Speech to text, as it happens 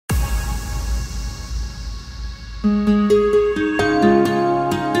Lời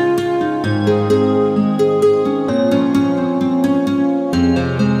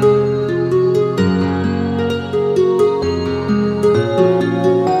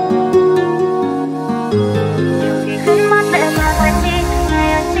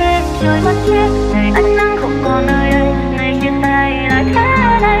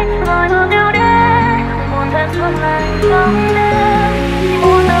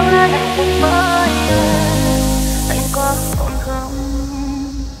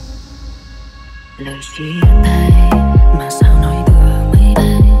chia tay mà sao nói bừa mấy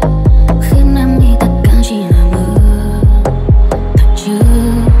đây, khiến em nghĩ tất cả chỉ là mơ. Thật chứ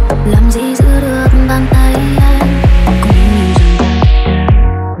làm gì giữ được bàn tay anh cũng như rằng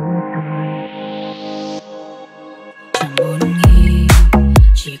chẳng buồn nghĩ,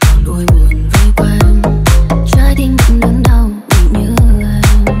 chỉ còn nỗi buồn vây quanh. Trái tim vẫn đớn đau vì nhớ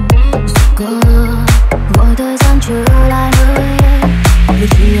anh. Dù có vội thời gian trở lại nơi em, vì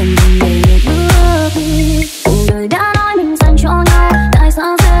chỉ em dừng để bước đi. Cuộc đời đã nói mình dành cho nhau, tại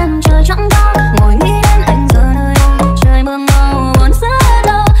sao duyên trời chẳng đau. Ngồi nghĩ đến anh giờ nơi đâu, trời mơ màu buồn rất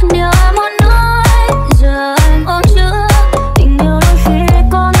đau. Điều em muốn nói giờ anh ôm chứa, tình yêu đôi khi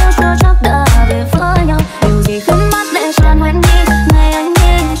có nếu chưa chắc đã về với nhau. Điều gì khiến mắt để tràn hoen đi, ngày anh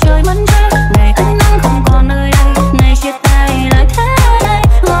đi trời mất đi, ngày anh nắng không còn nơi đây, ngày chia tay lại thế đây.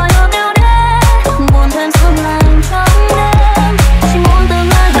 Gọi yêu kêu đến buồn thêm sương lạnh trong đêm, chỉ muốn tương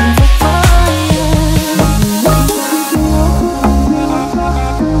lai hạnh phúc với em.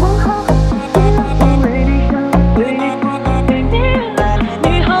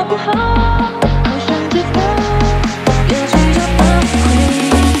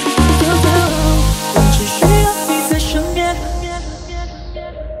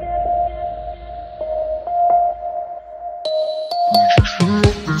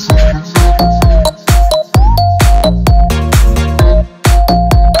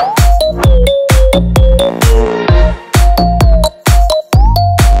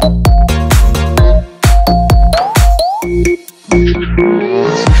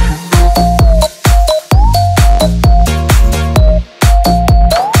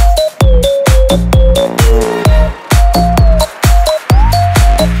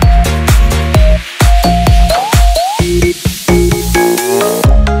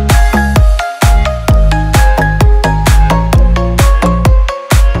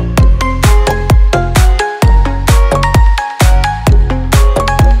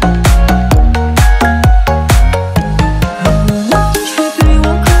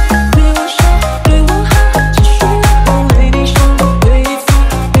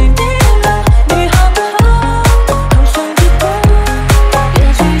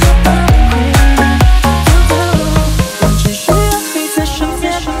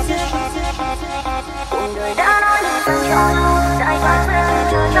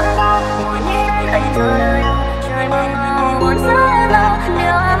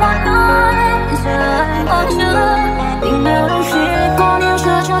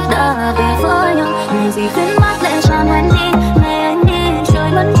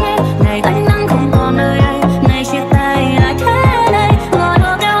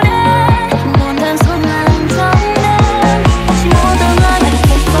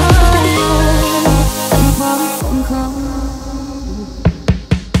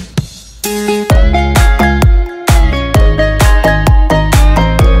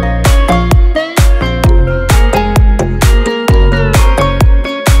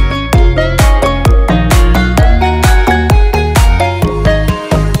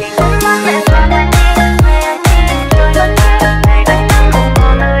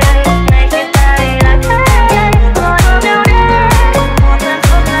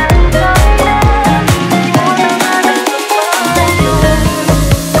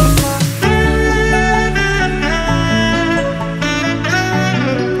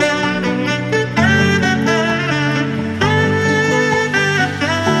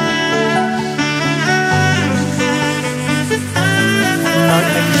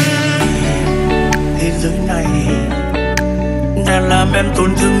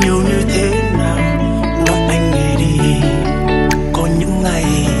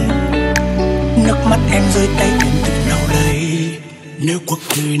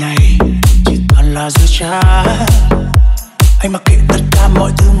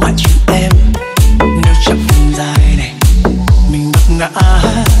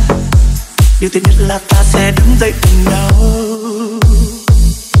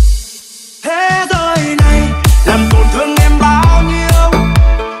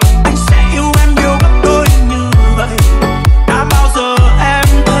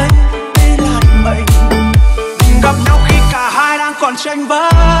 tranh với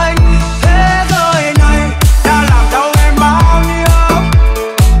anh. Thế giới này đã làm đau em bao nhiêu,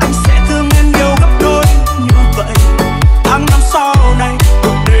 anh sẽ thương em nhiều gấp đôi như vậy. Tháng năm sau này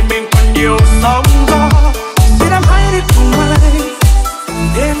cuộc đời mình còn nhiều sóng gió, xin em hãy đi cùng anh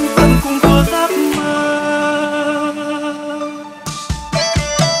đến tận cùng của giấc mơ.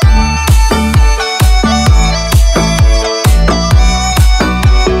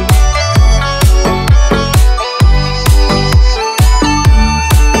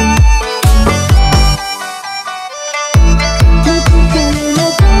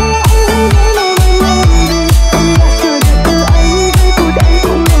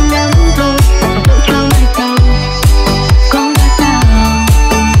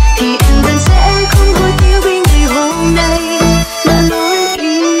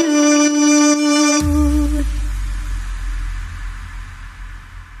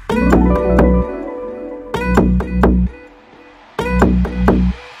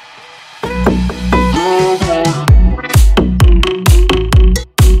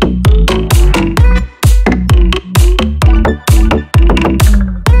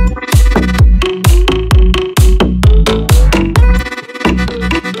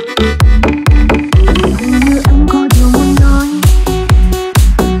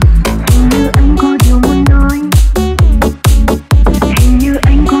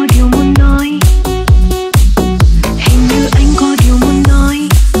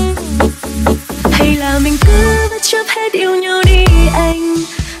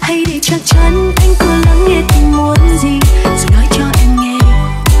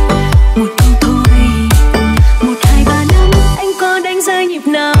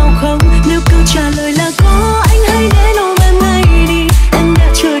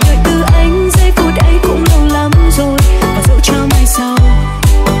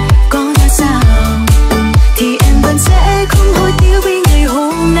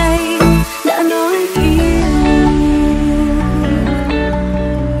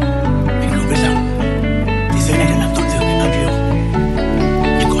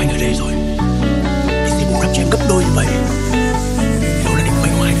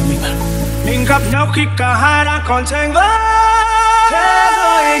 Gặp nhau khi cả hai đã còn tranh với. Thế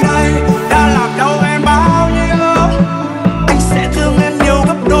giới này đã làm đau em bao nhiêu, anh sẽ thương em nhiều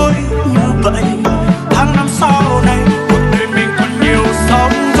gấp đôi như vậy. Tháng năm sau này cuộc đời mình còn nhiều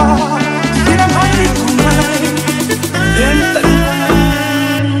sóng gió, xin em hãy đi cùng anh đến tận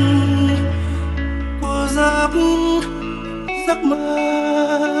cùng của giấc mơ.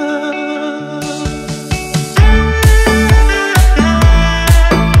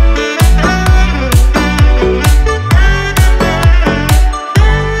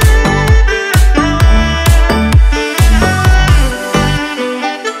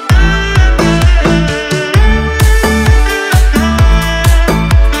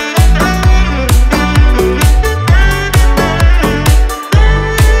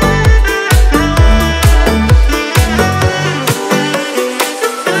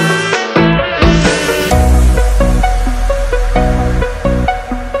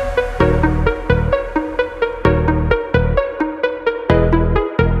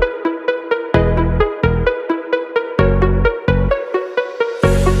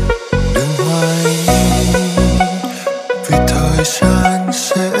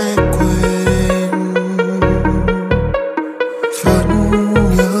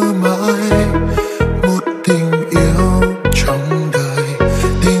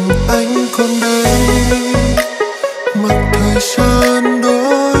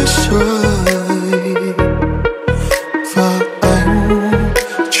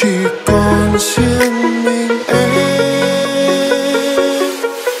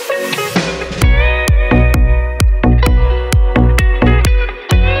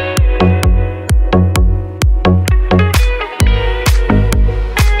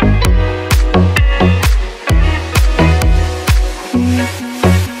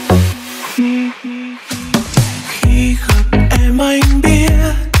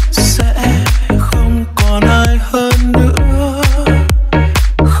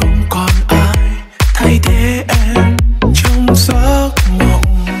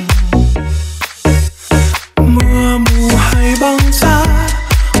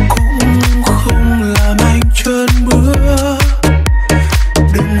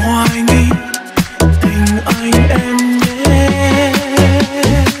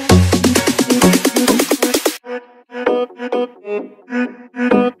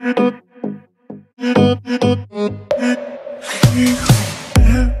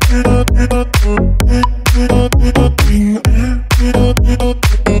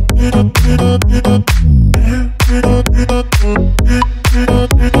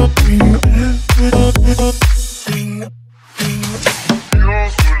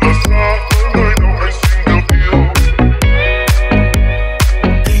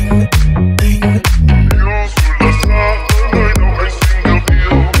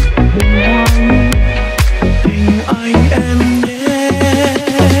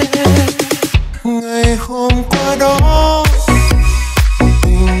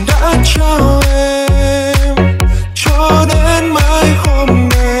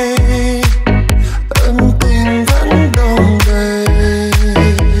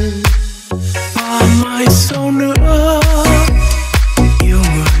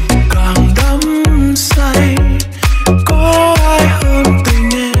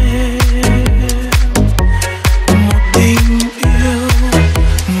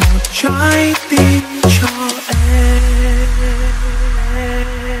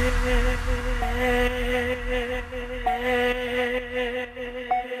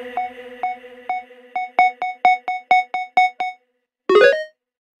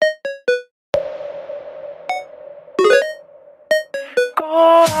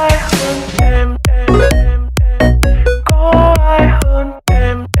 Có ai hơn em, có ai hơn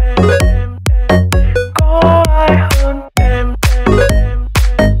em, có ai hơn em,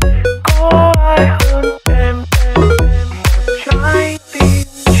 có ai hơn em, trái tim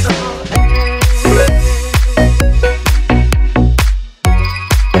cho em.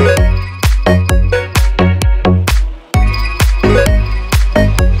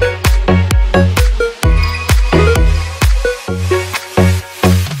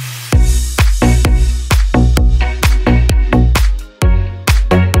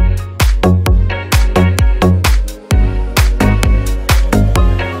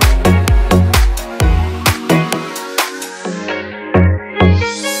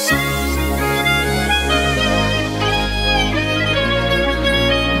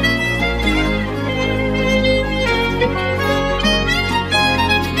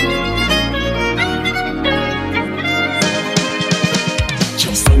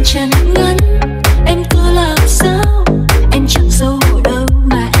 Chân ngắn em có làm sao, em chẳng xấu hổ đâu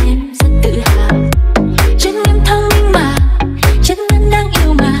mà em rất tự hào. Chân em thông minh mà, chân em đáng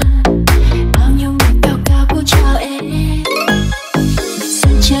yêu mà, bao nhiêu người cao cao cô chào em.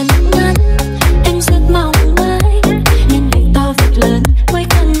 Chân ngắn em rất mong mãi, nên việc to việc lớn mới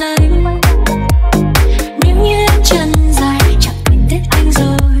cần anh. Nếu như em chân dài chẳng cần thích anh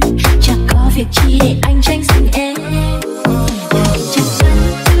rồi, chẳng có việc chi để anh tranh giành em.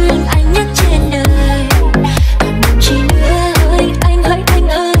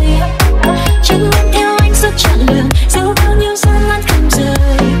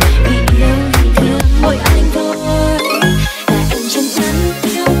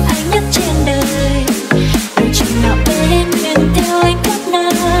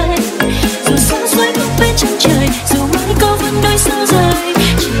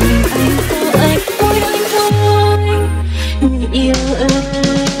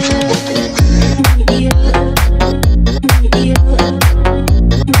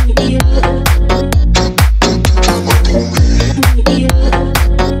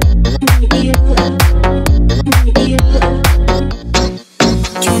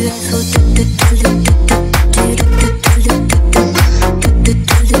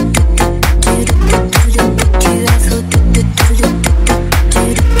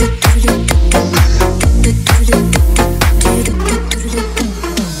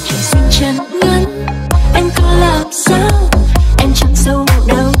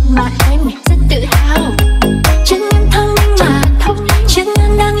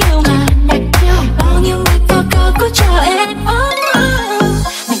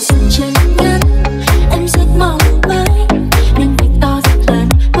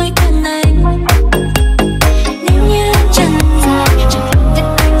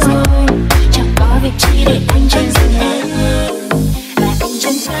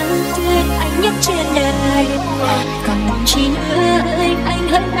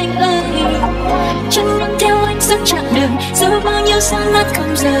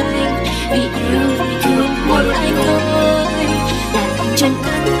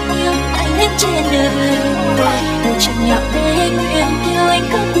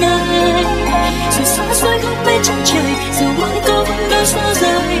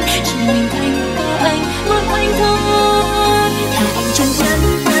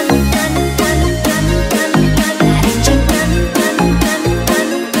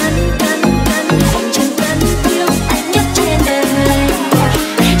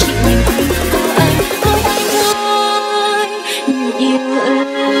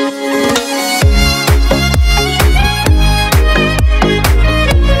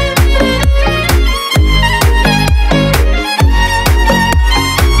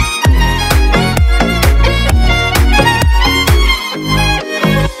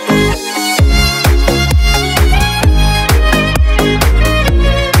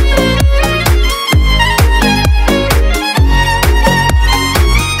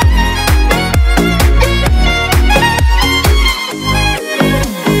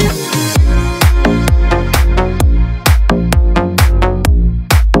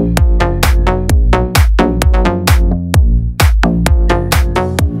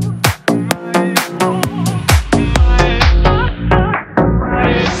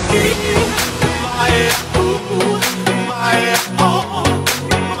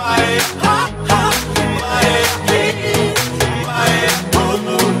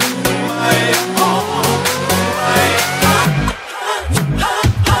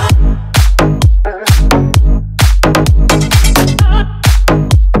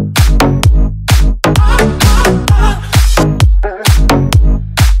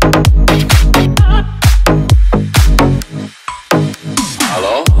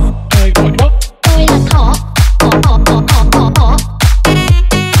 Alo. Ai gọi đó? Tôi là thỏ.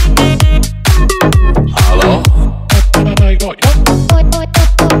 Alo. Ai gọi đó?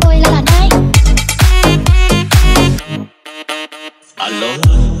 Tôi là đây. Alo,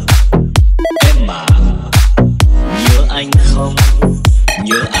 em mà nhớ anh không?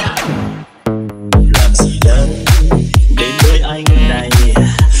 Nhớ à? Làm gì đâu đến với anh này,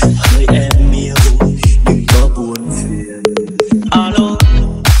 hỡi em yêu đừng có buồn phiền. Alo,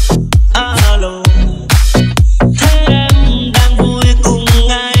 alo, thế em đang vui cùng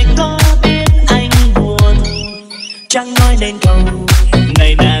ai có biết anh buồn? Chẳng nói nên câu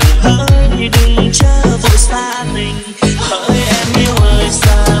ngày nàng hỡi đừng chớ vội xa tình, hỡi em yêu ơi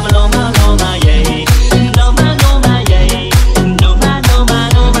xa mà lo mà vậy, lo mà vậy, lo mà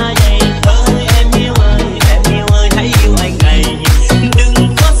vậy, hỡi em yêu ơi hãy yêu anh này,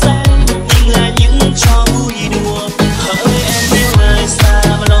 đừng có xem tình là những trò vui đùa, hỡi em yêu ơi xa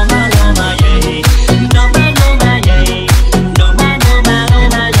mà lo mà vậy, lo mà vậy, lo mà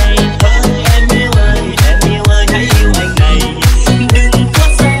vậy, hỡi em yêu ơi hãy yêu anh này, đừng có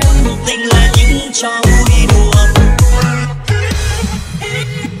xem tình là những trò vui đùa.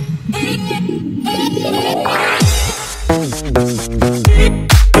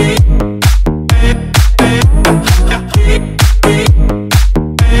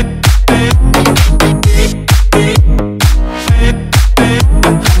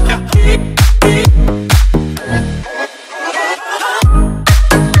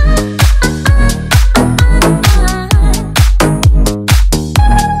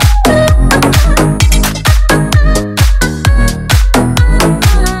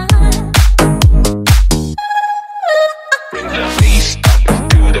 Bring the bass up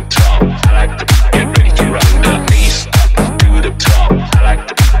to the top. I like the beat, get ready to rock the bass up to the top. I like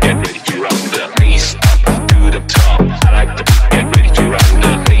the beat, get ready to rock the bass up to the top. I like the beat, get ready to rock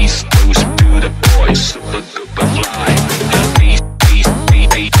the bass goes to the boys, super duper fly. The bass, bass, bass,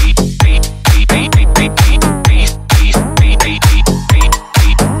 bass, bass, bass, bass, bass, bass,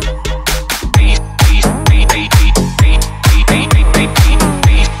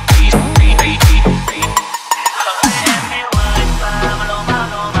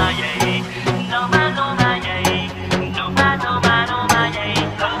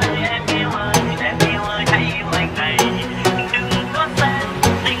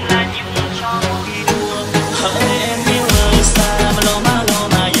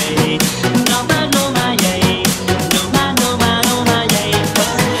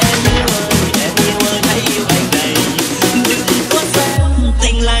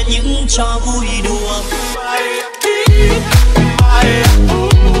 cho vui đùa.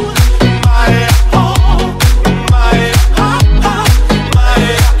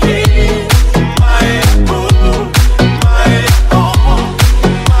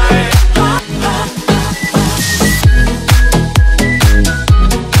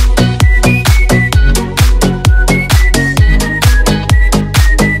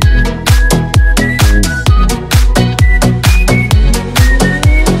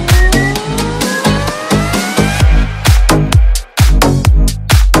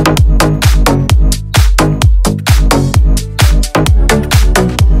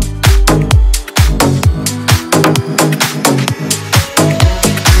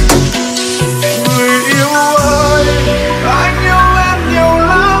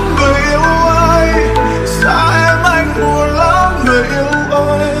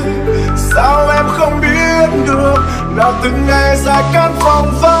 Từng ngày dài căn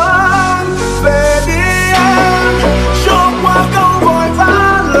phòng vắng về đi em, cho qua câu vội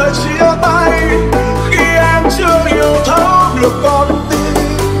vã lời chia tay khi em chưa hiểu thấu được con tim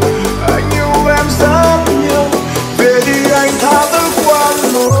anh yêu em rất nhiều. Về đi anh tha thứ qua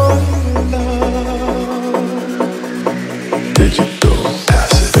nỗi đau. Digital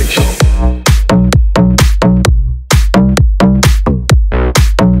activation.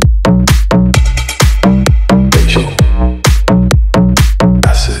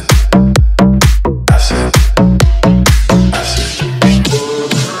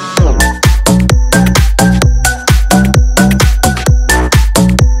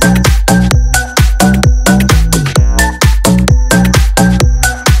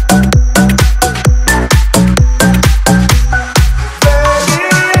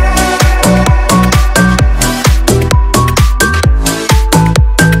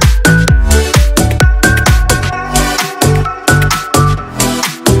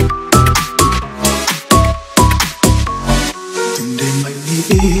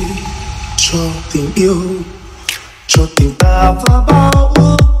 Cho tình yêu, cho tình ta và bao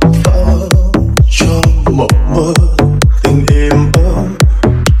ước mơ, cho mộng mơ tình êm ấm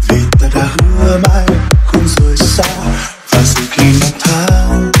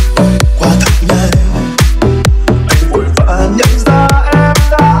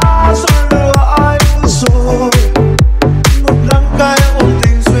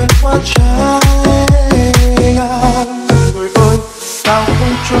mưa trái ngang. Người ơi sao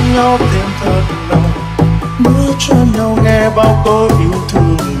không cho nhau thêm thật lòng, mưa cho nhau nghe bao câu yêu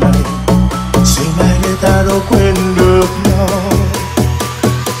thương này. Xin mai để ta đâu quên được nhau,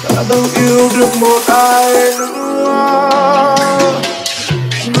 ta đâu yêu được một ai nữa.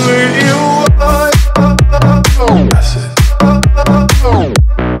 Người yêu ơi,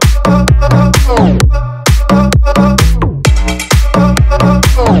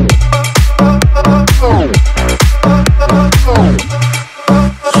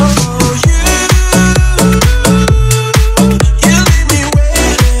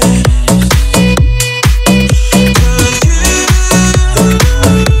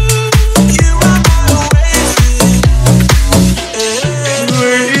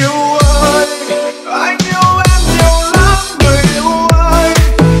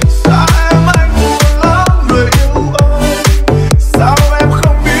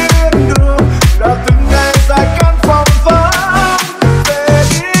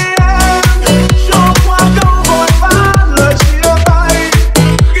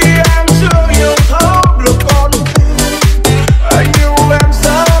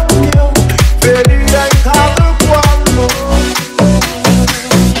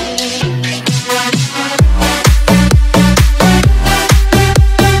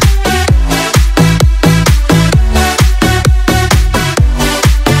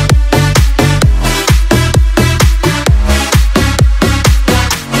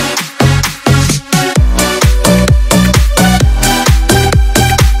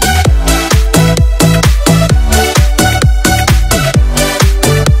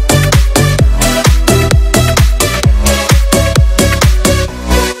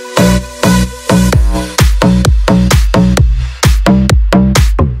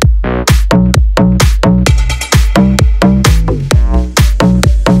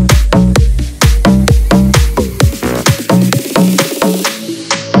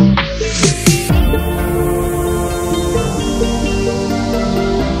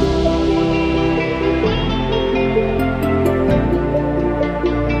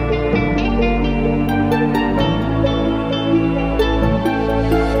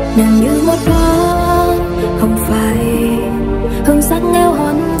 nàng như một hoa không phải hương sắc nghèo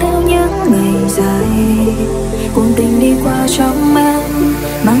hòn theo những ngày dài, cuồng tình đi qua trong em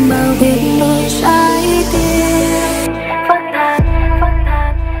mang bao tiếng nỗi trái tim vẫn than.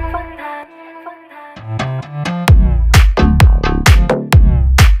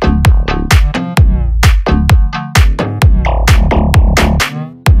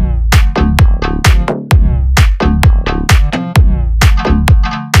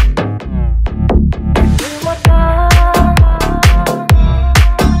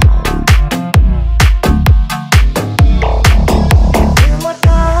 một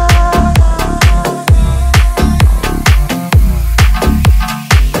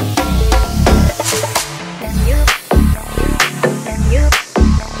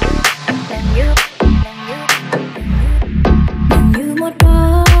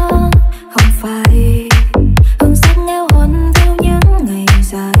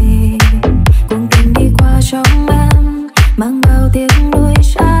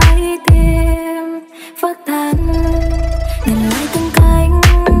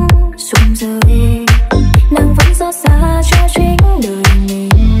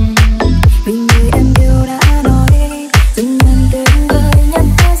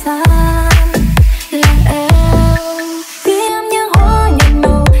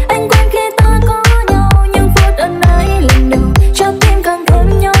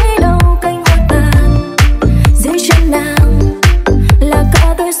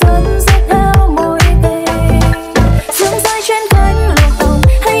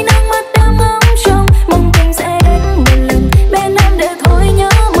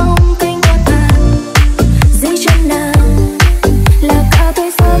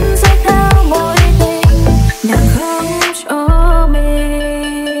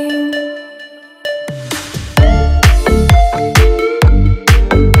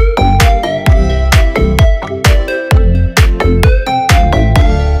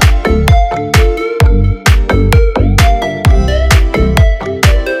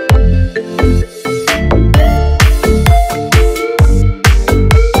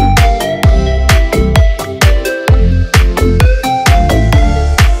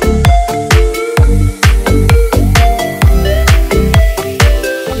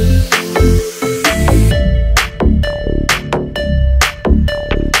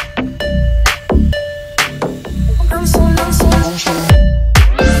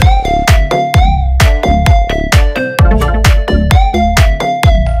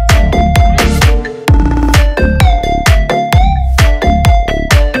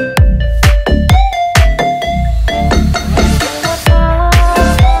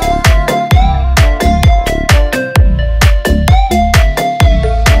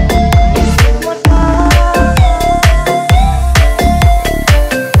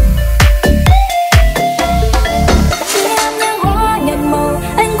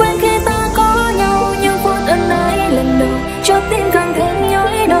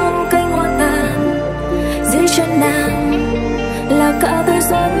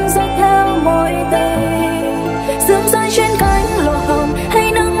xuân rơi theo môi tình, sương rơi trên cánh lụa hồng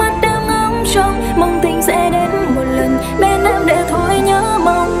hay nước mắt đang ngóng trông mong tình sẽ đến một lần bên em để thôi nhớ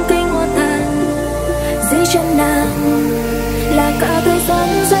mong tình hoa tàn. Dưới chân nàng là cả tuổi xuân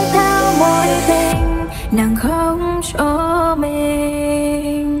rơi theo môi tình, nàng không cho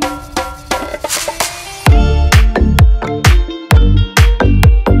mình.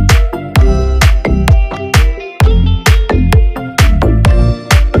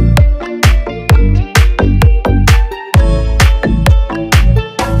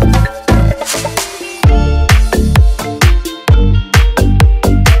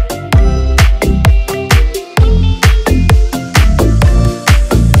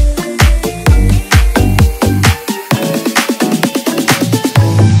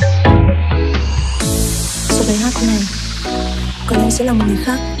 Sẽ là một người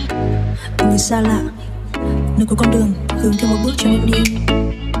khác, một người xa lạ, nơi cuối con đường hướng theo một bước cho mình đi.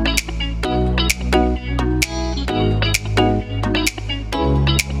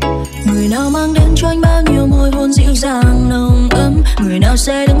 Người nào mang đến cho anh bao nhiêu môi hôn dịu dàng nồng ấm, người nào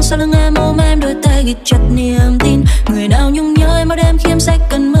sẽ đứng sau lưng em ôm em đôi tay ghi chặt niềm tin, người nào nhung nhớ em bao đêm khi em sẽ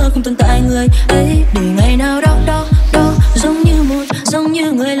cơn mơ không tồn tại người ấy, để ngày nào đó giống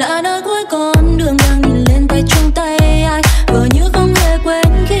như người lạ nơi cuối con đường đang nhìn lên tay trong tay ai, vờ như không hề quên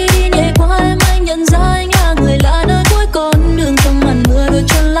khi đi nhẹ qua em anh nhận ra anh là người lạ nơi cuối con đường trong màn mưa đôi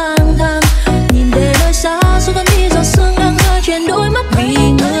chân lang thang, nhìn về nơi xa số con đi giọt sương đang rơi trên đôi mắt vì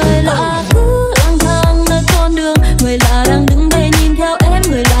người lạ cứ lang thang nơi con đường, người lạ đang đứng đây nhìn theo em,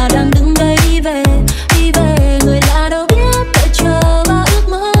 người lạ đang đứng đây đi về người lạ đâu biết đợi chờ và ước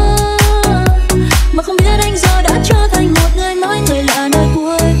mơ mà không biết anh giờ đã trở thành một người mới, người lạ nơi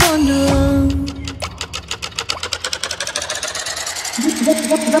cuối con đường.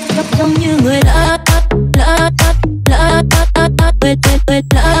 Giống như người lạ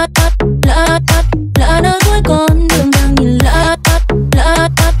nơi cuối con đường đang nhìn lạ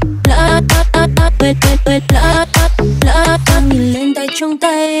nhìn lên tay trong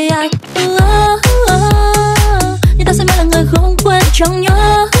tay ai, nhưng ta sẽ mãi là người không quên trong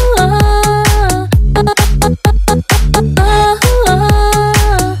nhớ,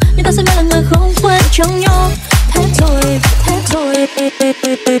 nhưng ta sẽ mãi là người không quên trong nhau. Hết rồi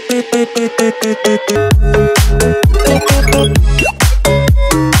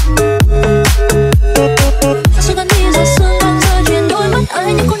sao con đi giờ sương đang rơi trên đôi mắt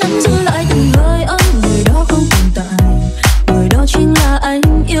ai, nhưng có nằm giữ lại từng hơi ấm, người đó không tồn tại, người đó chính là anh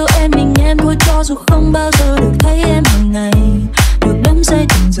yêu em mình em thôi, cho dù không bao giờ được thấy em hàng ngày, được đắm say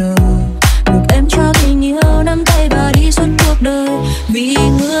từng giờ, được em trao tình yêu nắm tay và đi suốt cuộc đời, vì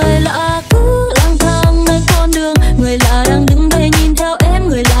người lạ cứ lang thang nơi con đường, người lạ đang đứng đây nhìn theo em,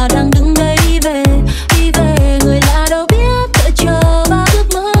 người lạ đang đứng đây đi về người lạ đâu biết đợi chờ và ước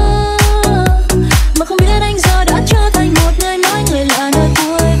mơ mà không biết anh giờ đã trở thành một người mới, người lạ nơi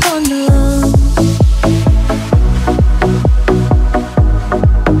cuối con đường.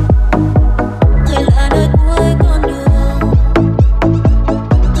 Người lạ nơi cuối con đường,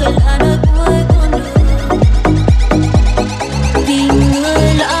 người lạ nơi cuối con đường, vì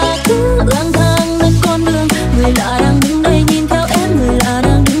người lạ cứ lang thang nơi con đường, người lạ đang đứng đây nhìn theo em, người lạ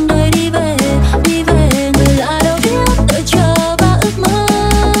đang đứng đây đi về người lạ đâu biết đợi chờ và ước mơ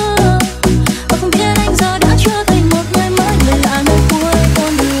mà không biết anh giờ đã trở thành một người mới, người lạ nơi cuối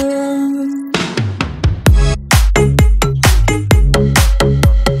con đường.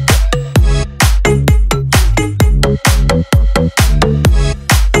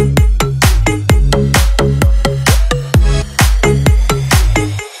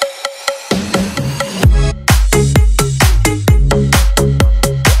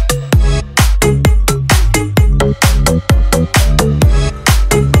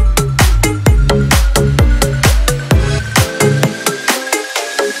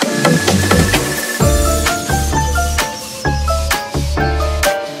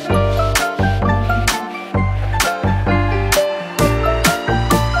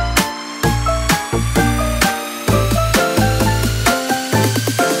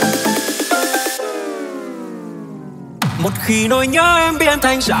 Một khi nỗi nhớ em biến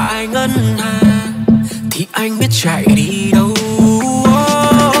thành dải ngân hàng thì anh biết chạy đi đâu.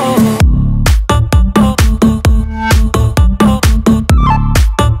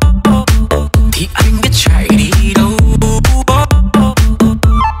 Thì anh biết chạy đi đâu.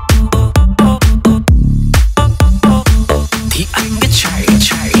 Thì anh biết chạy.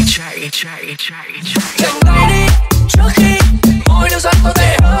 Chạy ngay đi trước khi mọi điều rất có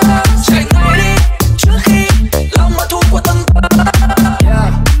thể hơn. Chạy ngay đi trước khi lòng mà thu của tâm ta.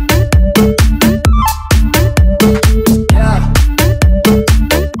 Yeah.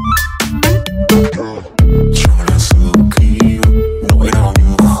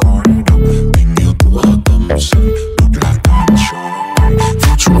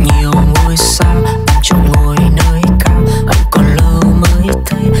 vũ trụ nhiều ngôi sao, em chọn ngồi nơi cao. Anh còn lâu mới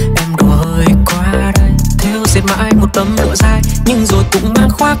thấy em đùa hơi quá đây. Theo dệt mãi một tấm lụa dài, nhưng rồi cũng mang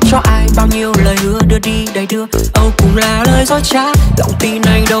khoác cho ai. Bao nhiêu lời hứa đưa đi đầy đưa, âu cũng là lời dối trá. Lòng tin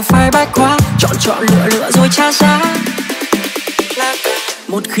này đâu phải bách hóa, chọn lựa rồi trả giá.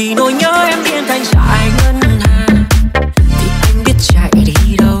 Một khi nỗi nhớ em biến thành trải ngân hàng, thì anh biết chạy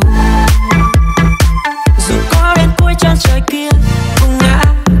đi đâu. Dù có đến cuối chân trời kia, cùng ngã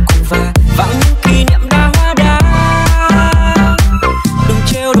cùng vào những kỷ niệm đã hóa đá. Đừng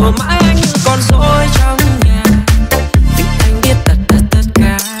trêu đùa mãi anh như con rối trong nhà, vì anh biết tất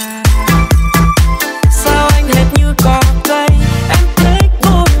cả. Sao anh hệt như cỏ cây, em thích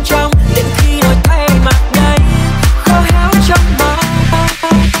buông trong đến khi đổi thay mặt đây khô héo trong máu.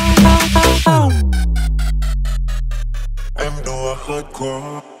 Em đùa hơi quá.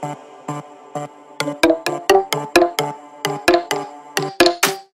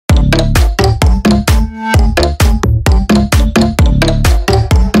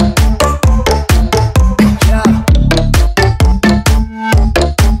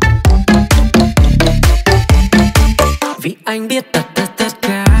 Vì anh biết tất cả.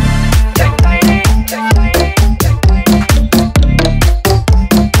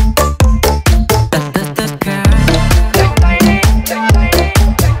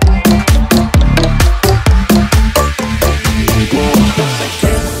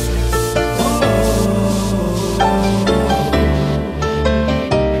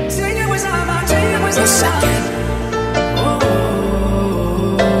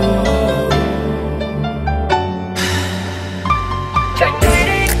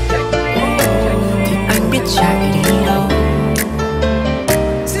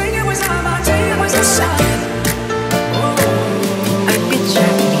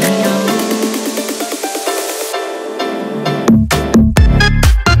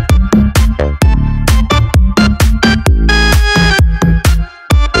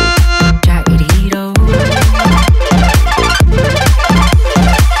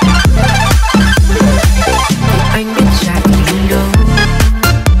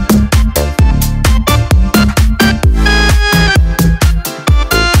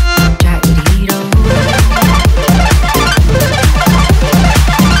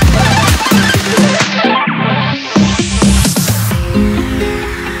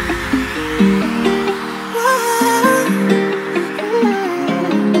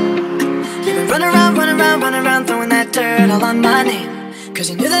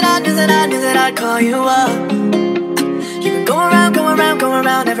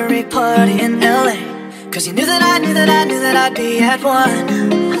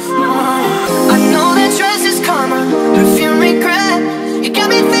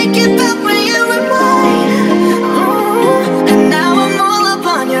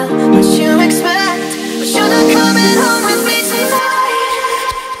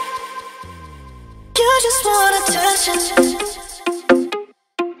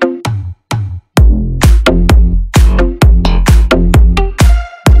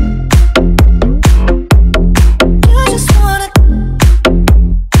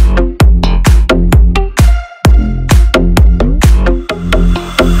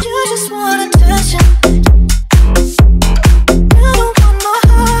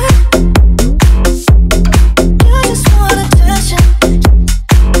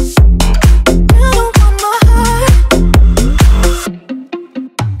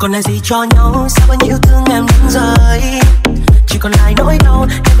 Còn lại gì cho nhau, sao bao nhiêu thương em đến rời. Chỉ còn lại nỗi đau,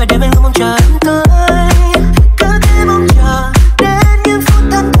 em phải đêm em không mong chờ em tới. Cứ thế mong chờ đến những phút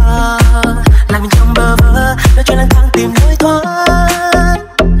thẫn thờ, làm mình trong bơ vơ, nói cho lang thang tìm lối thoát.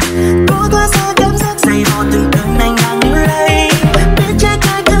 Cố thoát ra cảm giác dày vò từ cơn anh đang níu lấy. Biết trái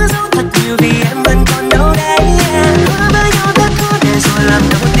cay cứ giấu thật nhiều vì em vẫn còn đâu đấy. Hứa với nhau tất cả để rồi làm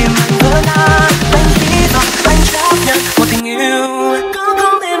đau tim anh vỡ nát. Anh hy vọng anh chấp nhận một tình yêu.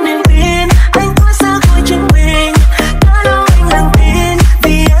 Anh quá xa khỏi chính mình, đã đâu anh lặng tin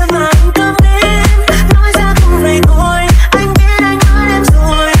vì em mà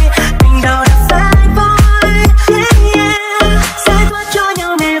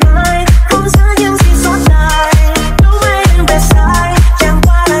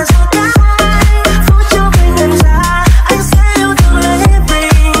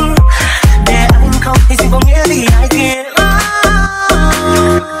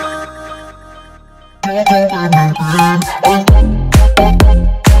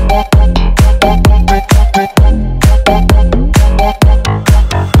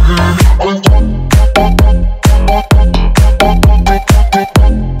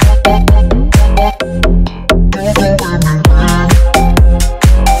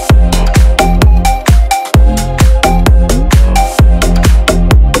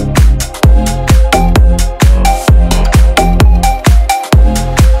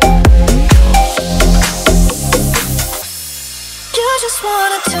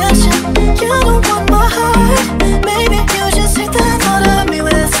want attention, you don't want my heart. Maybe you just hate the thought of me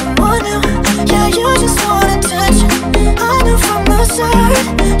with someone new. Yeah, you just want attention, I knew from the start.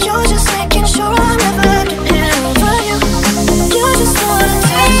 You're just making sure I never get here over you. You just want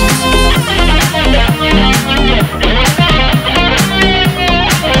attention.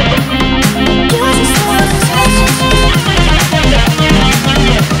 You just want attention.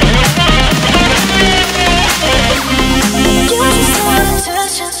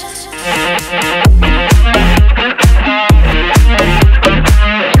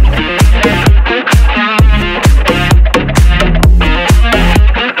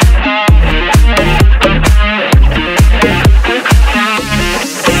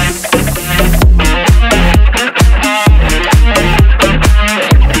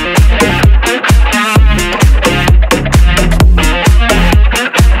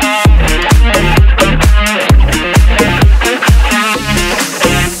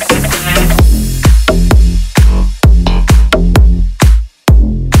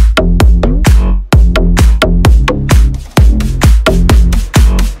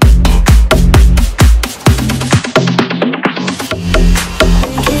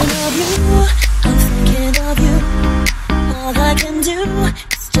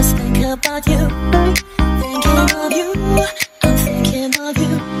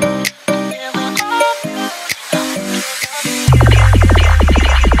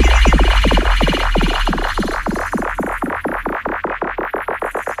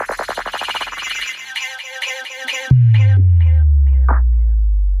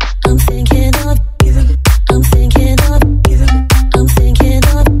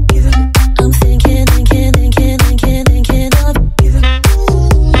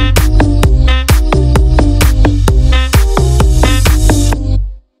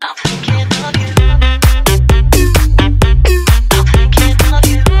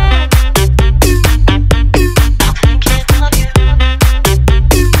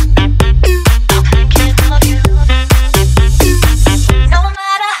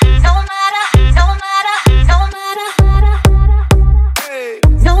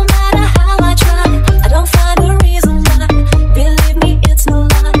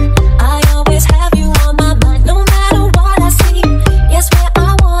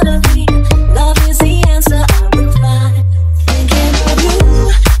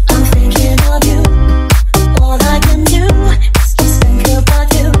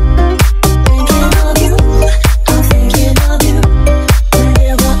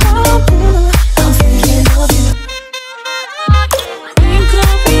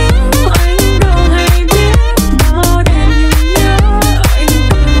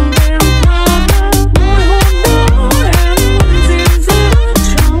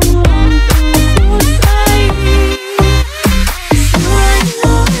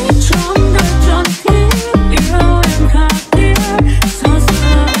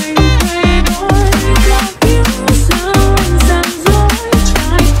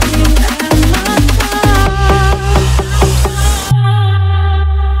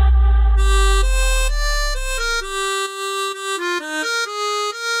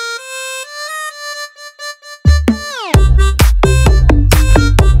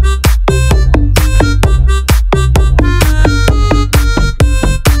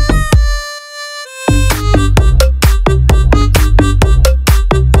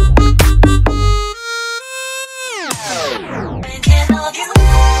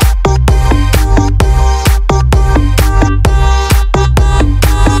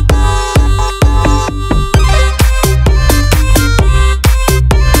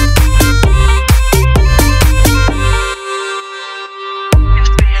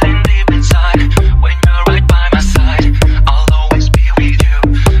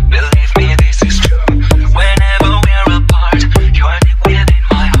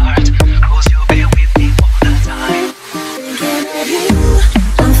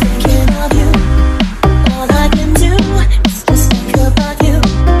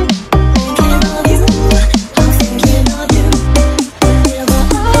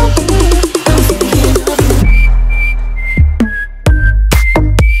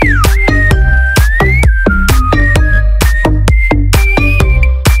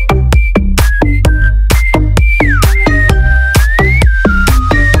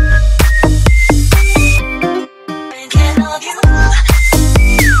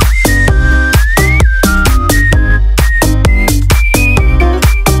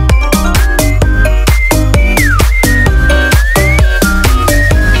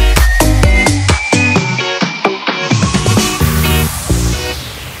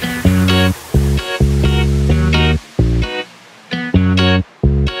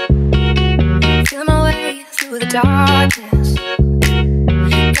 darkness,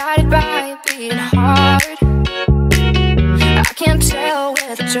 guided by a beating heart. I can't tell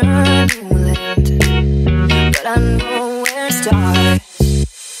where the journey will end, but I know where it starts.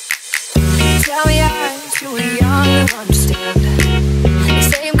 Tell me I'm too young to understand. They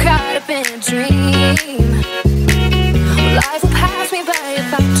say I'm caught up in a dream. Well, life will pass me by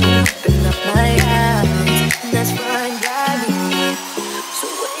if I don't open up my eyes, and that's fine by me. So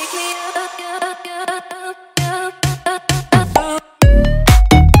wake me up.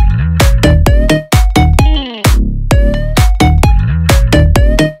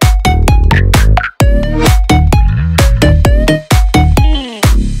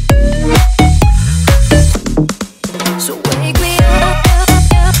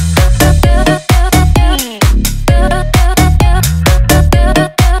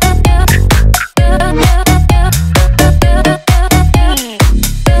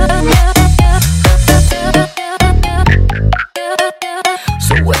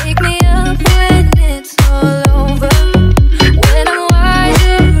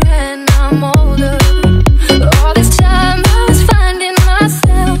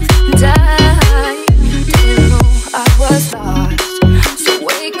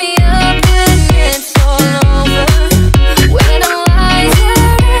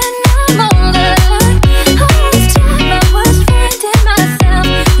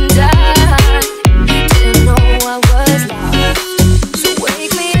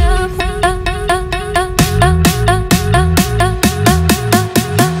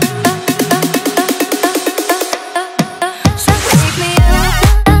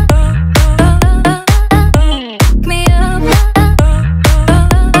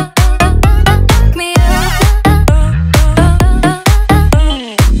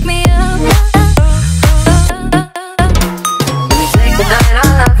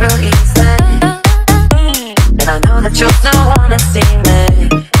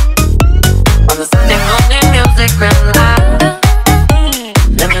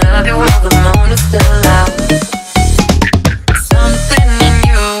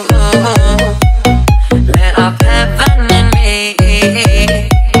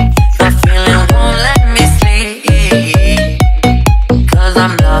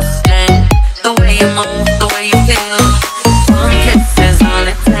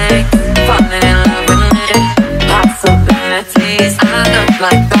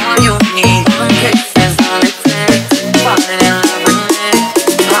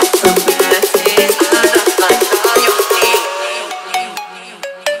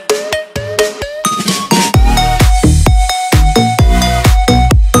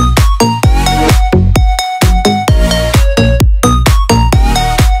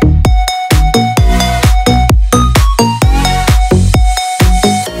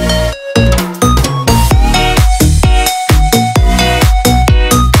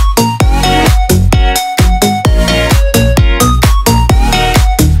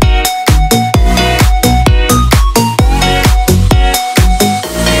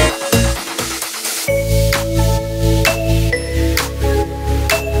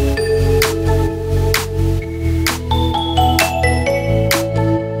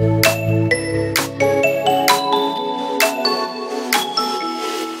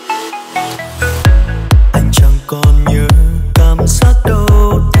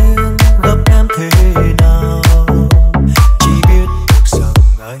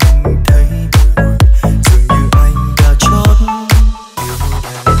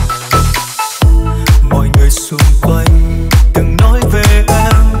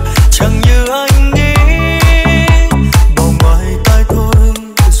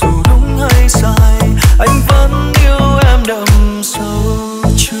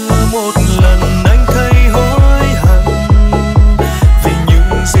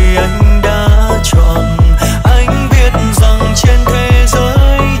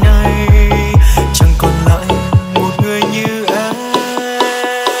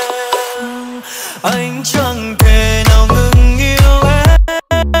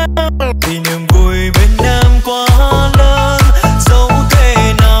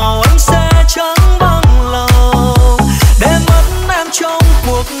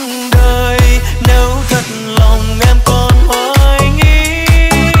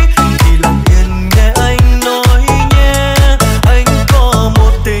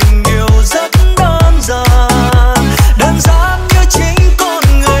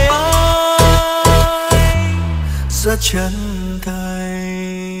 chân thành.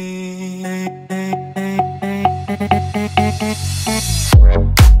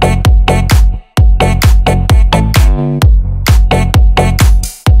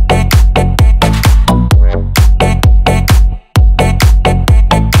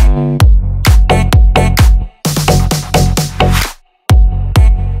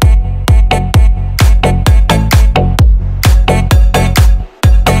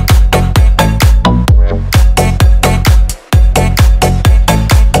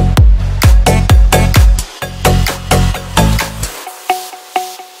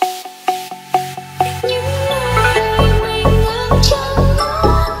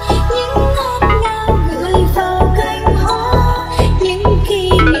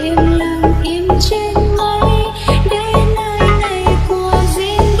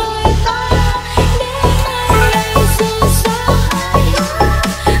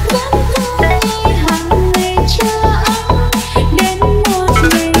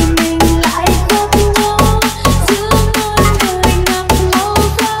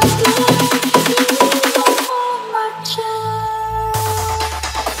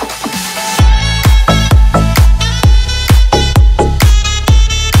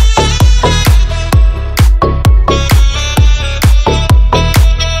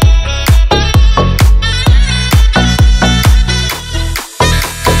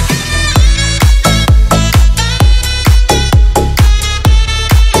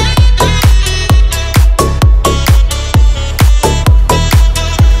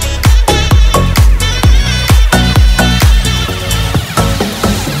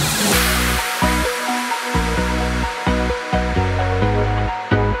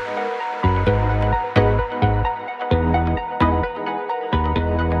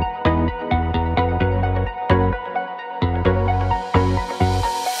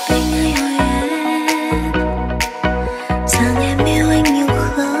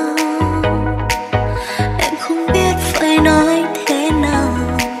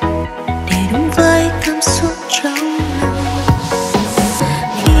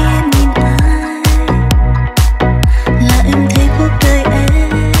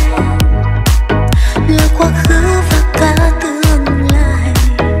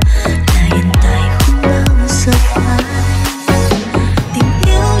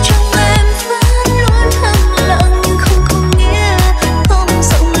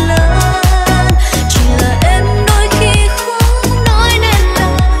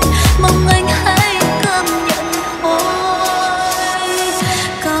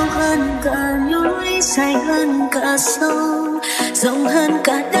 cả núi, dài hơn cả sông, rộng hơn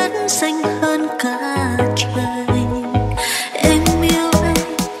cả đất, xanh hơn cả trời. Em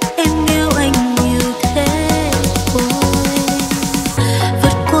yêu anh nhiều thế thôi.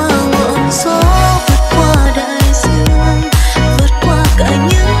 Vượt qua ngọn gió, vượt qua đại dương, vượt qua cả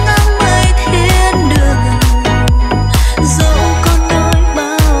những áng mây thiên đường. Dẫu có nói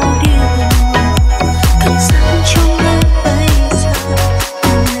bao điều, cảm giác trong em bây giờ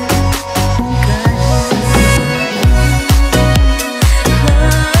cùng em cả.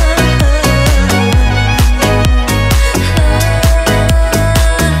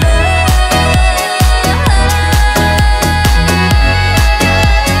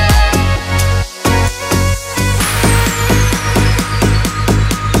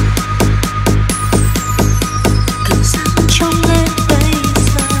 Cảm giác trong em bây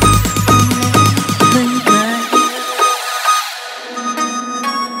giờ cùng em cả.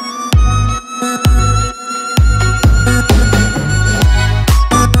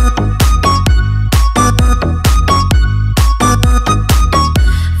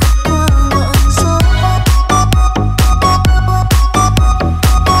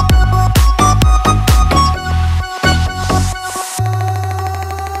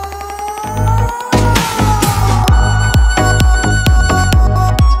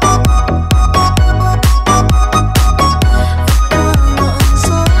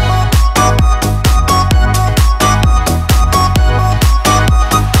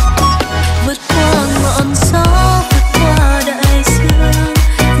 Vượt qua ngọn gió, vượt qua đại dương,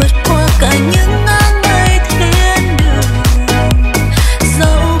 vượt qua cả những áng mây thiên đường.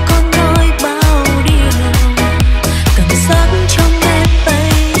 Dẫu có nói bao điều, cảm giác trong em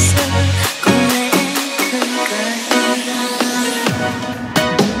bây giờ có lẽ hơn cả.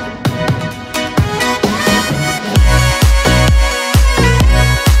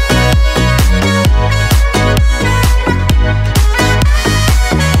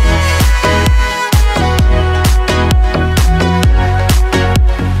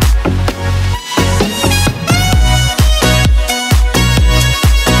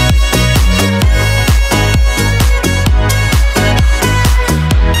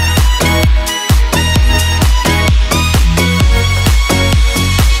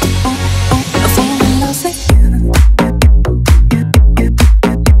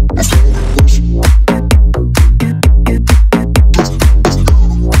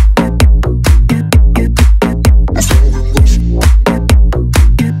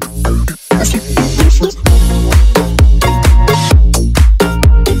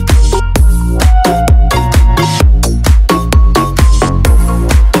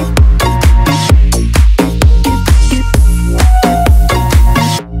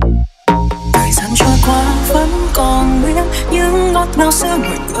 Thời gian trôi qua vẫn còn nguyên những ngọt ngào xưa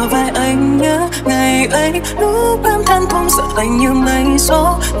ngồi tựa vai anh nhớ ngày ấy lúc em than thùng sợ anh như mây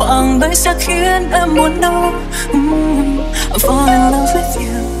gió khoảng bay sẽ khiến em muốn đâu. Fall in love with you.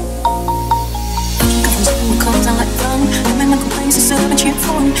 Các phòng riêng mà không gian lại vắng em may mắn cùng anh xưa bên chiếc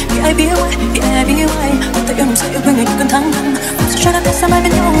phone. Vì ai biết why tay yêu nồng say yêu quên ngày cơn tháng năm. Không sao cho đã biết sao mai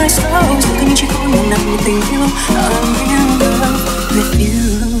bên nhau ngày sau dù cứ như chỉ có một nằm một tình yêu. I'm in love with you.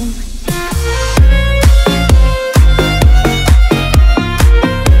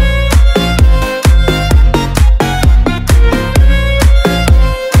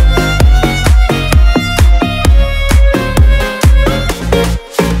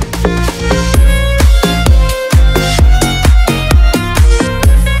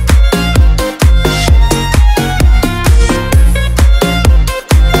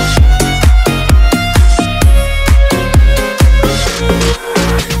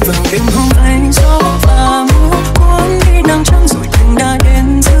 Đêm hôm ấy gió và mưa cuốn đi nắng trắng rồi anh đã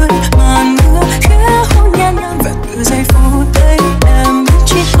đến dưới màn mưa khẽ hôn nhan nhang và từ giây phút ấy em biết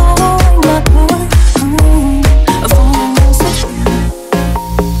chỉ có anh mà thôi. Phong rất nhiều.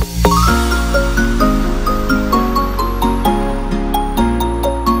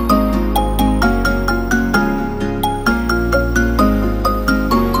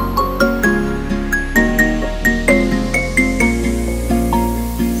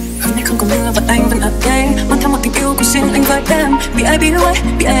 Và anh vẫn ở đây mang theo một tình yêu của riêng anh với em. Vì ai biết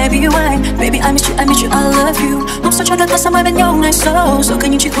why baby I miss you, I love you. Mong sao cho đôi ta sẽ mãi bên nhau ngày sau dẫu cả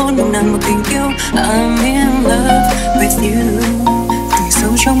những chiếc hôn nồng nàn một tình yêu. I'm in love with you. Từ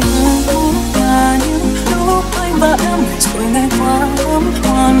sâu trong mơ và những lúc anh và em rồi ngày qua ấm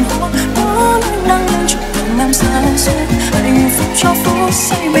hoàn hôn muốn anh đang lên trong lòng em xa xôi hạnh phúc cho phút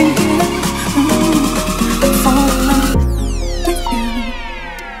giây bình yên. Fall in love with you.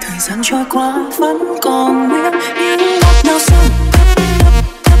 Thời gian trôi qua vẫn còn nguyên những ngọt ngào sâu.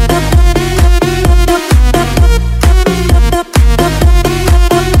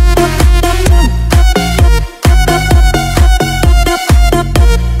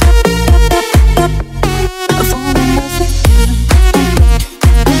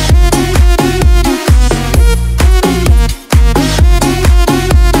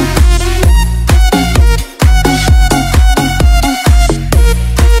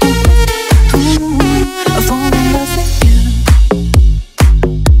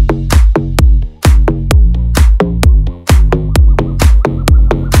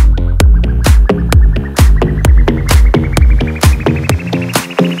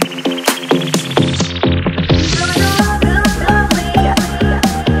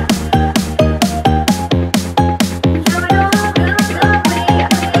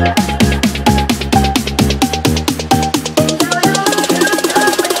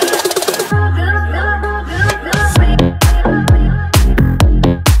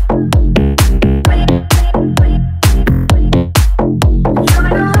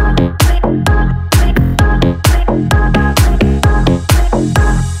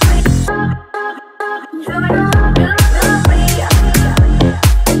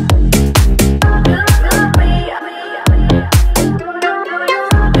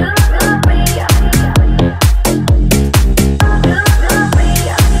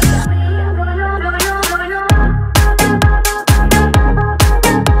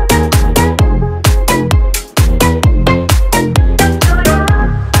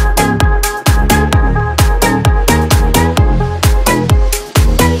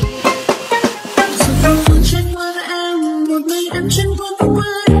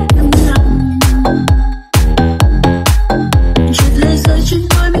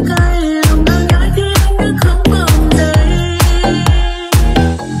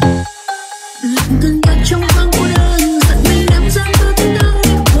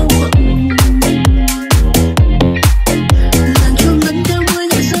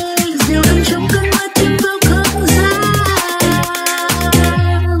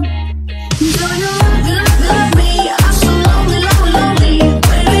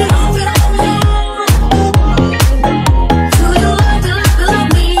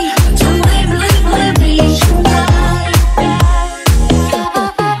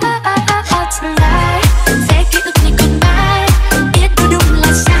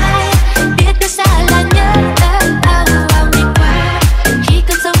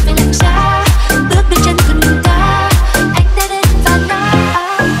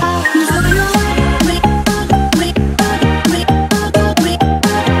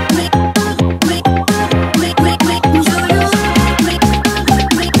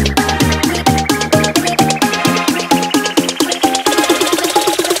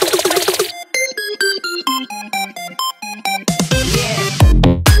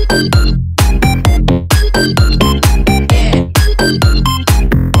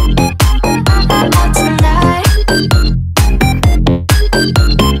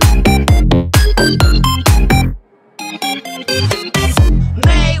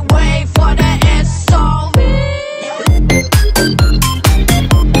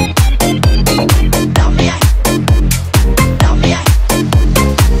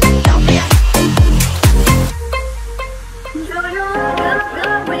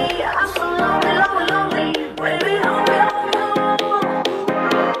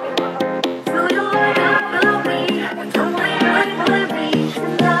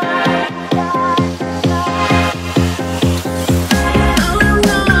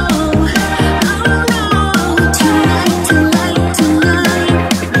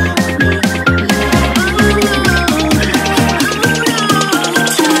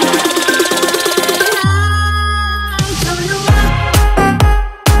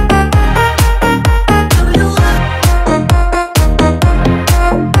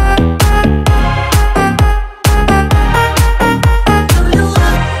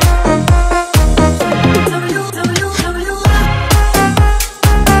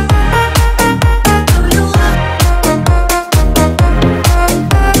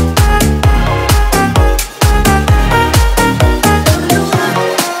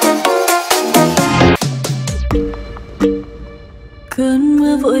 cơn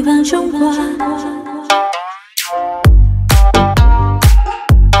mưa vội vàng trông qua.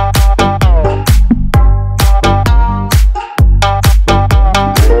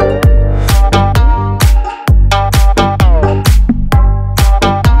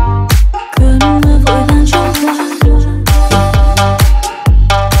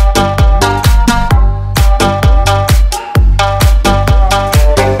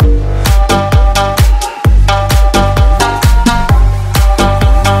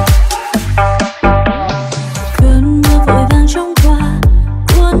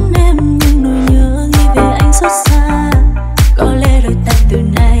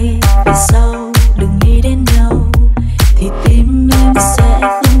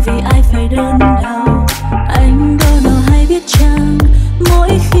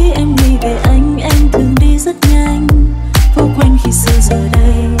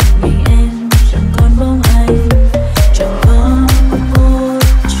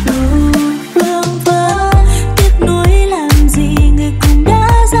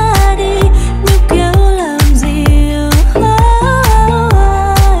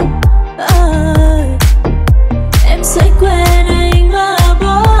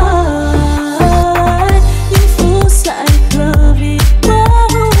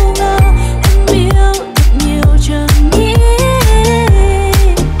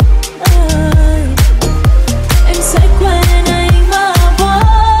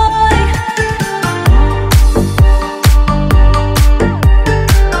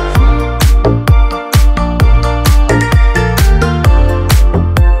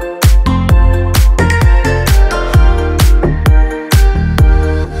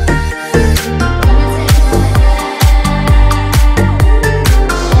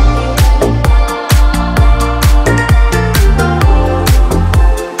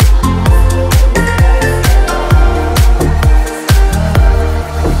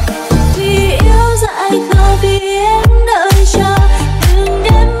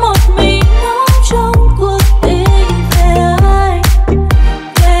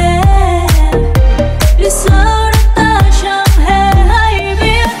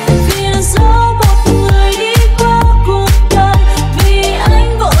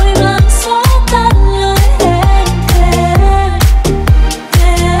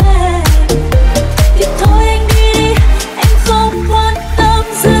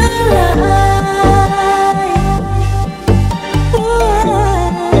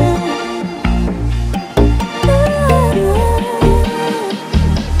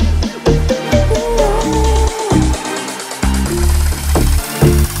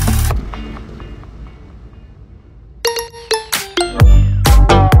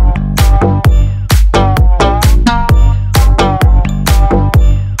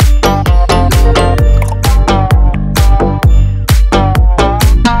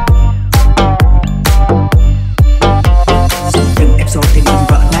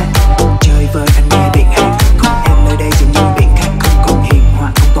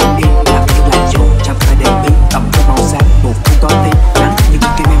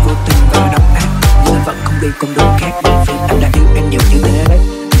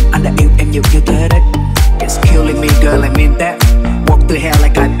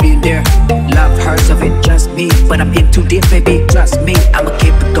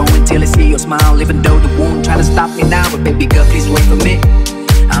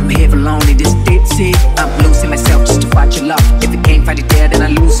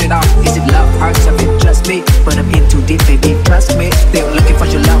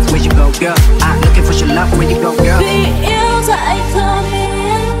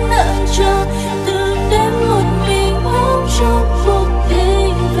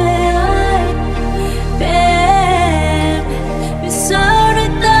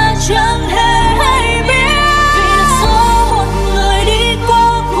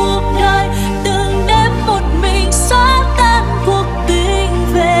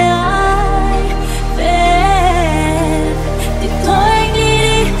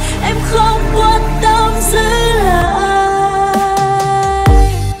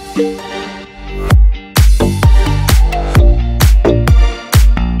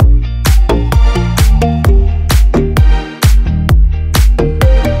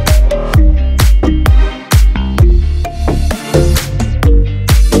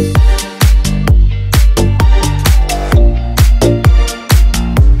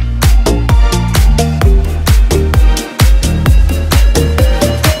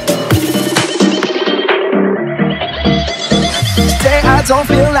 don't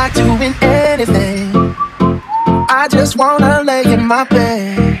feel like doing anything. I just wanna lay in my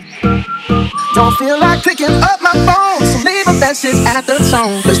bed. Don't feel like picking up my phone, so leave a best is at the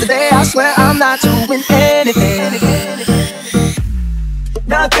tone. Cause today I swear I'm not doing anything.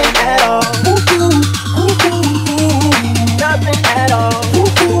 Nothing at all. Nothing at all.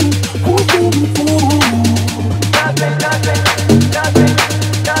 Nothing, nothing, nothing,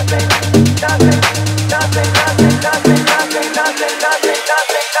 nothing, nothing, nothing, nothing, nothing, nothing, nothing, nothing,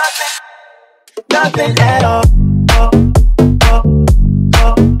 nothing, nothing at all.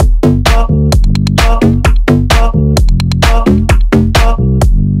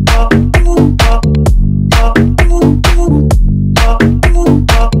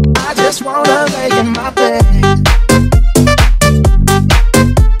 I just wanna lay in my bed.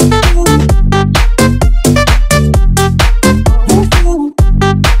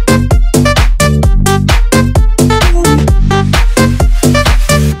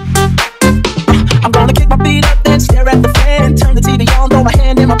 I'm gonna kick my feet up, then stare at the fan. Turn the TV on, throw my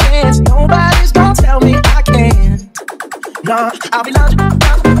hand in my pants. Nobody's gonna tell me I can't. Nah, I'll be lounging,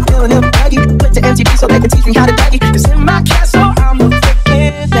 feeling a little baggy. Put to MTV so they can teach me how to baggy. Cause in my castle, I'm the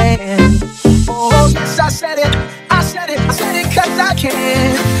freaking man. Oh, yes, I said it, I said it, I said it cause I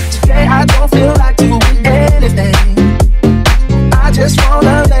can. Today I don't feel like doing anything. I just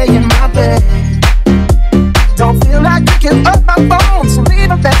wanna lay in my bed. Don't feel like picking up my phone, so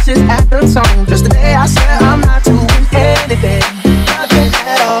leave a message at the tone. Just today I swear I'm not doing anything. Nothing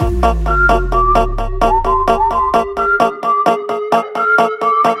at all.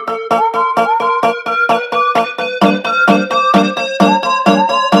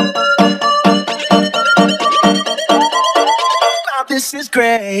 Now this is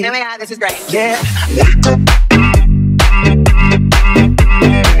great. Oh my God, this is great. Yeah.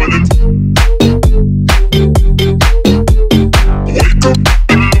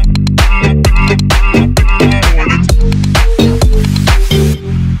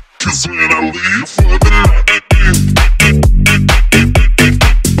 Cause when I leave for the night,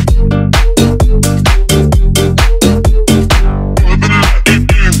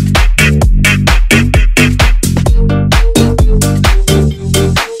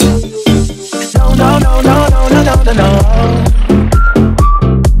 No, no, no, no, no, no, no, no.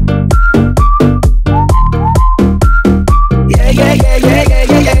 Yeah, yeah, yeah, yeah, yeah,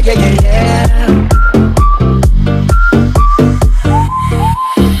 yeah, yeah, yeah, yeah.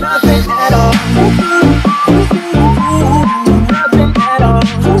 Nothing at all. Nothing at all.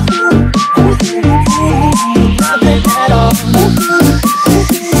 Nothing at all. Nothing at all.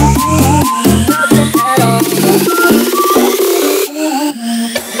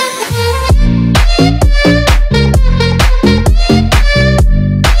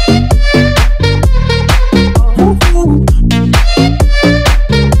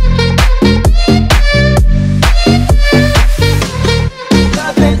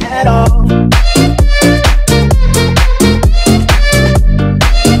 Nothing at all.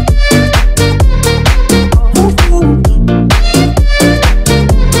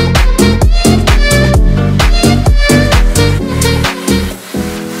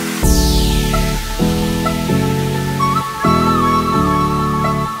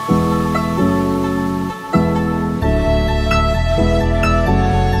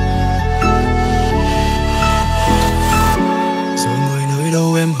 Rồi người nơi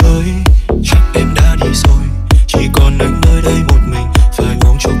đâu em hỡi, chắc em đã đi rồi. Chỉ còn anh nơi đây một mình, phải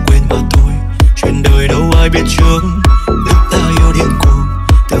mong cho quên mà thôi. Chuyện đời đâu ai biết trước, lúc ta yêu điên cuồng.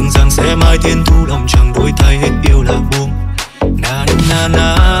 Tưởng rằng sẽ mãi thiên thu, lòng chẳng đổi thay, hết yêu là buông. Na na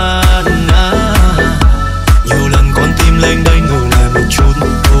na na. Nhiều lần con tim lên đây ngừng lại một chút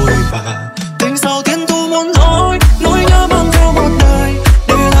thôi và tình sao thiên thu muốn nói, nỗi nhớ mang theo một đời,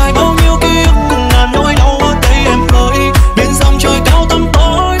 để lại bao nhiêu ký ức cùng ngàn nỗi đau ở đây em ơi. Bên dòng trời cao tăm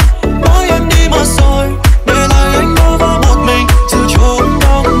tối, nói em đi mà rồi, để lại anh bơ vơ một mình giữa chốn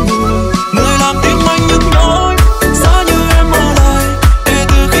đông người. Người làm tim anh nhức nhối, giá như em ở lại, để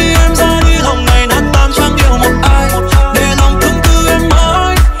từ khi em ra đi lòng này nát tan chẳng yêu một ai. Để lòng tương tư em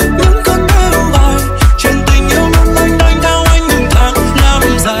mãi,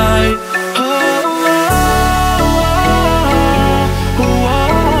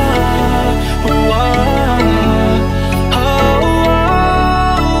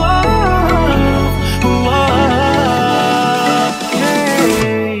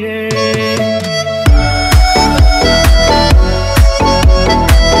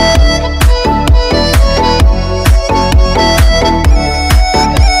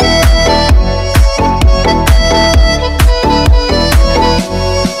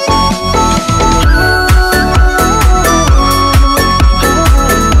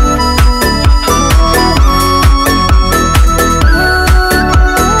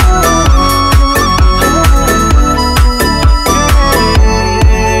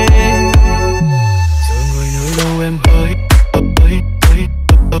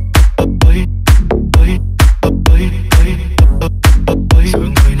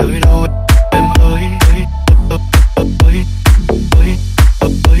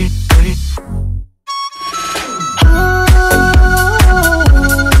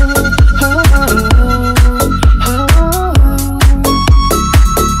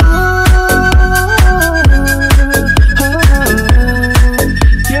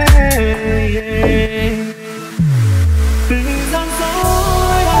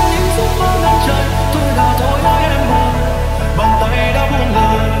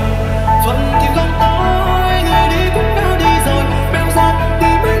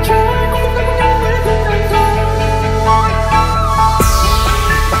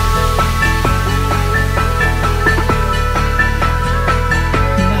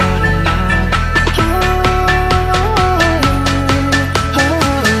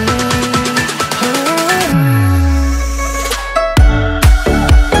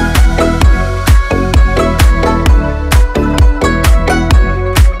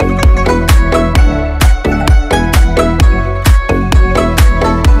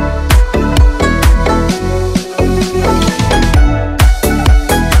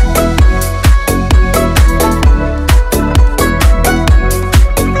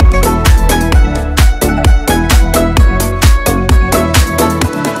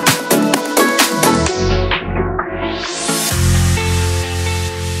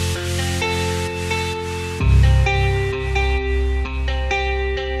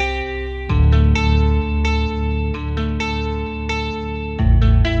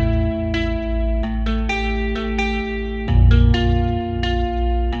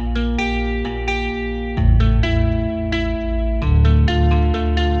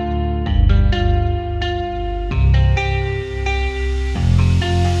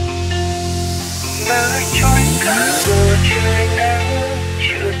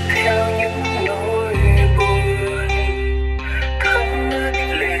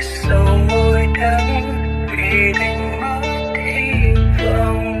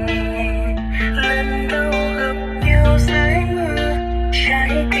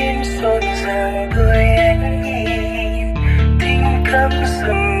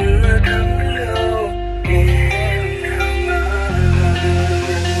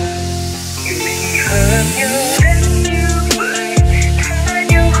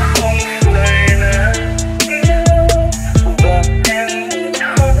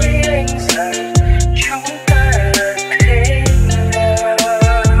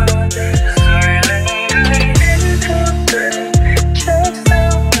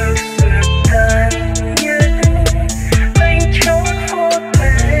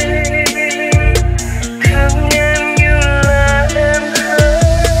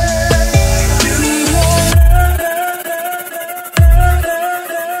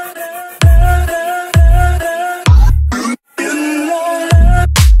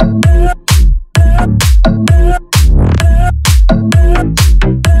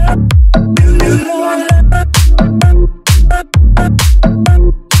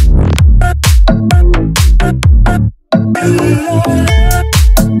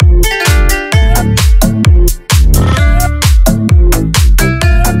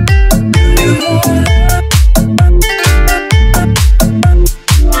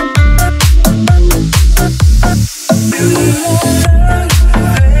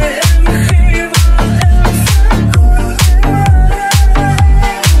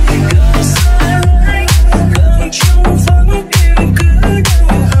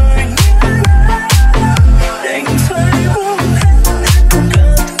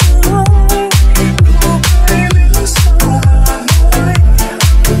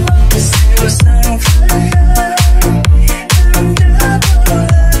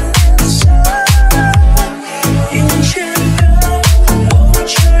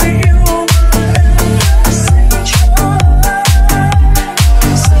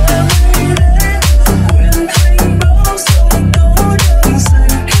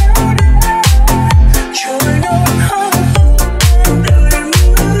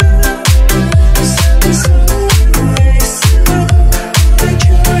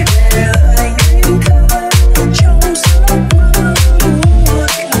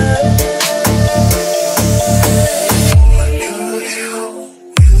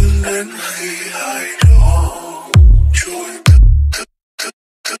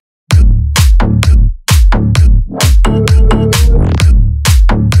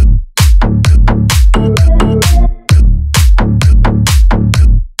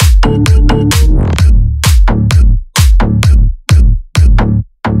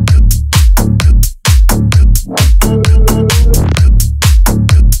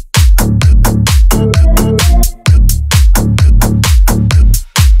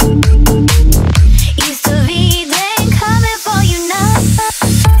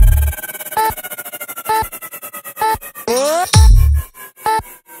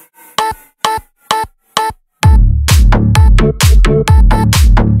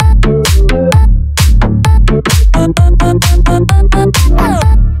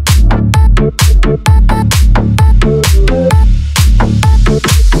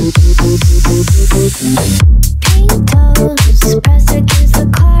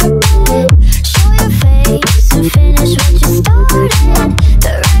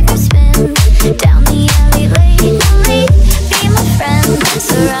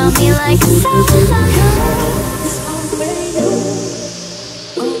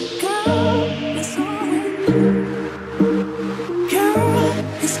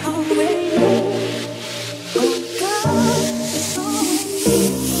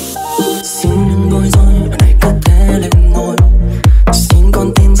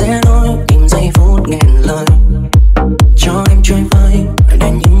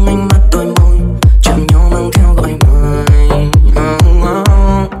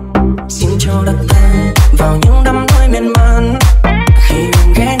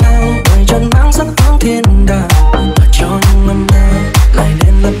 thiên đàng và cho những năm nay lại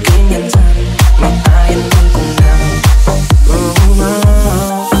đến lấp kín nhân gian.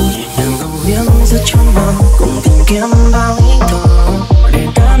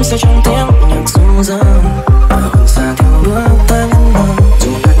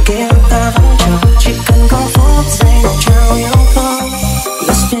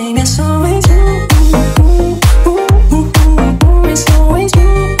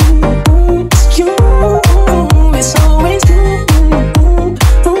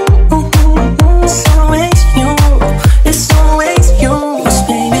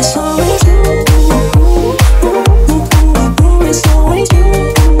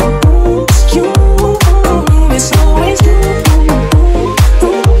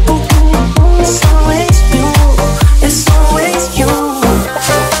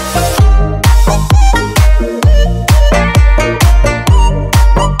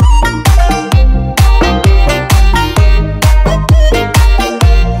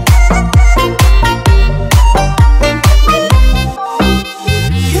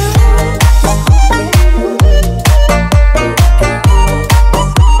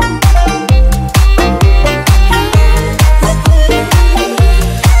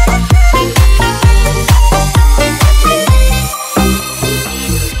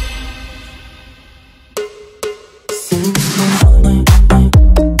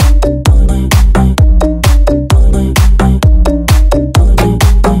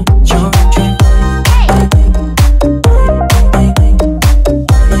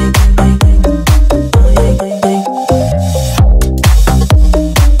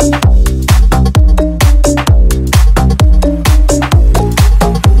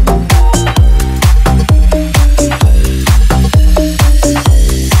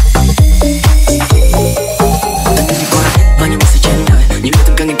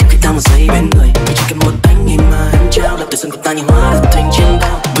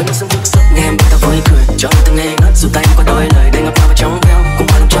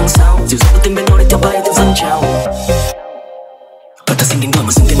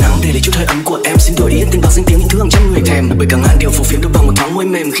 bởi cả ngàn điều phù phiếm được bằng một thoáng môi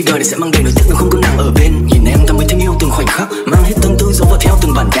mềm. Khi đời này sẽ mang đầy nỗi tiếc nếu không có nàng ở bên. Nhìn em ta mới thấy yêu từng khoảnh khắc, mang hết tâm tư giấu vào theo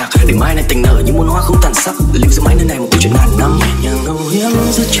từng bản nhạc. Để mai này tình nở như muôn hoa không tàn sắc, lưu giữ mãi nơi này một câu chuyện ngàn năm. Nhẹ nhàng ngẫu hiếm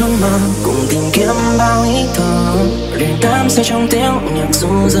giữa chốn mơ, cùng tìm kiếm bao ý thơ để đắm say trong tiếng nhạc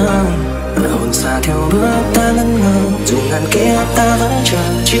ru dâng. Hồn xa theo bước ta ngẩn ngơ, dù ngàn kiếp ta vẫn chờ,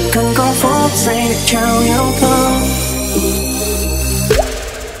 chỉ cần có phút giây để trao yêu thương.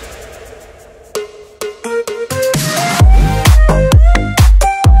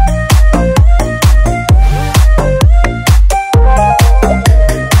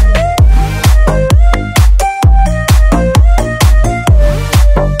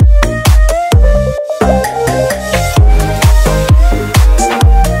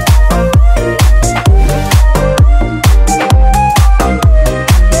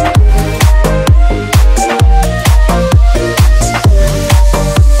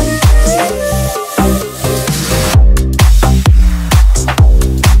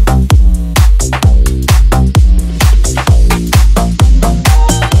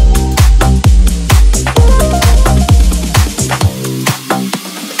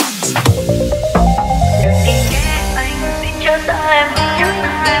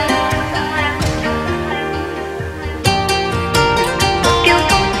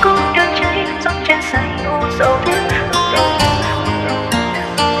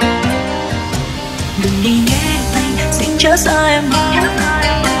 chớ xa em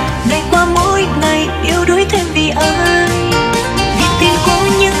ngày qua mỗi ngày yêu đuổi thêm vì ai, vì tin cố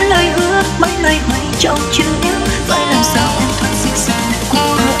những lời hứa mấy lời hoài trong chữ yêu, phải làm sao em thoát xích xa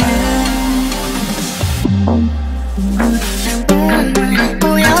của anh.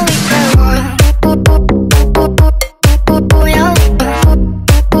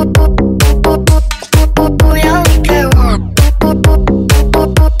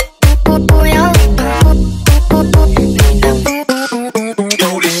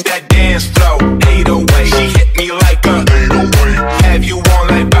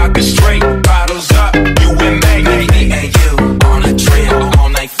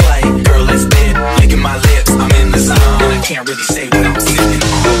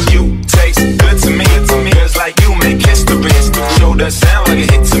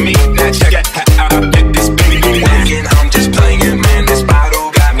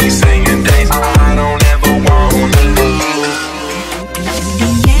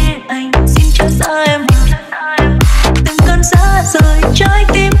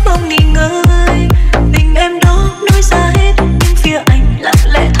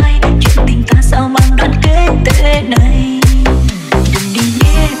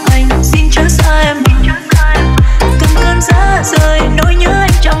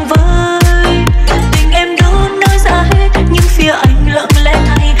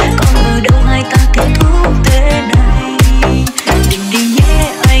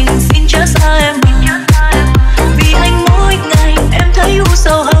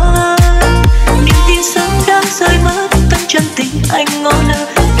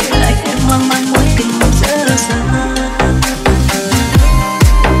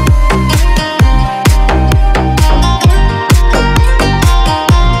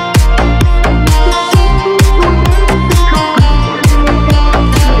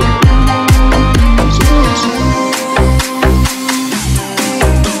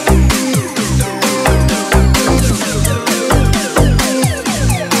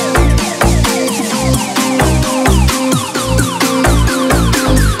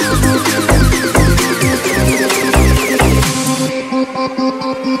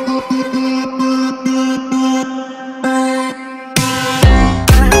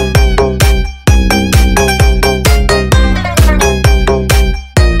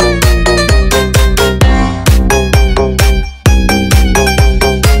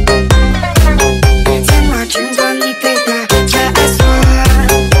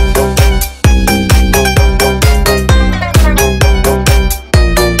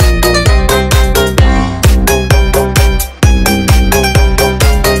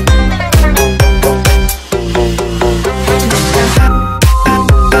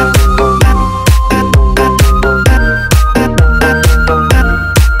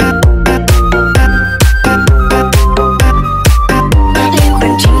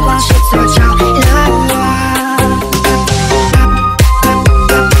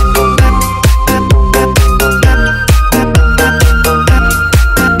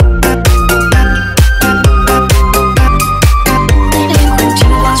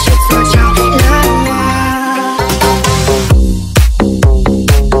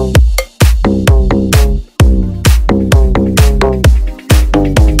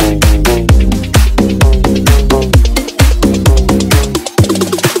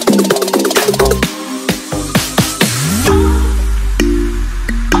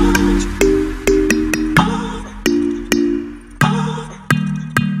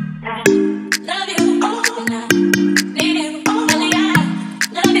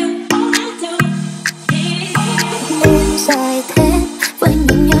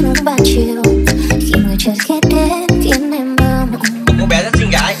 ban chiều khi người chợt ghé đến khiến em mơ mộng. Một cô bé rất xinh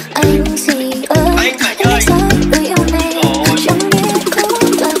gái. Anh gì ơi, anh Mạnh ơi, người yêu này chẳng biết có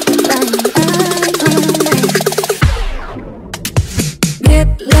gặp lại ai hôm nay. Biết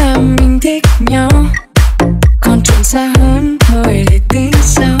là mình thích nhau, còn chuyện xa hơn thôi để tính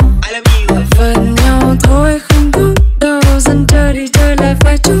sau. Phần nhau thôi không đúng đâu, dần chơi đi chơi lại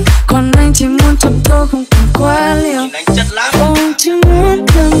phải chút. Còn anh chỉ muốn chậm thôi không cần quá liều. Không chỉ muốn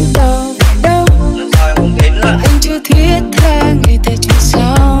đâm đầu về đâu, anh chưa thiết tha ngày thấy chuyện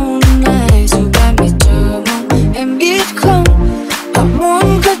sau này. Dù ba mẹ chờ mong em biết không, họ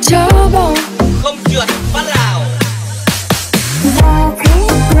muốn có cháu bầu không trượt bắt lào. Và thế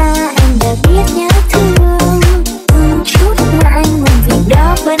là anh đã biết nhớ thương chút mà anh mong việc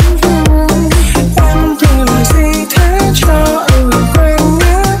đó vẫn vương. Anh từng là gì thế cho anh quên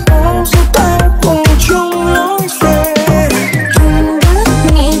nhớ đâu, dù ta cùng chung lối về. Từng bước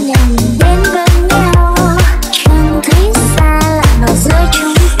nhẹ nhàng đến bên nhau, chẳng thấy xa lạ nào giữa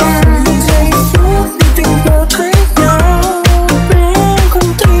chúng ta. Giây phút đi tình cờ thấy nhau, bé con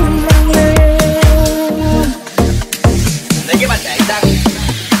tim vang lên. Lấy cái bàn chải răng,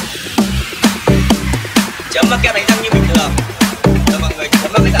 chấm vào keo đánh răng như bình thường. Rồi mọi người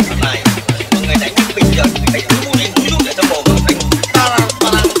chấm vào cái dạng này, mọi người đánh như bình thường, đánh cúi rút để cho bổ không đánh ta la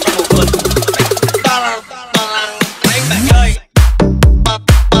trong bổ vườn, đánh ta la anh bạn ơi, ơi,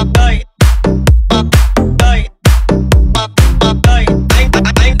 ơi, ơi, anh bạn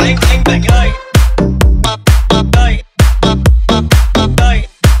ơi, ơi,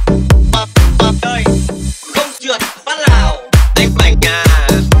 ơi, không trượt bắt lào. Anh Bảnh à,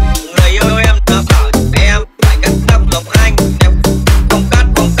 người yêu em đã bảo em phải cắt tóc giống anh, em không cắt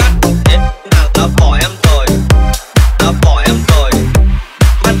đến nào nó bỏ em rồi,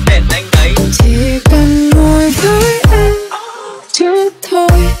 mắt đèn anh đấy. chỉ cần ngồi với em chút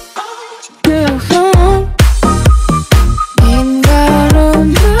thôi được không? Nhìn vào đôi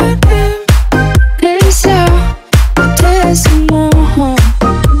mắt em thấy sao, thế sự mơ hồ.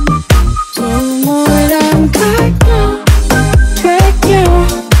 Dù môi đang cách nhau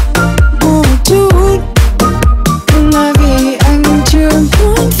một chút, nhưng là vì anh chưa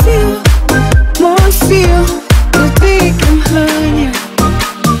muốn feel cứ thích em hơi nhiều.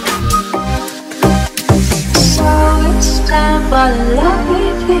 So it's time for love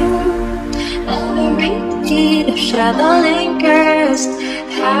with you, and the repeat of traveling curse.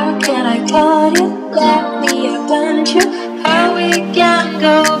 How can I tell you, let me abandon you? How we can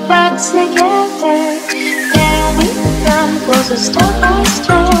go back together? Can we come closer step by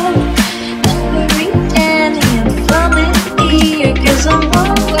step? And we pretending I'm falling here, 'cause I'm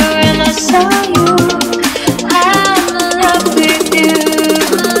over and I saw you. I'm in love with you,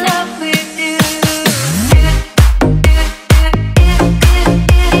 in love with you.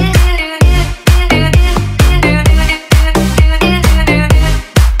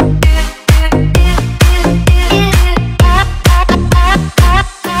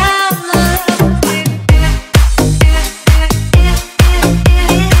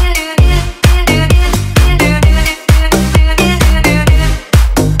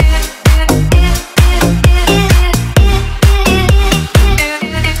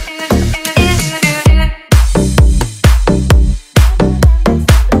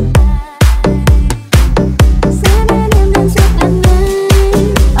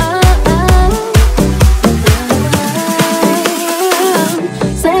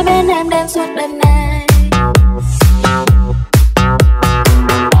 Sẽ bên em đêm suốt đêm nay.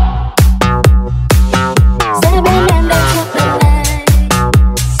 Sẽ bên em đêm suốt đêm nay.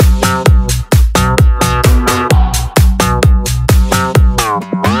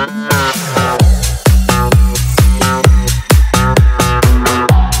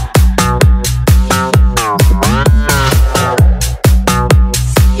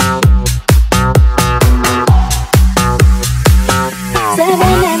 Sẽ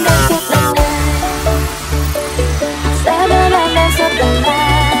bên em đêm suốt đêm nay. Sẽ bên em đêm suốt đêm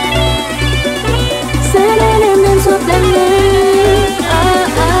nay. Sẽ bên em đêm suốt đêm nay.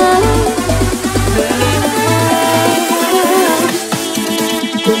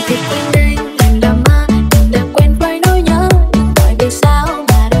 Cuộc thích quên anh, anh đã mơ, anh đã quên phải nỗi nhớ. Nhưng tại vì sao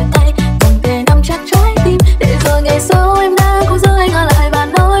mà đôi tay không thể nắm chặt trái tim, để rồi ngày sau em đã cố giữ anh ở lại và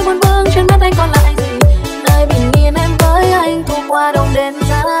nói buồn vương trên mắt anh còn lại gì. Nơi bình yên em với anh thu qua đông đến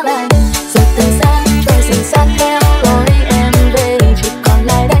giá lạnh. Rồi thời gian trôi dần sát theo lối em về, chỉ còn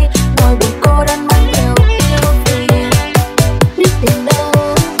lại đây nỗi buồn cô đơn mang nhiều yêu phiền. Biết tìm đâu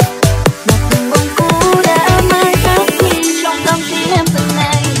một tình buồn cũ đã mãi khắc ghi trong tâm trí em từng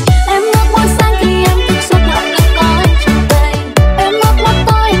ngày. Em ước mỗi sáng khi em thức giấc mộng em có anh trong tay. Em ước mỗi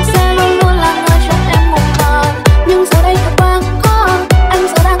tối em sẽ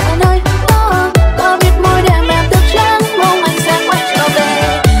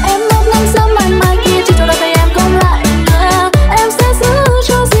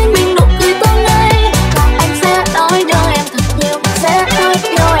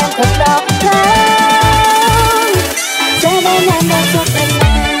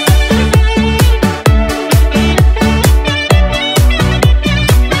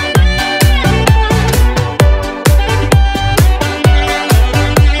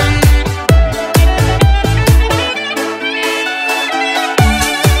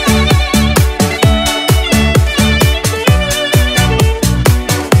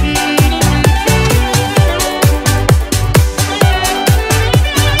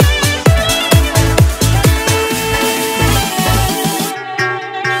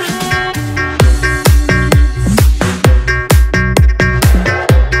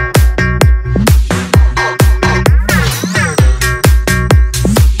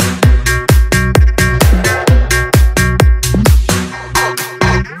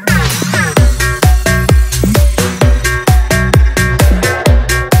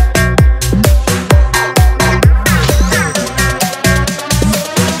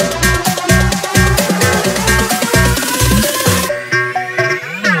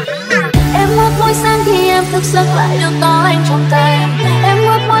em thức giấc lại được có anh trong tay. Em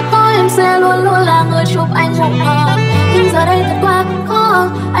ước mỗi tối em sẽ luôn luôn là người chụp anh trong mơ. Nhưng giờ đây thật quá khó,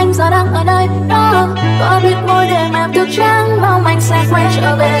 anh giờ đang ở đây đó. Có biết mỗi đêm em thức trắng mong anh sẽ quay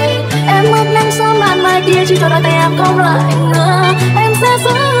trở về. Em ước nắng sớm ban mai kia chỉ cho đôi tay em không lại nữa. Em sẽ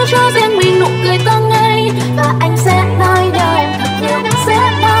giữ cho riêng mình nụ cười từng ngày. Và anh sẽ nói điều em thật nhiều, sẽ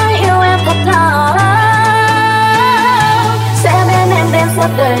nói yêu em thật thà. Sẽ bên em đến suốt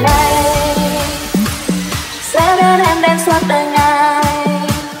đời này, sẽ bên em đến suốt đời này,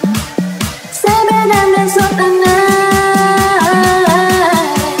 sẽ bên em đến suốt đời này.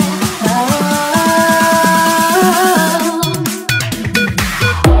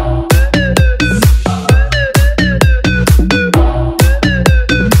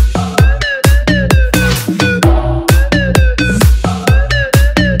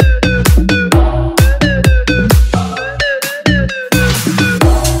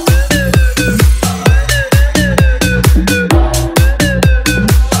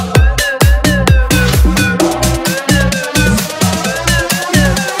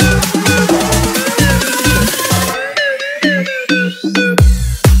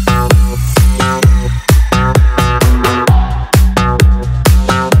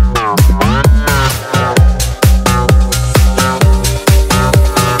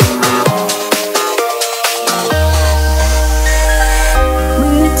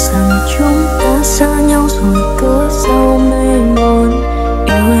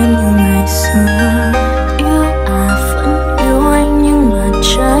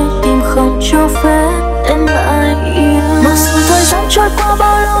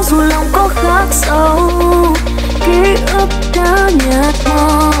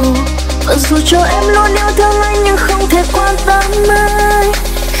 Dù cho em luôn yêu thương anh nhưng không thể quan tâm anh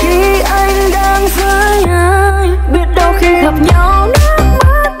khi anh đang với anh. Biết đâu khi gặp nhau nước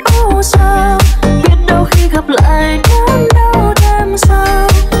mắt u sầu, biết đâu khi gặp lại đớn đau thêm sâu,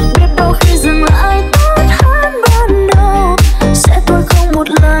 biết đâu khi dừng lại tốt hơn ban đầu, sẽ tôi không một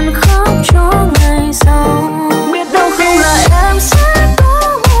lần khóc cho ngày sau. Biết đâu không là em sẽ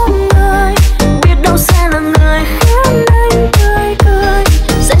có một người, biết đâu sẽ là người khiến anh tươi cười,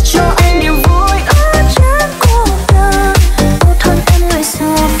 sẽ cho anh niềm vui ở trên cuộc đời, tốt hơn em ngày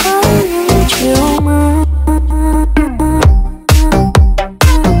xưa với những chiều mưa.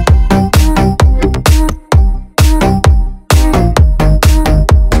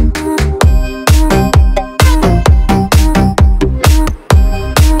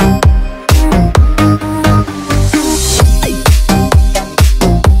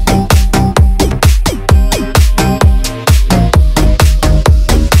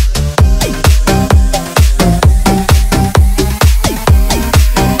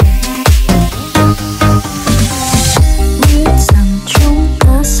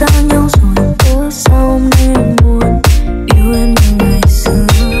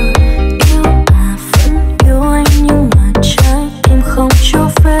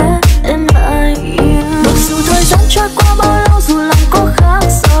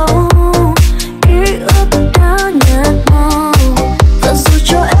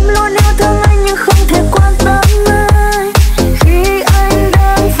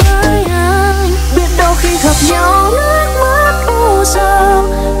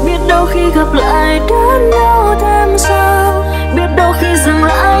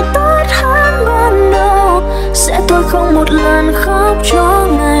 Không một lần khóc cho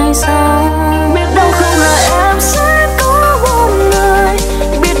ngày sau. Biết đâu không là em sẽ có một người,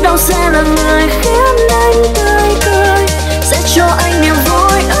 biết đâu sẽ là người khiến anh tươi cười, sẽ cho anh niềm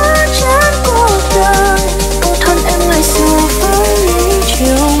vui ở trên cuộc đời, tốt hơn em ngày xưa với những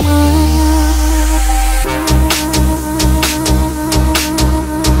chiều mưa.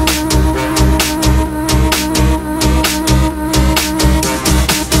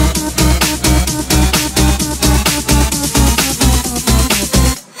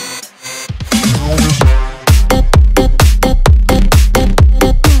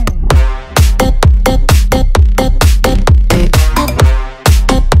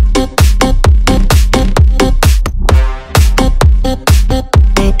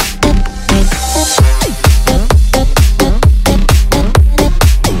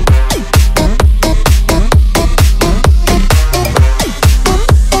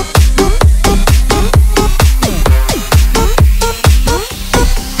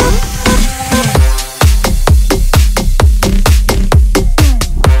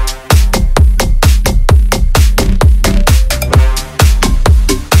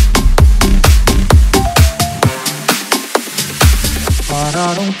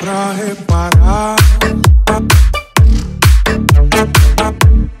 Pararon traje para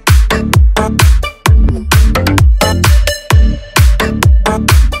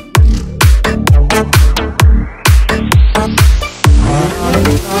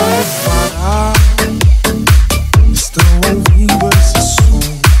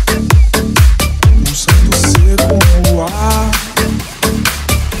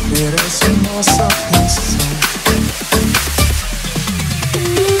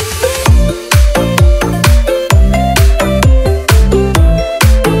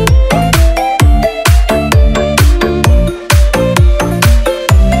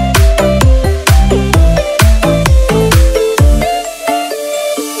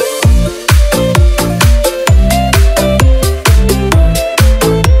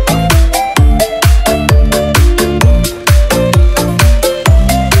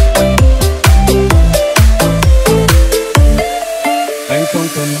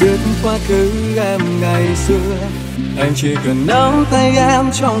xưa. Anh chỉ cần nắm tay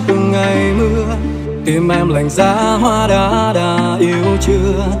em trong từng ngày mưa, tim em lạnh giá hoa đã yêu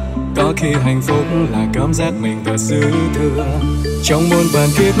chưa. Có khi hạnh phúc là cảm giác mình thật dư thừa. Trong muôn vàn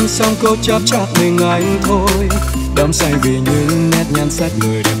kiếp sống cố chấp chắc mình anh thôi, đắm say vì những nét nhan sắc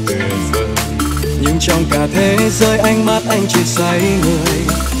người đẹp tuyệt vời. Nhưng trong cả thế giới ánh mắt anh chỉ say người.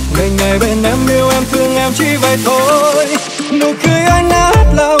 Ngày ngày bên em yêu em thương em chỉ vậy thôi. Nụ cười anh nát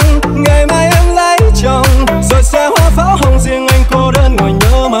lòng, ngày mai em lấy chồng, rồi xe hoa pháo hồng riêng anh cô đơn ngồi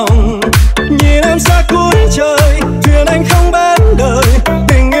nhớ mong. Nhìn em xa cuối trời, thuyền anh không bên đời.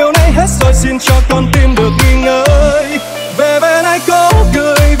 Tình yêu này hết rồi xin cho con tim được nghỉ ngơi. Về bên anh cố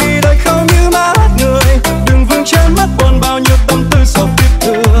cười vì đời không như mắt người. Đừng vương trên mắt buồn bao nhiêu tâm tư sầu tiếc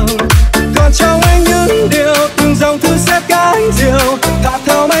thương. Còn trong anh những điều từng dòng thư xếp cánh diều, thả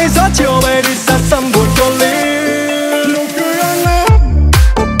theo mây gió chiều bay đi xa xăm buồn cô ly. Nụ cười anh nát.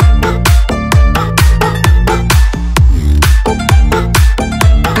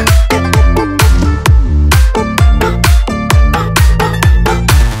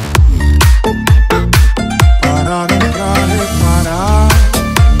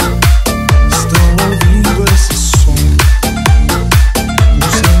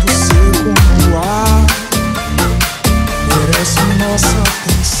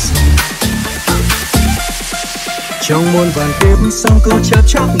 Trong muôn vàn kiếp sống cố chấp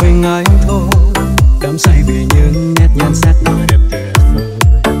chắc mình anh thôi, đắm say vì những nét nhan sắc người đẹp tuyệt vời.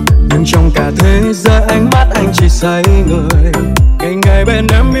 Nhưng trong cả thế giới ánh mắt anh chỉ say người. Ngày ngày bên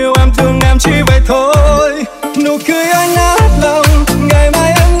em yêu em thương em chỉ vậy thôi. Nụ cười anh nát lòng, ngày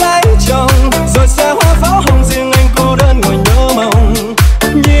mai em lấy chồng, rồi xe hoa pháo hồng riêng anh cô đơn ngồi nhớ mong.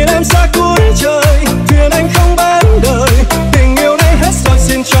 Nhìn em xa cuối trời, thuyền anh không bên đời. Tình yêu này hết rồi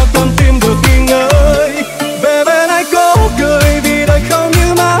xin cho con tim được nghỉ ngơi. Về bên anh cố cười vì đời không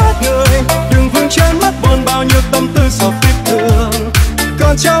như mắt người. Đừng vương trên mắt buồn bao nhiêu tâm tư sầu tiếc thương.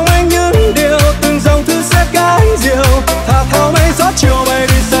 Còn trong anh những điều từng dòng thư xếp cánh diều, thả theo mây gió chiều bay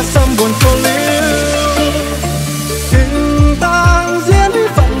đi xa xăm buồn cô liêu. Tình ta diễn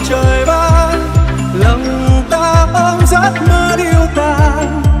phận trời ban, lòng ta ôm giấc mơ điêu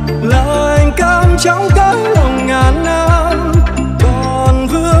tàn. Là anh cam trong cái lòng ngàn năm, còn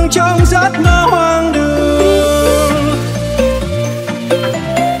vương trong giấc mơ hoang đường.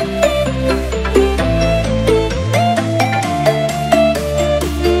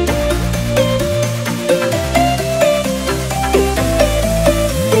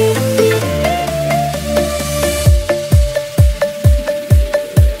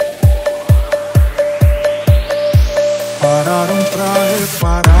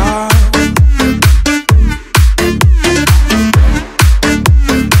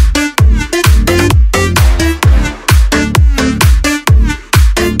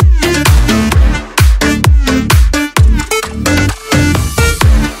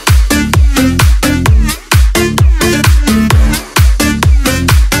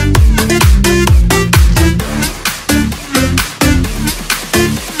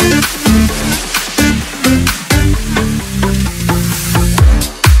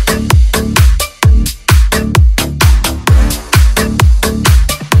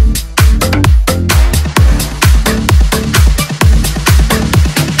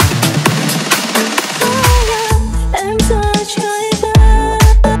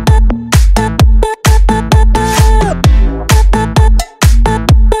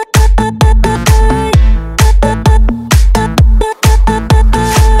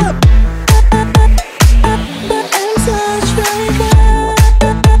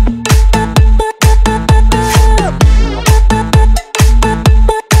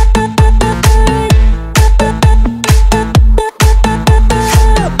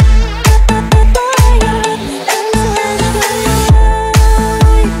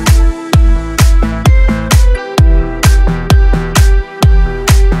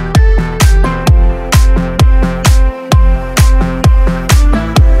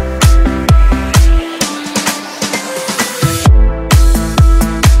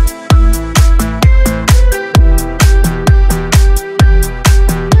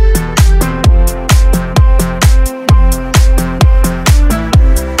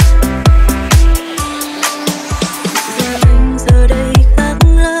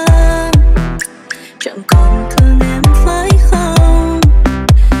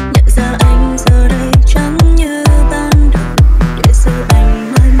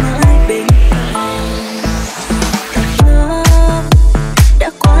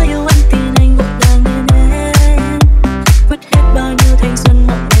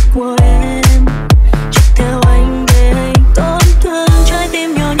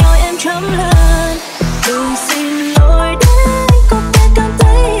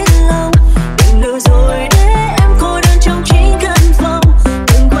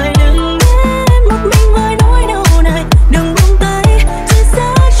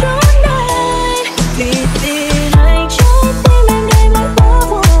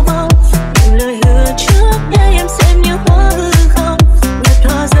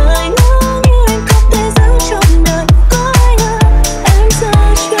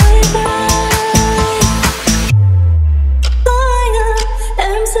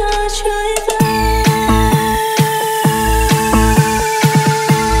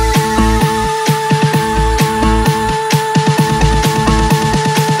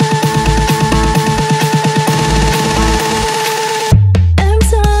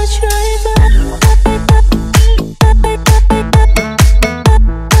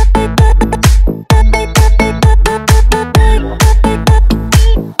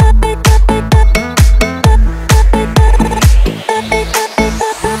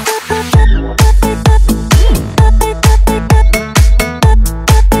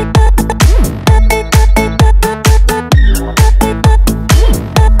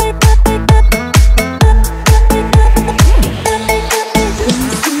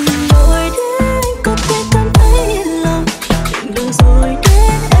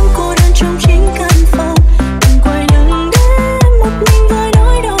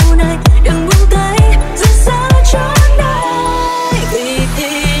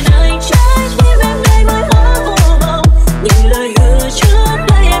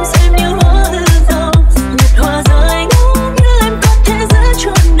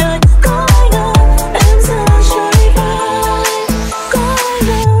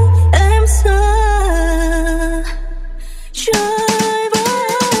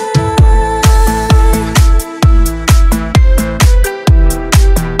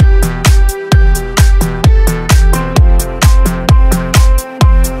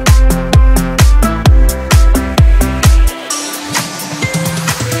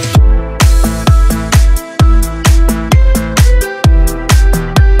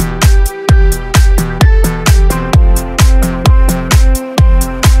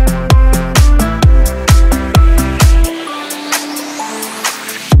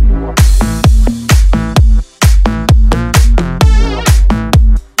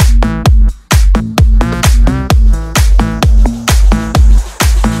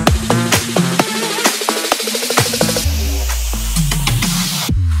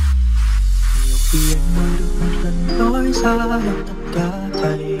 phá hết tất cả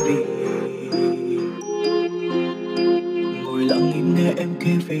thay vì ngồi lặng im nghe em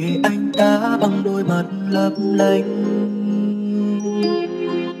kể về anh ta bằng đôi mắt lấp lánh.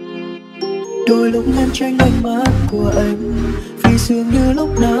 Đôi lúc em tranh ánh mắt của anh, vì dường như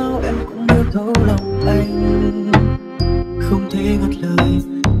lúc nào em cũng yêu thấu lòng anh. Không thể ngắt lời,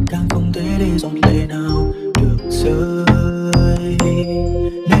 càng không thể để giọt lệ nào được rơi,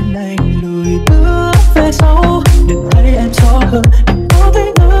 nên anh lùi bước về sau để thấy em rõ hơn, để có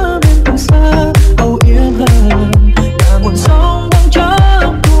thể ngỡ em từ xa âu yếm hơn. Cả nguồn sóng đang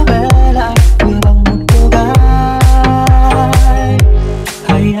chớp thu bé lại như bằng một cô gái,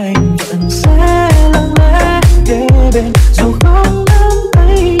 hay anh vẫn sẽ lặng lẽ kế bên dù không nắm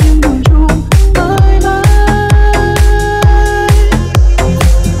tay nhưng đường chung mãi mãi.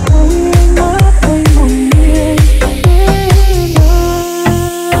 Thấy ánh mắt anh hồn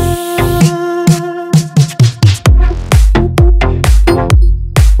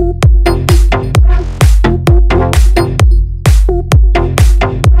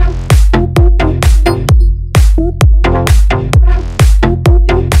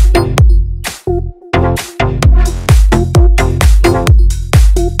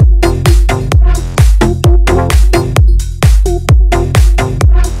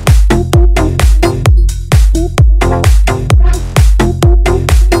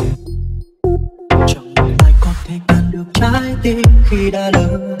nhiên khi đã lỡ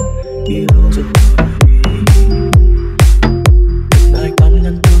yêu rồi. Ai can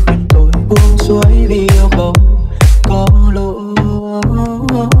ngăn tôi khuyên tôi buông xuôi vì yêu không có lỗi.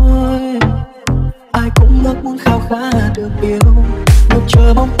 Ai cũng ước muốn khao khát được yêu, lúc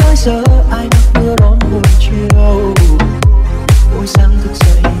chờ mong tới giờ ai nắng mưa đón buổi chiều. Mỗi sáng thức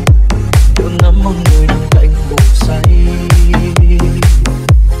dậy tưởng ngắm một người đang cạnh ngủ say,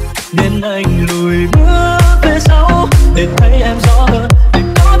 nên anh lùi bước về sau để thấy em rõ hơn, để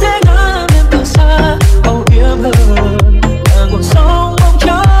có thể ngỡ em từ xa âu yếm hơn. Cả nguồn sóng bóng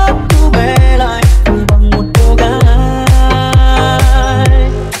chớp thu bé lại cứ bằng một cô gái,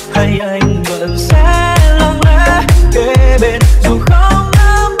 hay anh vẫn sẽ lặng lẽ kế bên dù không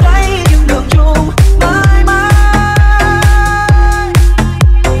nắm tay nhưng đường chung mãi mãi.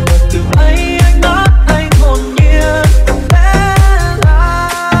 Và từ ấy anh bắt anh hồn nhiên bé lại.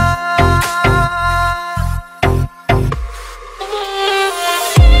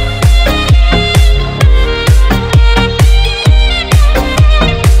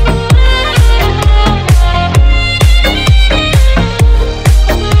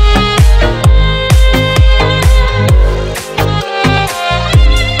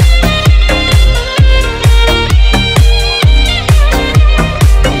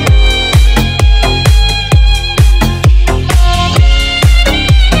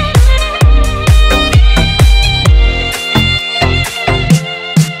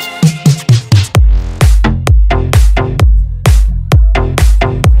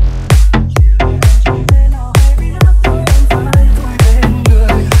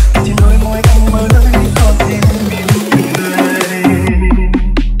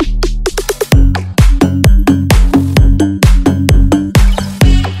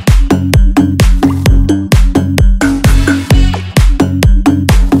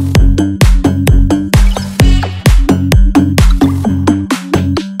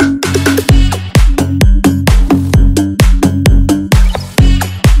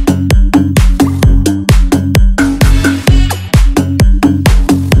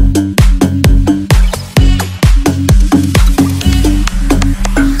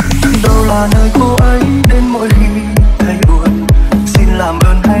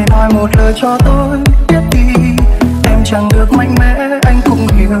 Cho tôi biết đi, em chẳng được mạnh mẽ anh cũng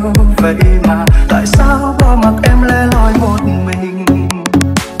hiểu, vậy mà tại sao bỏ mặc em lẻ loi một mình.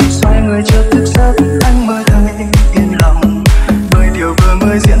 Xoay người chợt thức giấc anh mới thấy yên lòng, bởi điều vừa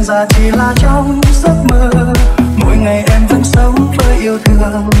mới diễn ra chỉ là trong giấc mơ. Mỗi ngày em vẫn sống với yêu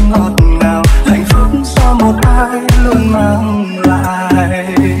thương ngọt ngào, hạnh phúc do một ai luôn mang lại.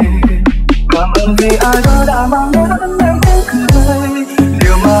 Cảm ơn vì ai đó đã mang đến em tiếng cười,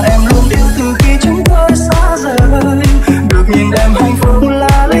 điều mà em luôn yêu từ khi chúng tôi xa rời. Được nhìn em hạnh phúc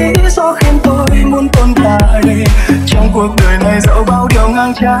là lý do khiến tôi muốn tồn tại trong cuộc đời này, dẫu bao điều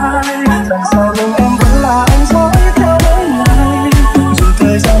ngang trái. Đằng sau lưng em vẫn là anh dõi theo mỗi ngày, dù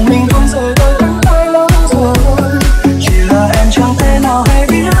thời gian mình không rời tôi cũng quay lâu rồi. Chỉ là em chẳng thể nào hay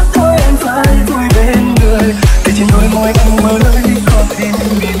biết thôi em phải vui bên người, để trên đôi môi anh mới có thêm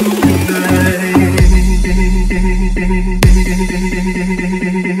mỉm cười.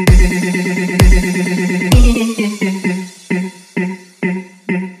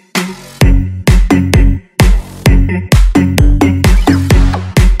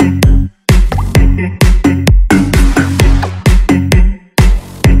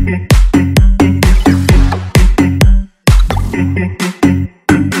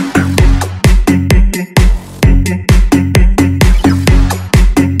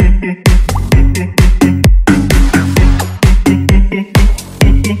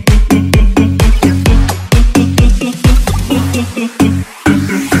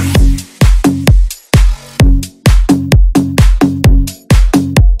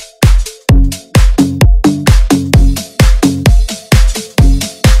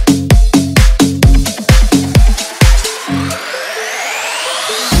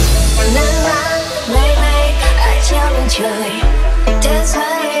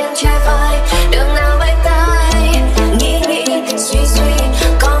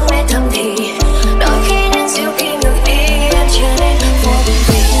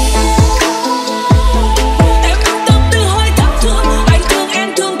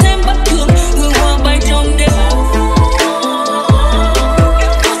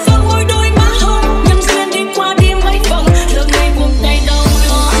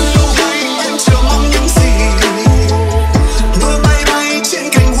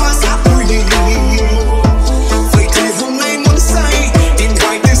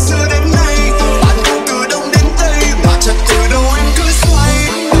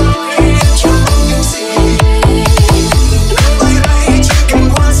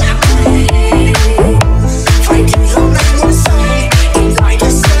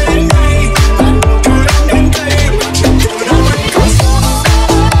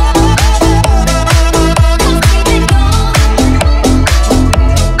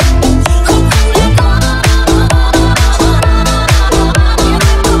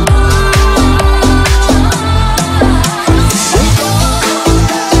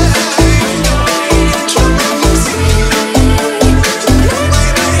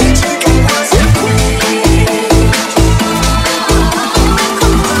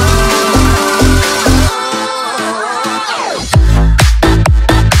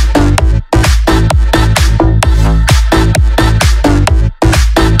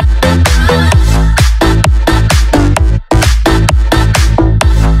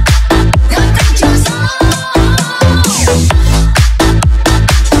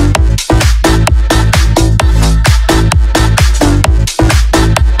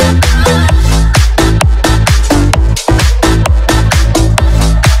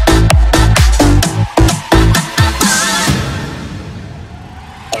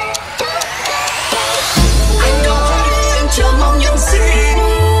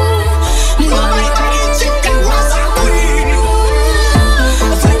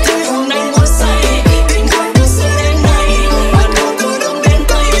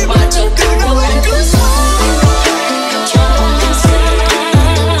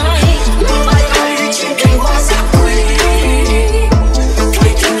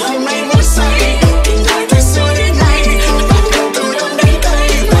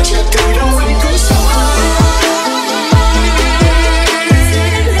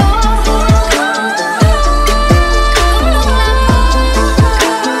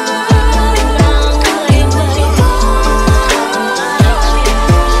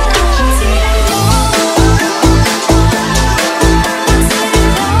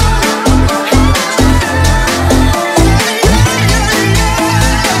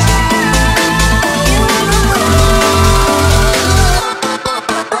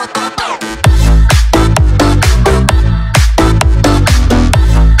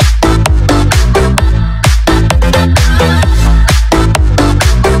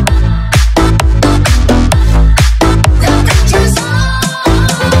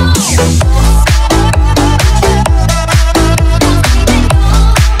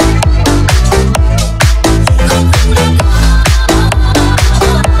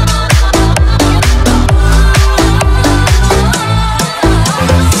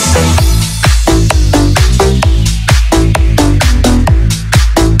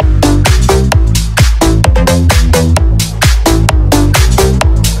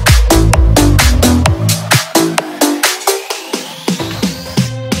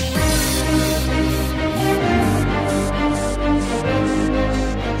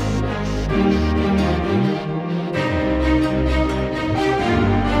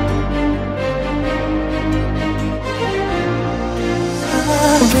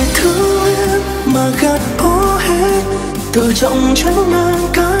 tự trọng chẳng mang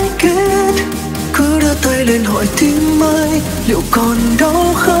cái kết. Cứ đưa tay lên hỏi tim ơi liệu còn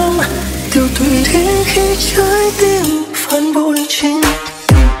đau không, tiêu tùy thế khi trái tim phản bội chính.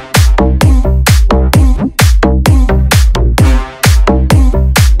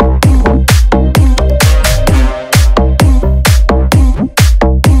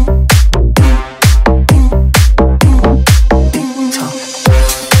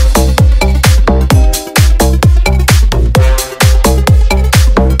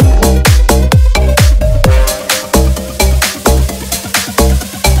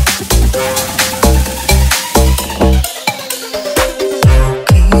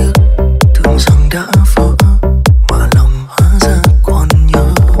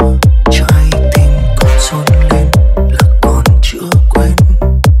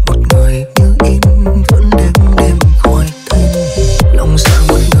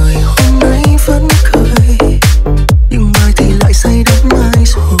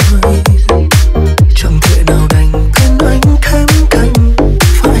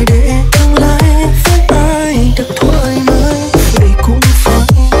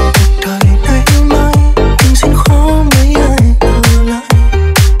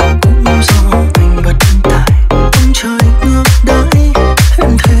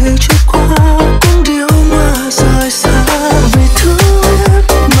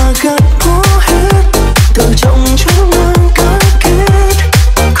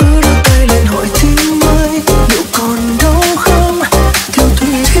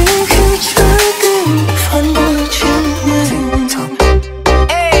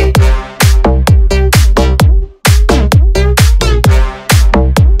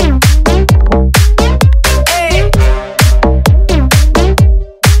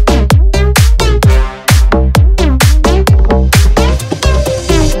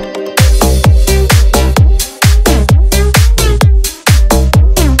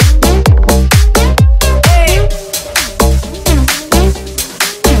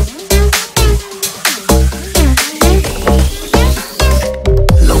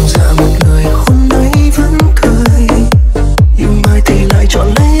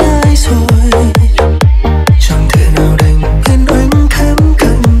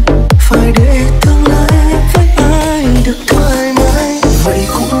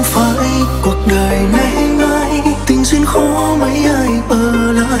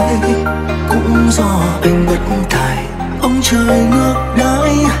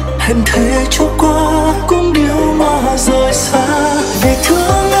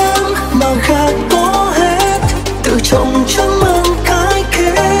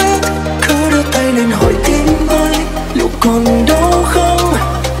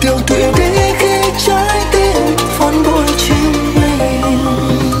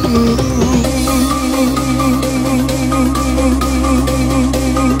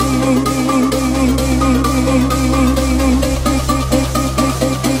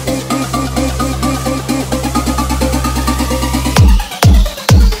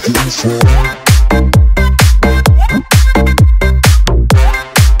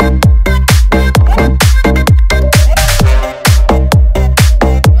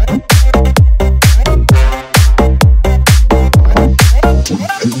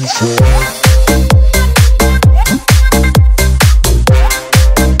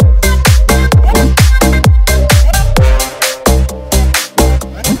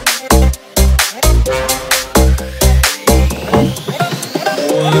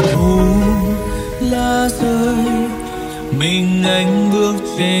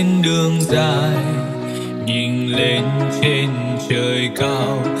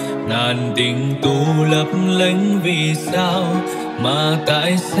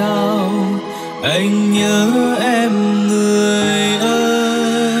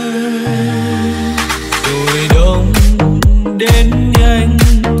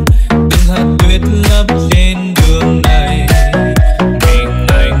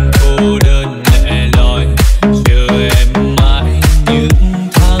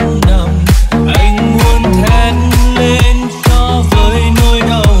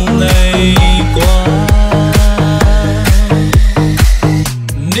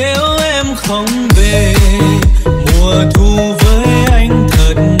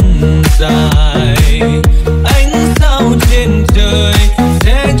 Anh sao trên trời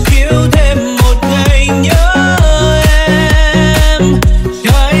sẽ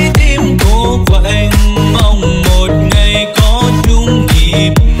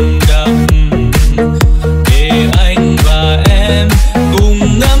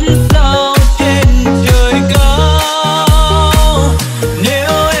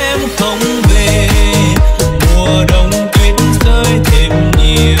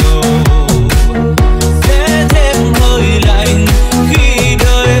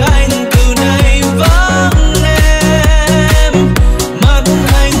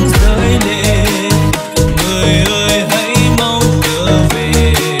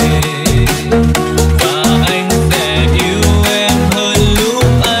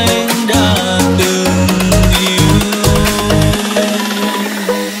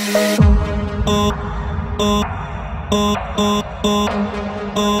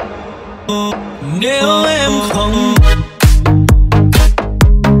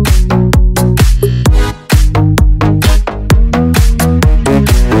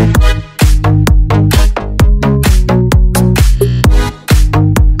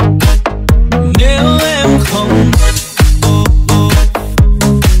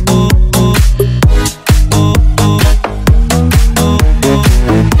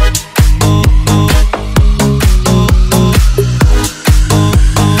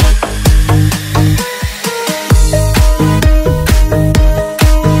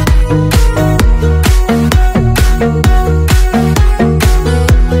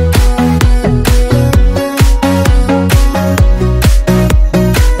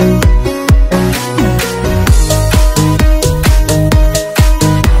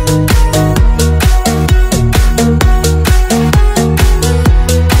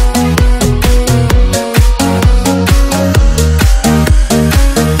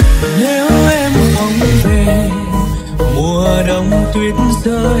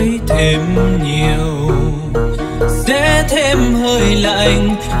nói thêm nhiều sẽ thêm hơi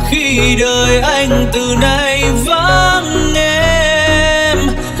lạnh khi đời anh từ nay vắng em.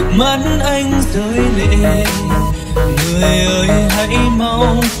 Mắt anh rơi lệ, người ơi hãy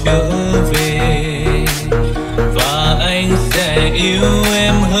mau trở về, và anh sẽ yêu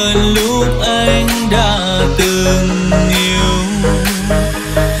em hơn lúc anh đã từng yêu,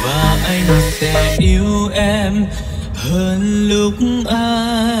 và anh sẽ yêu em hơn lúc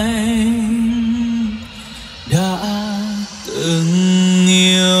anh đã từng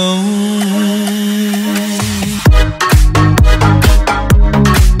yêu.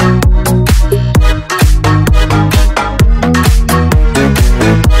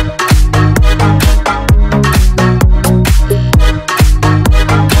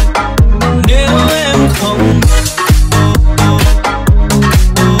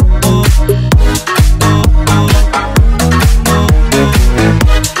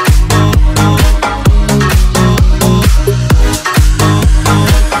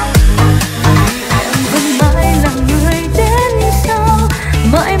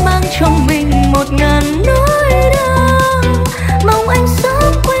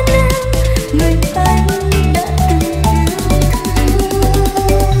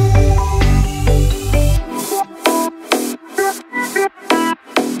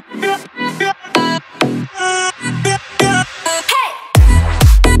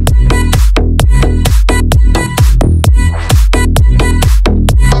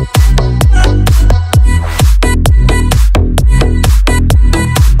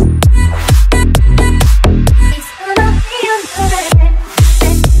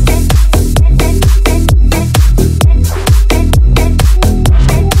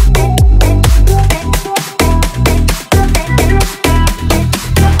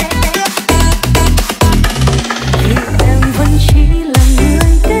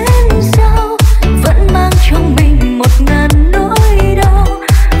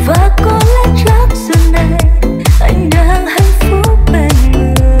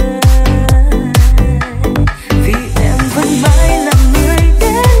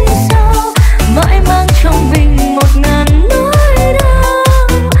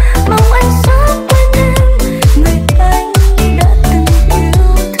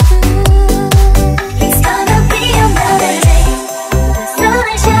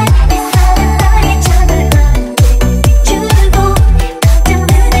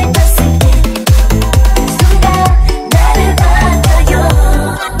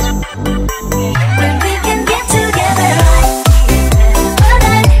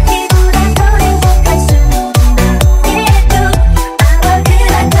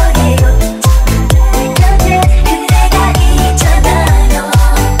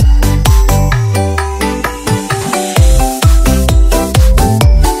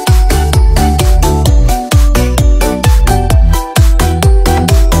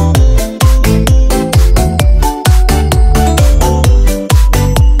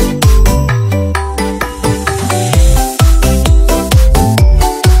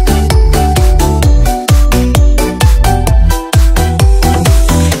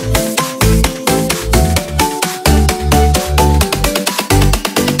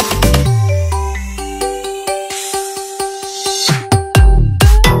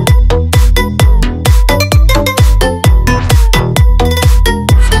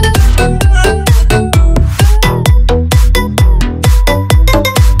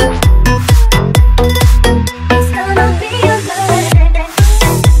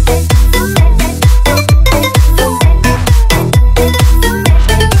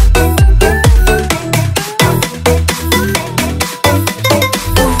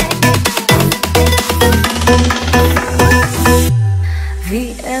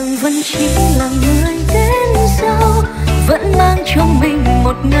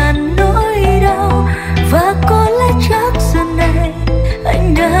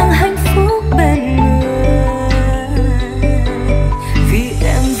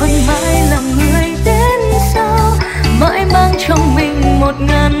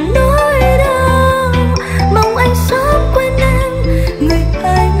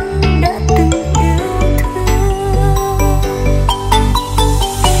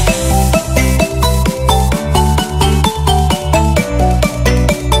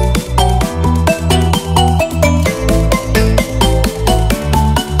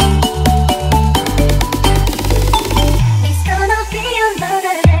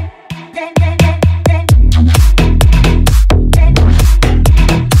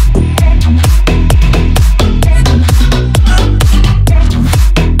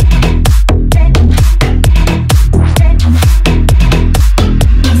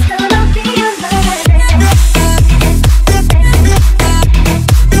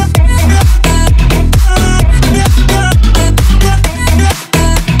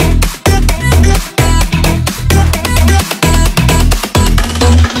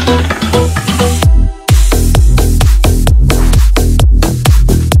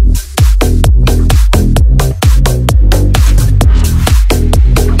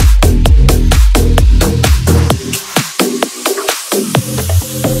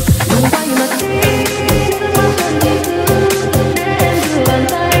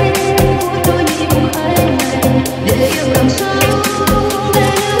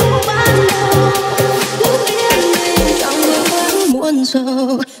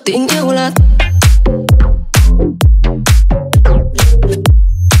 tình yêu là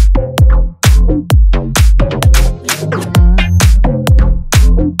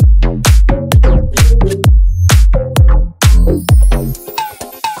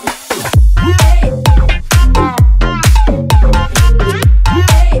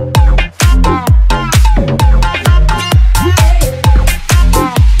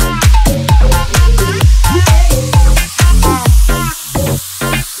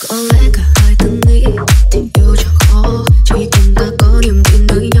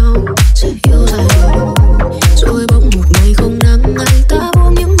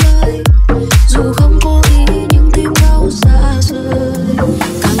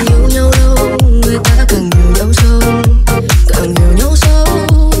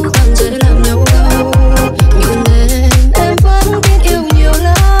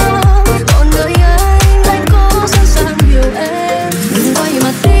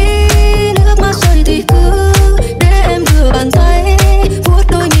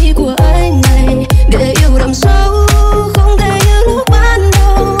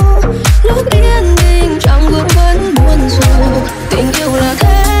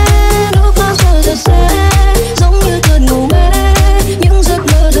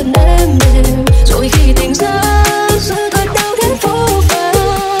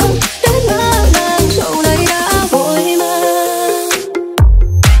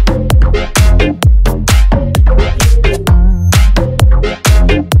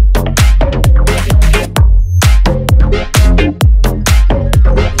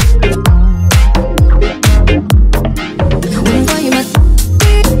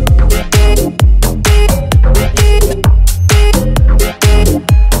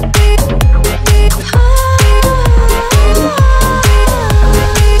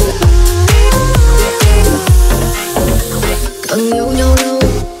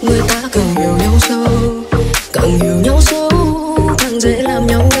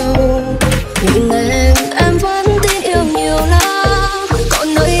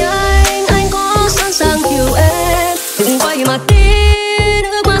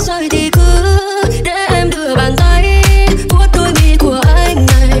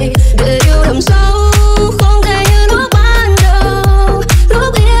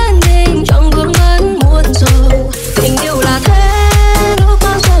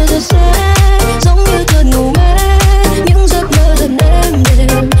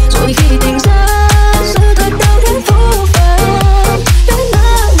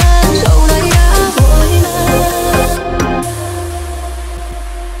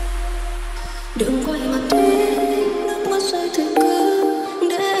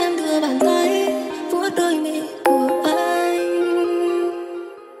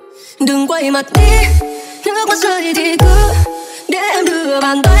đừng quay mặt đi, nước mắt rơi thì cứ để em đưa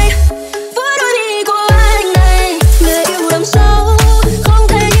bàn tay vuốt đôi mi của anh này. Để yêu đậm sâu không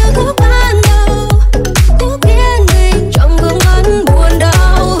thể như lúc ban đầu, tiếp yên bình trong gương mắt buồn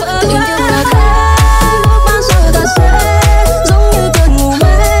đau. Tình yêu là thế, lúc bao giờ ta sẽ giống như cơn ngủ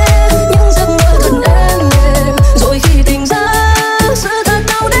mê, những giấc mơ thật êm đềm. Rồi khi tỉnh ra, sự thật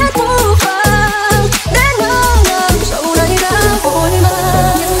đau đến vô vàng, đến ngỡ ngàng sau này đã vội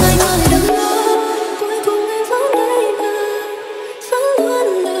vàng. Nhưng anh ơi đừng lo, cuối cùng anh vẫn đây mà, vẫn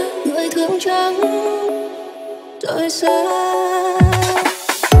luôn là người thương chẳng rời xa.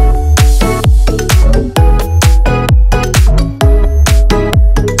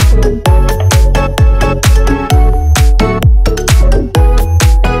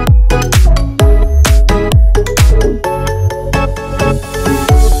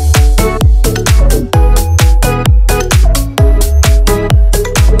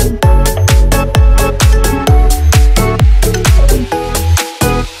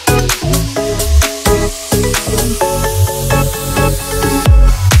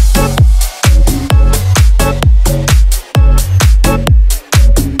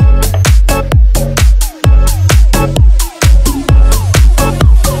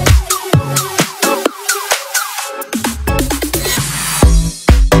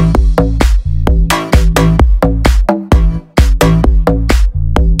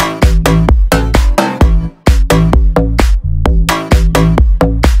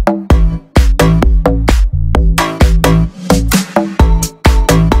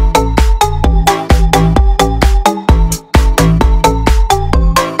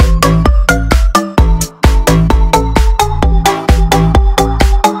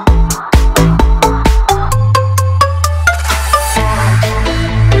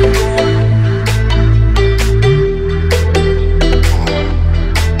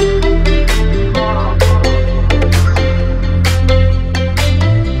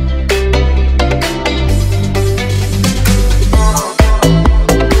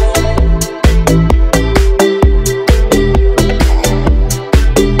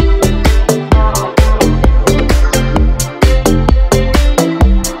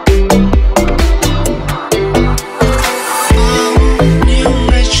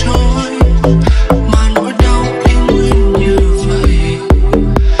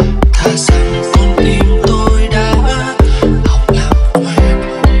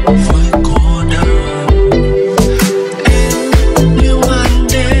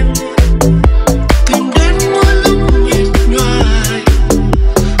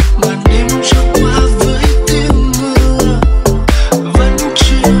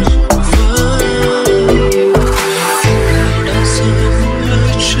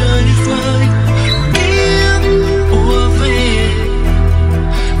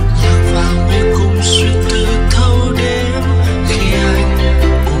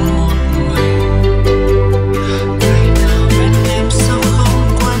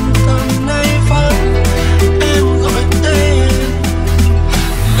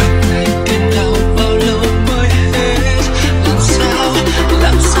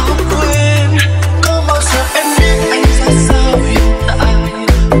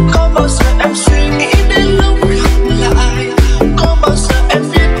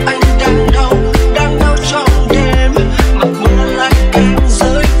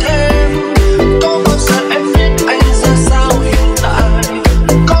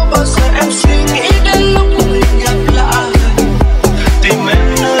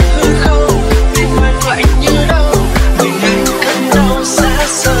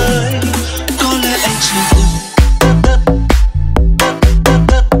 rơi. Có lẽ anh chỉ buồn.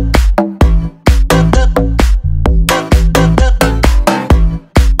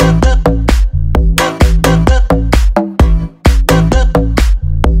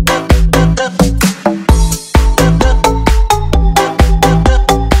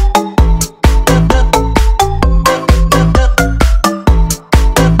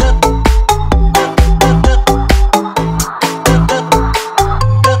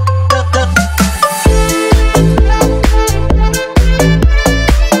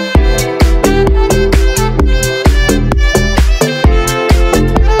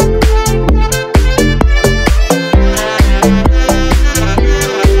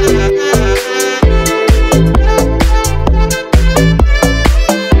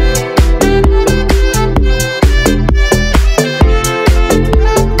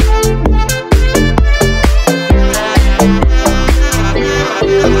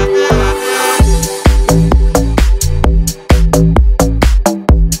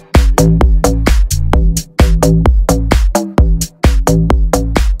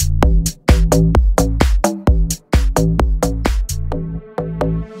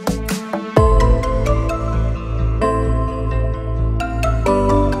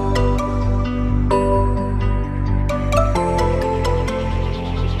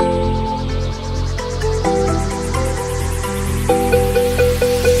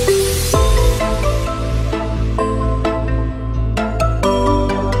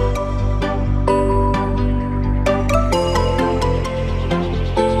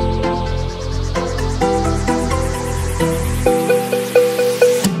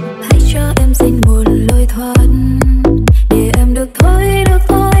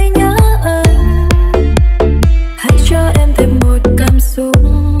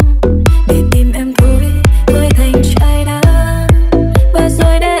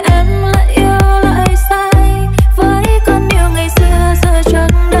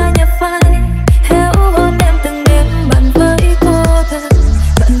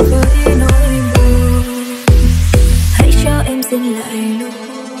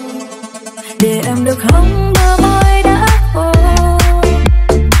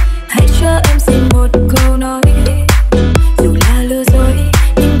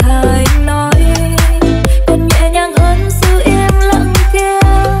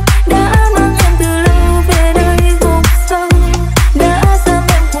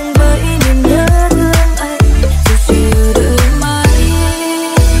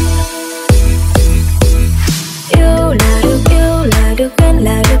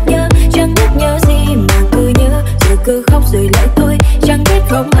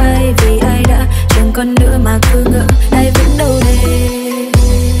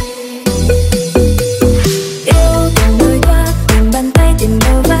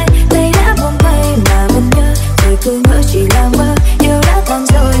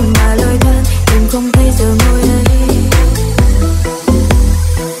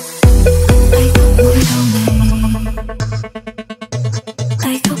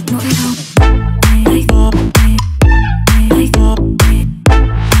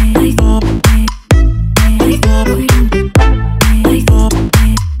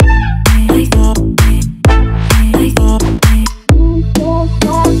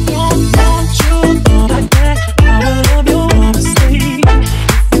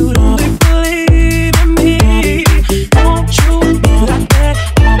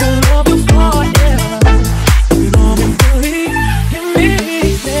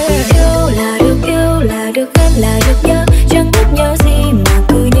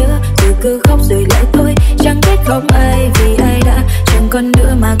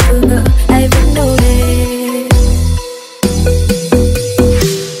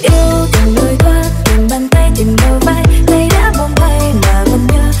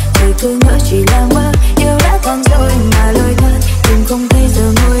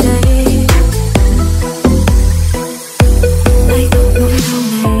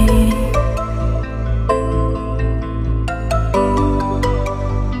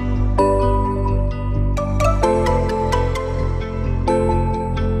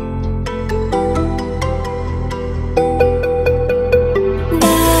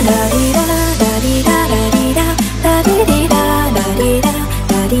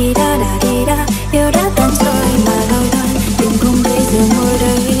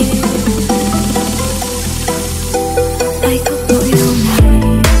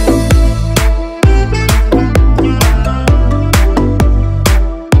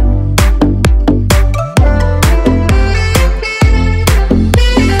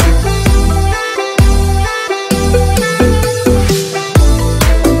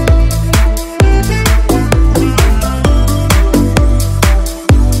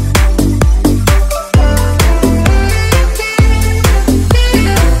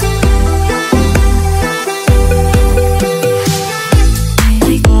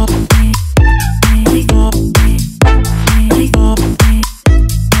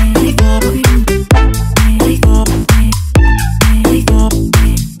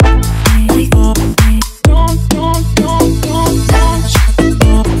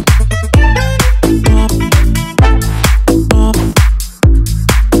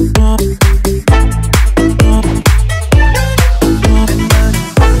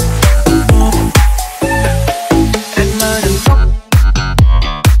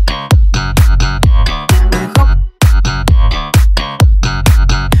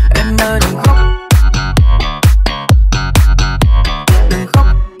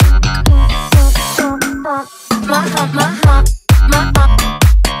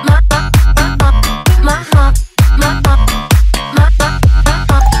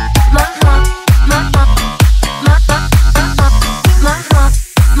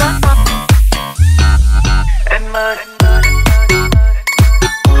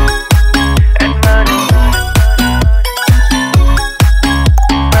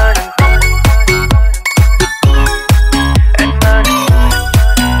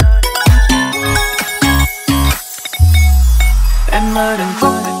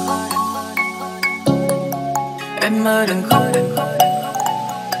 Em ơi đừng khóc,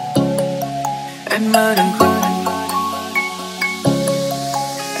 em ơi đừng khóc,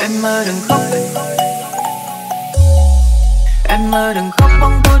 em ơi đừng khóc, em ơi đừng khóc,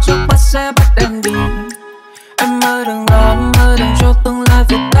 bóng tối trước mắt sẽ bắt em đi. Em ơi đừng lo, em ơi đừng cho tương lai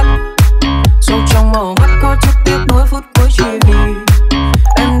vụt tắt. Sâu trong màu mắt có chút tiếc nuối phút cuối chỉ vì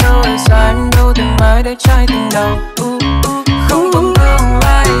em đâu hề sai, em đâu từng mãi để trái tình đầu. Không tổn thương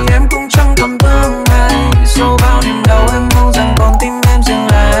ai, em cũng chẳng còn thương ai. Sau bao niềm đau em mong rằng con tim em dừng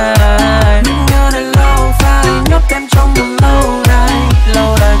lại. Nhưng nhớ này lâu phai, nhốt em trong một lâu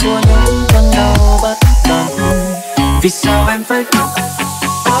đài của những cơn đau bất tận. Vì sao em phải khóc,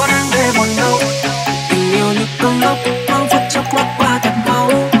 có đáng để buồn đâu. Tình yêu như cơn lốc, thoáng phút chốc lướt qua thật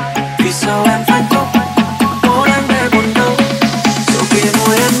mau. Vì sao em phải khóc, có đáng để buồn đâu. Dù khi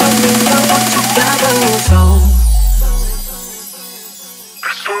môi em vẫn nhìn nhau một chút đã băng sầu.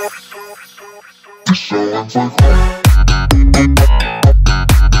 Vì sao em phải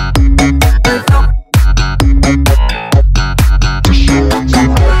khóc,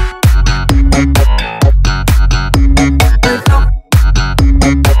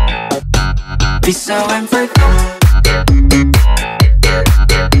 vì sao em phải khóc.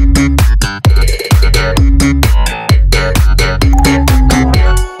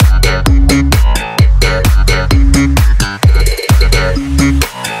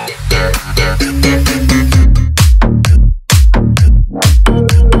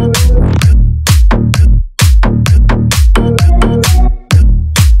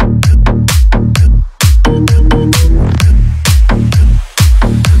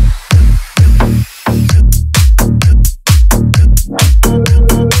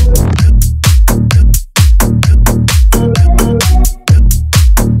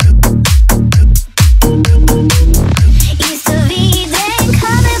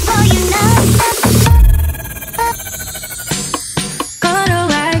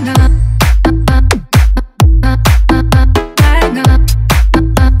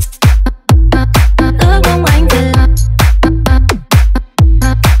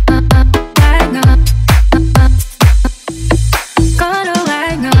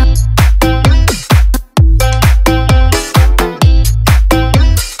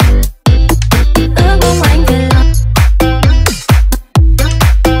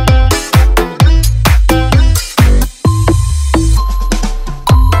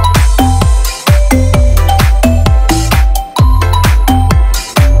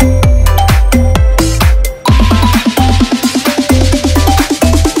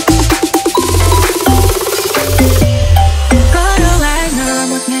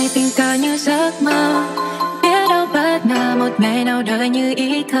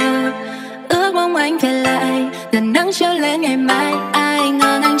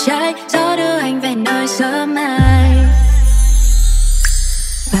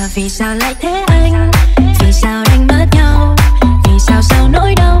 Vì sao lại thế anh? Vì sao đánh mất nhau? Vì sao sau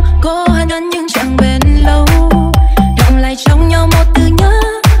nỗi đau cô hàn gắn nhưng chẳng bền lâu? Động lại trong nhau một từ nhớ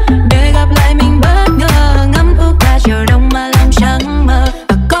để gặp lại mình bất ngờ. Ngắm thuốc lá chờ đông mà lòng chẳng mơ.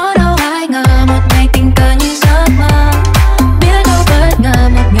 Và có đâu ai ngờ một ngày tình cờ như giấc mơ. Biết đâu bất ngờ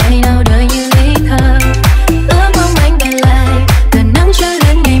một ngày nào đời như ý thơ. Ước mong anh về lại gần nắng trôi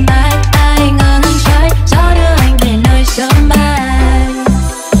lên ngày mai. Ai ngờ nắng trái gió đưa anh về nơi sớm mai.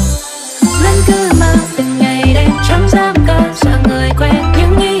 Cứ mơ từng ngày đêm chẳng dám có sợ người quen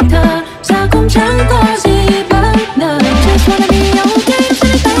những ý thơ giờ cũng chẳng có gì bất ngờ. Just wanna be okay, sẽ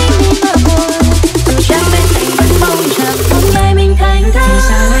tay mình mơ buồn. Dù chẳng bên cạnh vẫn mong chờ một ngày mình thành thơi. Vì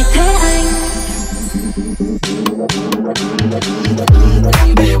sao lại thế anh?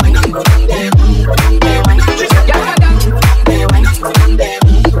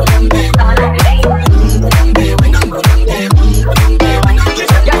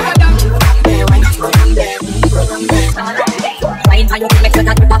 You can make sense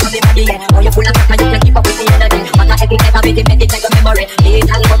of the pop of the body, yeah. Oh, you're full of fun, you can keep up with the energy. But I think that I'll be the like a memory. This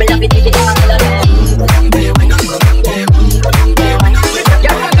time, bubble up with it, I'm melody.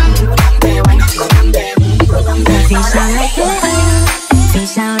 Vì sao lại thế anh? Vì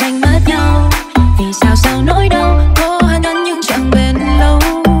sao đánh mất nhau? Vì sao sau nỗi đau cô hàn gắn nhưng chẳng bền lâu?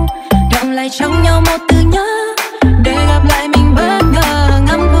 Động lại trong nhau một từ nhớ để gặp lại mình bất ngờ.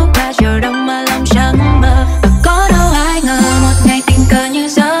 Ngắm thuốc lá chờ đông mà lòng chẳng mơ. Và có đâu ai ngờ một ngày tình cờ như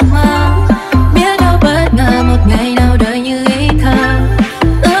giấc mơ. Biết đâu bất ngờ một ngày nào đời như ý thơ.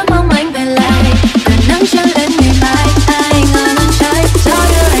 Ước mong anh về lại gần nắng trôi lên ngày mai. Ai ngờ nắng trái gió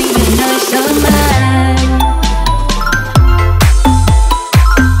đưa anh về nơi sớm mai.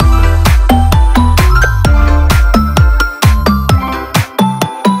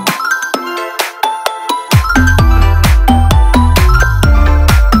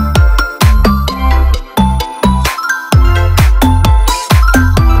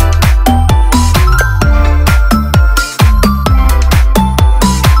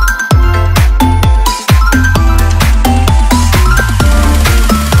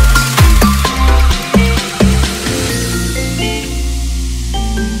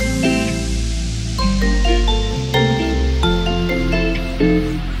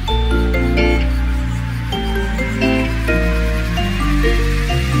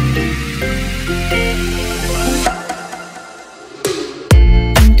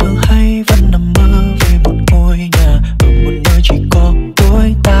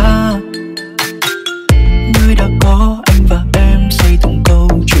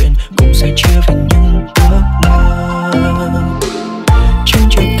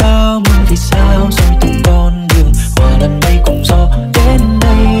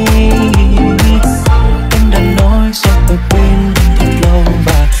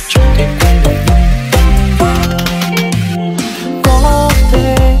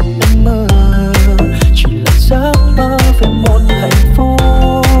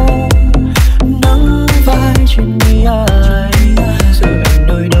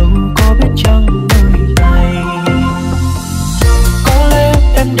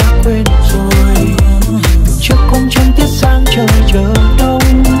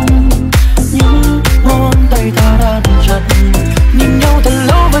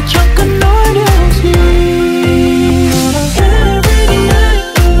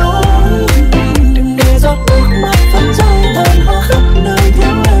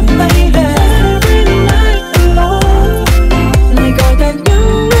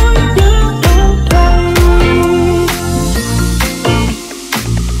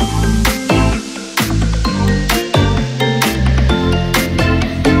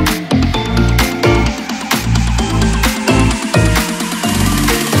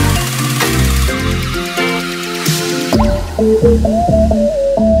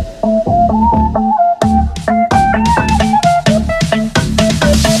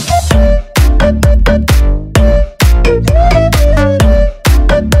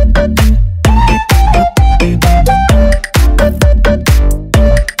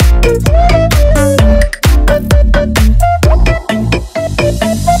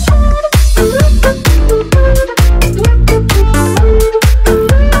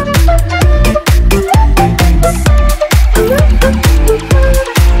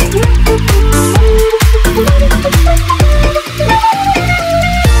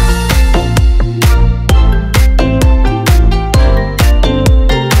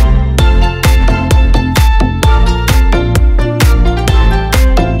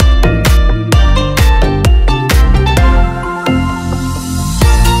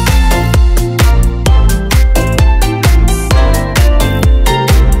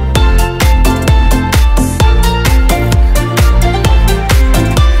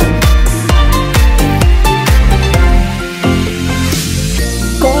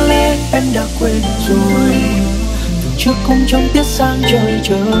 đã quên rồi. Từ trước cũng trong tiết sang trời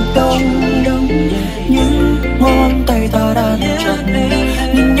chờ đông, những ngón tay ta đan chặt,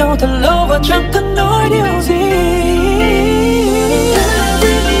 nhìn nhau thật lâu và chẳng cần nói điều gì.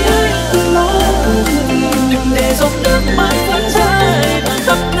 Đừng để giọt nước mắt vẫn rơi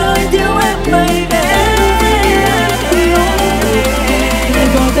khắp nơi thiếu em baby. Để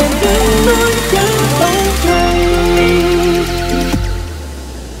gọi tên những nỗi nhớ không thay.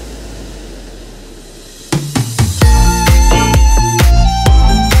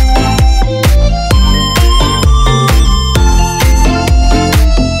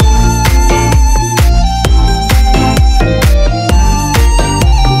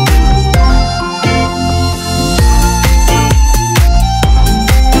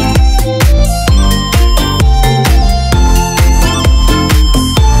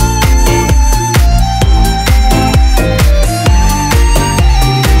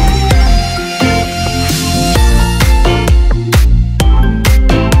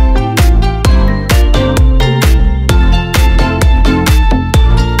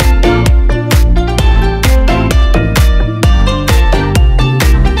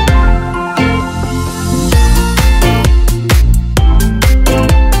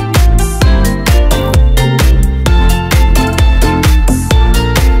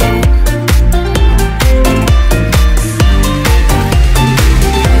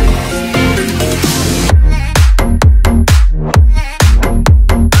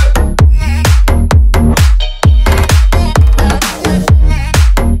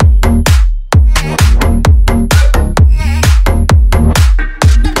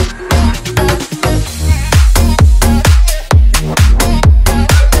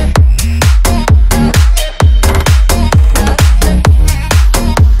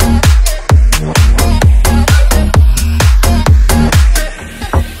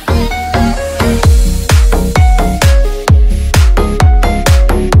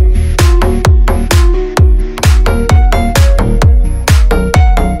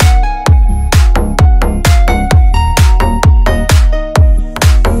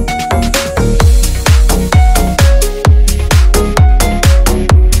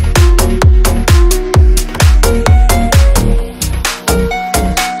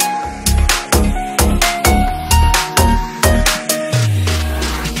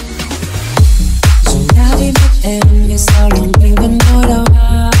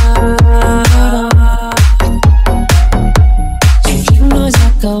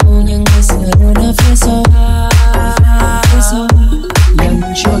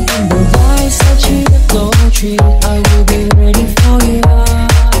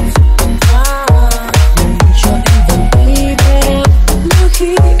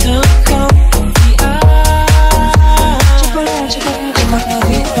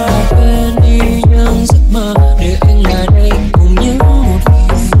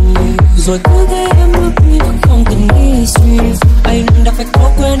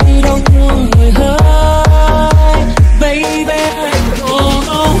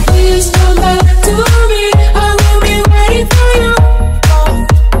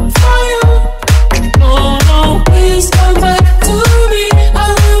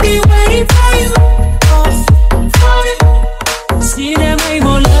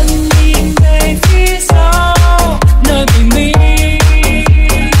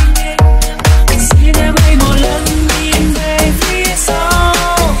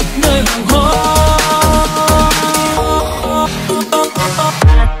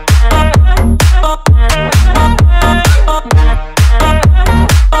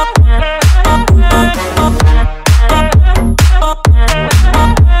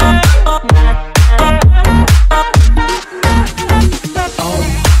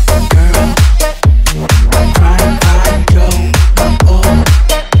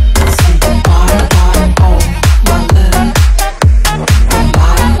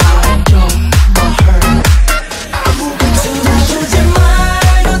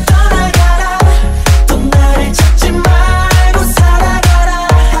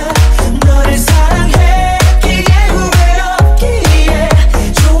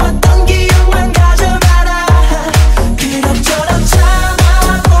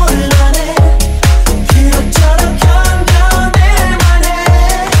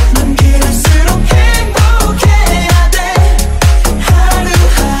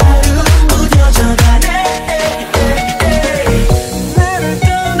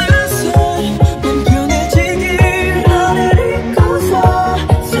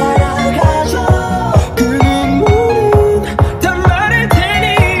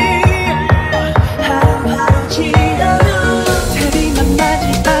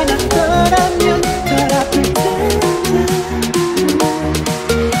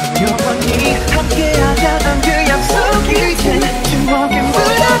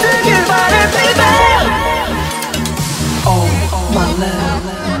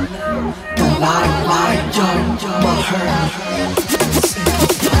 Don't lie cho mà hurt.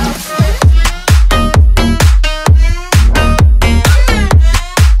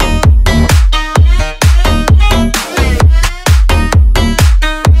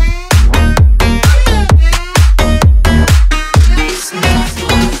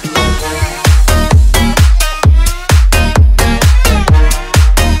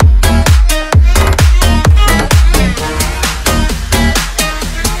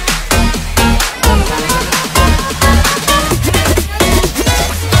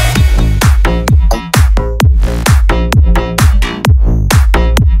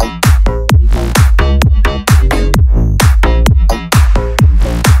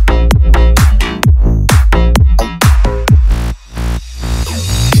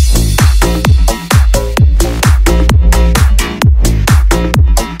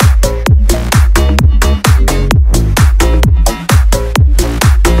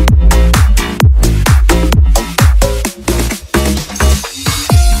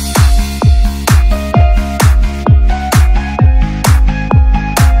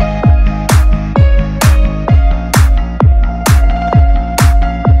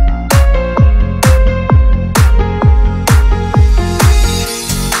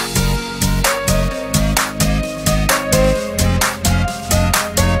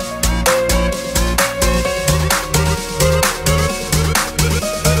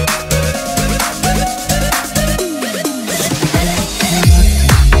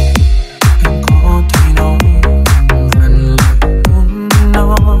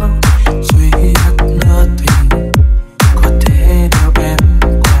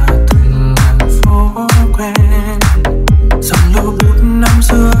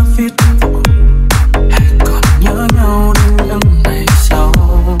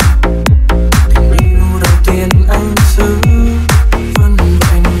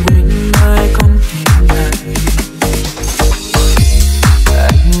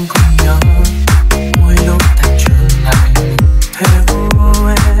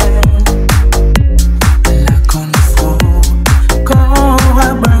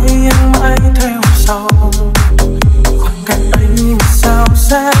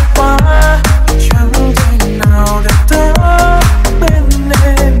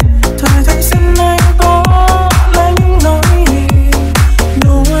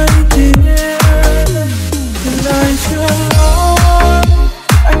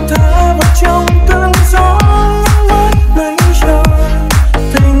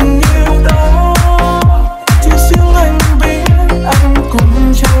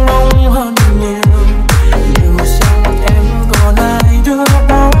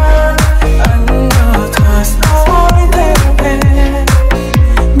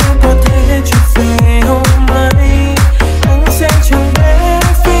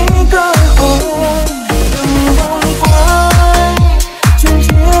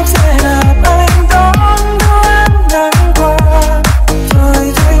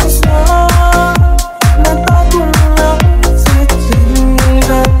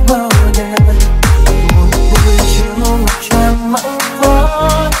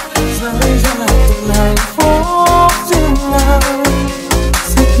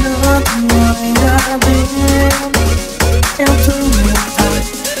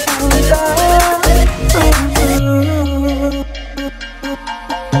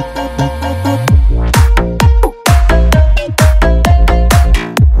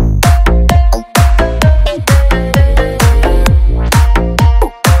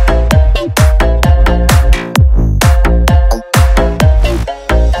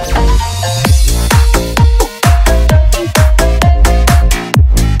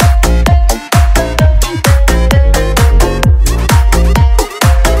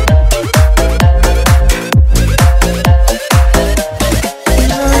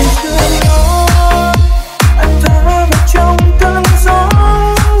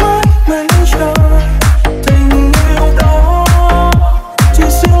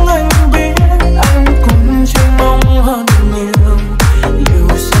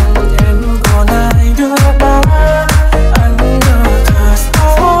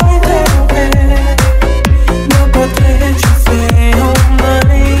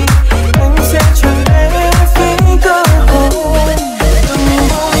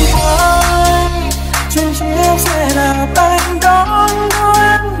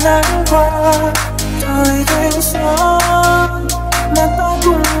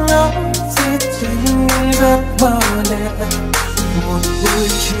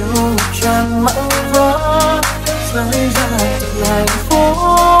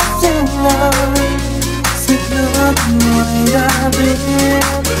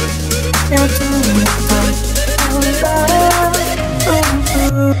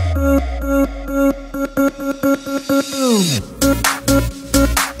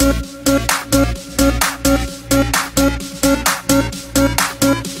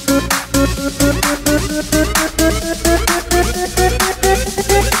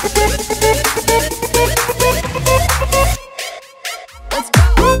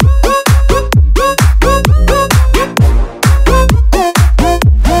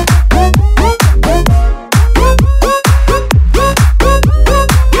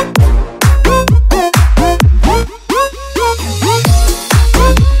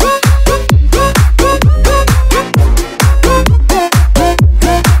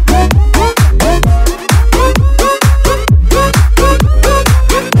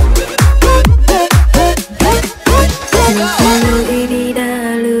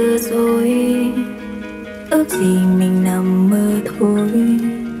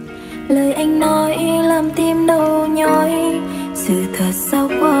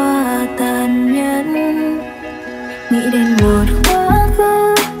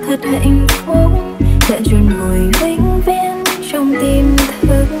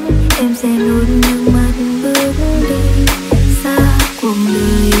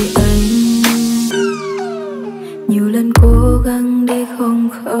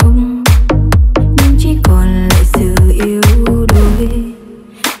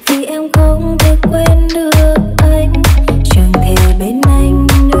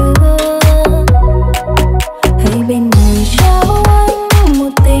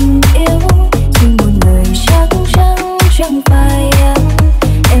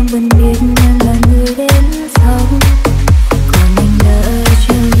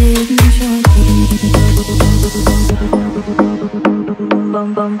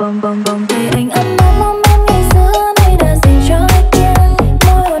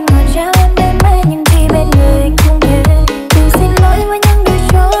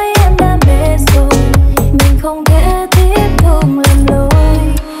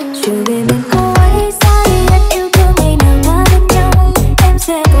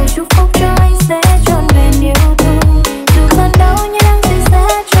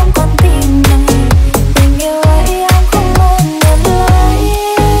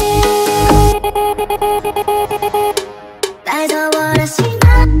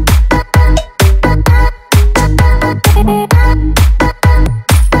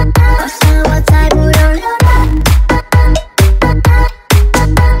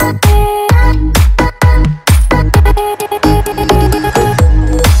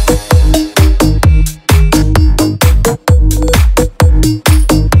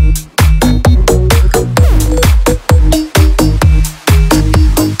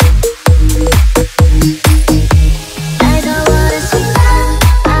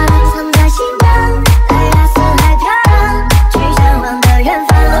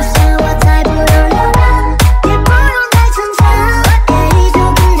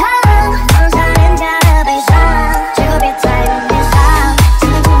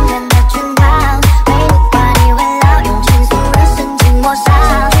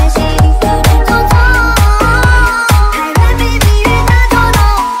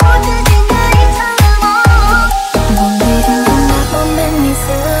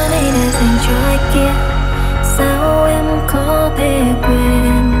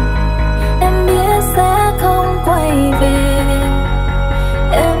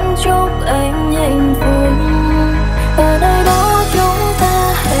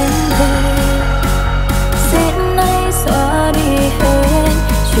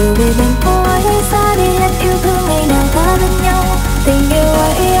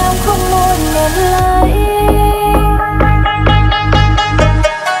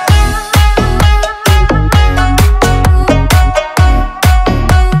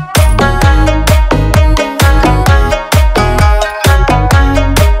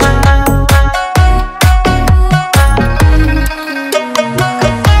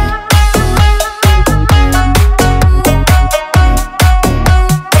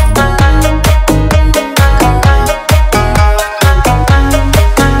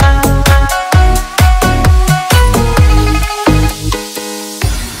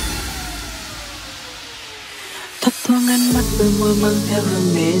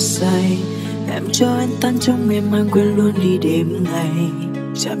 Quên luôn đi đêm ngày,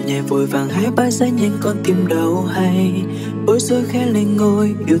 chạm nhẹ vội vàng hai ba giây nhanh con tim đâu hay, bối rối khẽ lên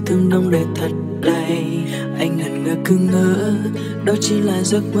ngôi yêu thương đông đầy thật đầy. Anh ngẩn ngơ cứ ngỡ đó chỉ là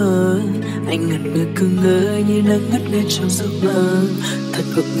giấc mơ, anh ngẩn ngơ cứ ngỡ như đang ngất ngây trong giấc mơ. Thật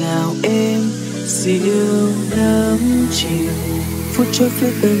ngọt ngào êm dịu nắng chiều, phút trôi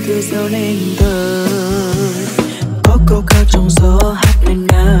phía bên kia gieo lên thơ. Có câu ca trong gió hát lên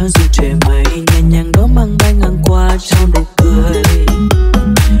ngã dù trời mây, nhẹ nhàng đó mang bay ngang qua trong nụ cười.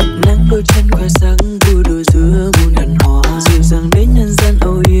 Nắng đôi chân khoe sáng vui đôi giữa muôn đàn hoa, dịu dàng đến nhân gian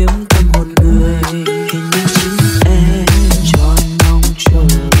âu yếm tâm hồn người.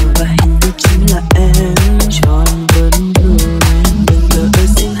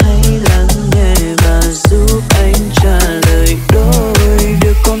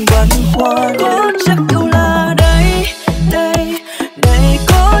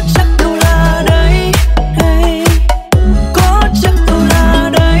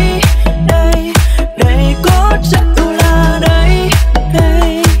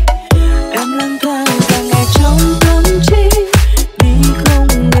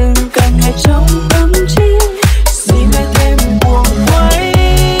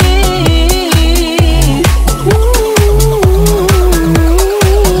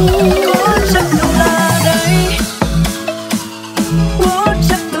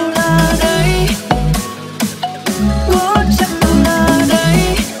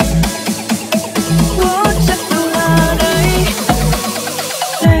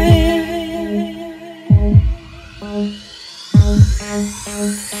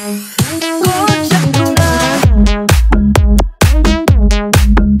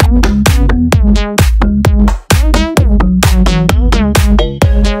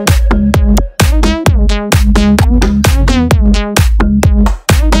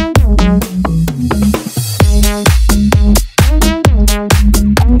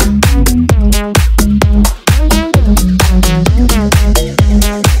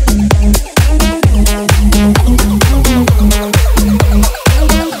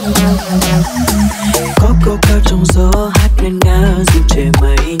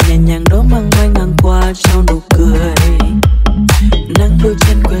 đôi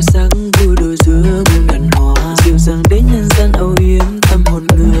chân khoe sắc vui đôi giữa muôn ngàn hoa, dịu dàng đến nhân gian âu yếm tâm hồn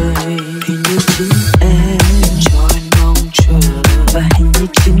người. Hình như chính em cho anh mong chờ, và hình như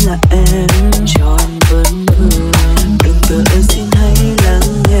chính là em cho anh vẫn vương. Đừng vờ xin hãy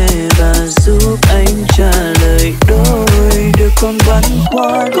lắng nghe và giúp anh trả lời đôi điều còn băn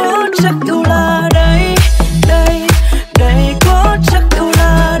khoăn. Có chắc yêu là đây, đây, đây, có chắc yêu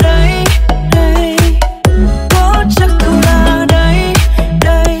là đây, đây, có chắc yêu là đây,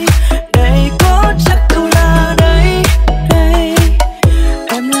 đây, đây, có chắc yêu là đây, đây.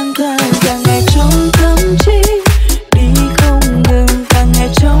 Em lang thang cả ngày trong tâm trí, đi không ngừng cả ngày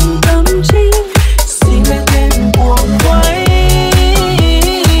trong tâm trí, xin hãy thêm buồn quay.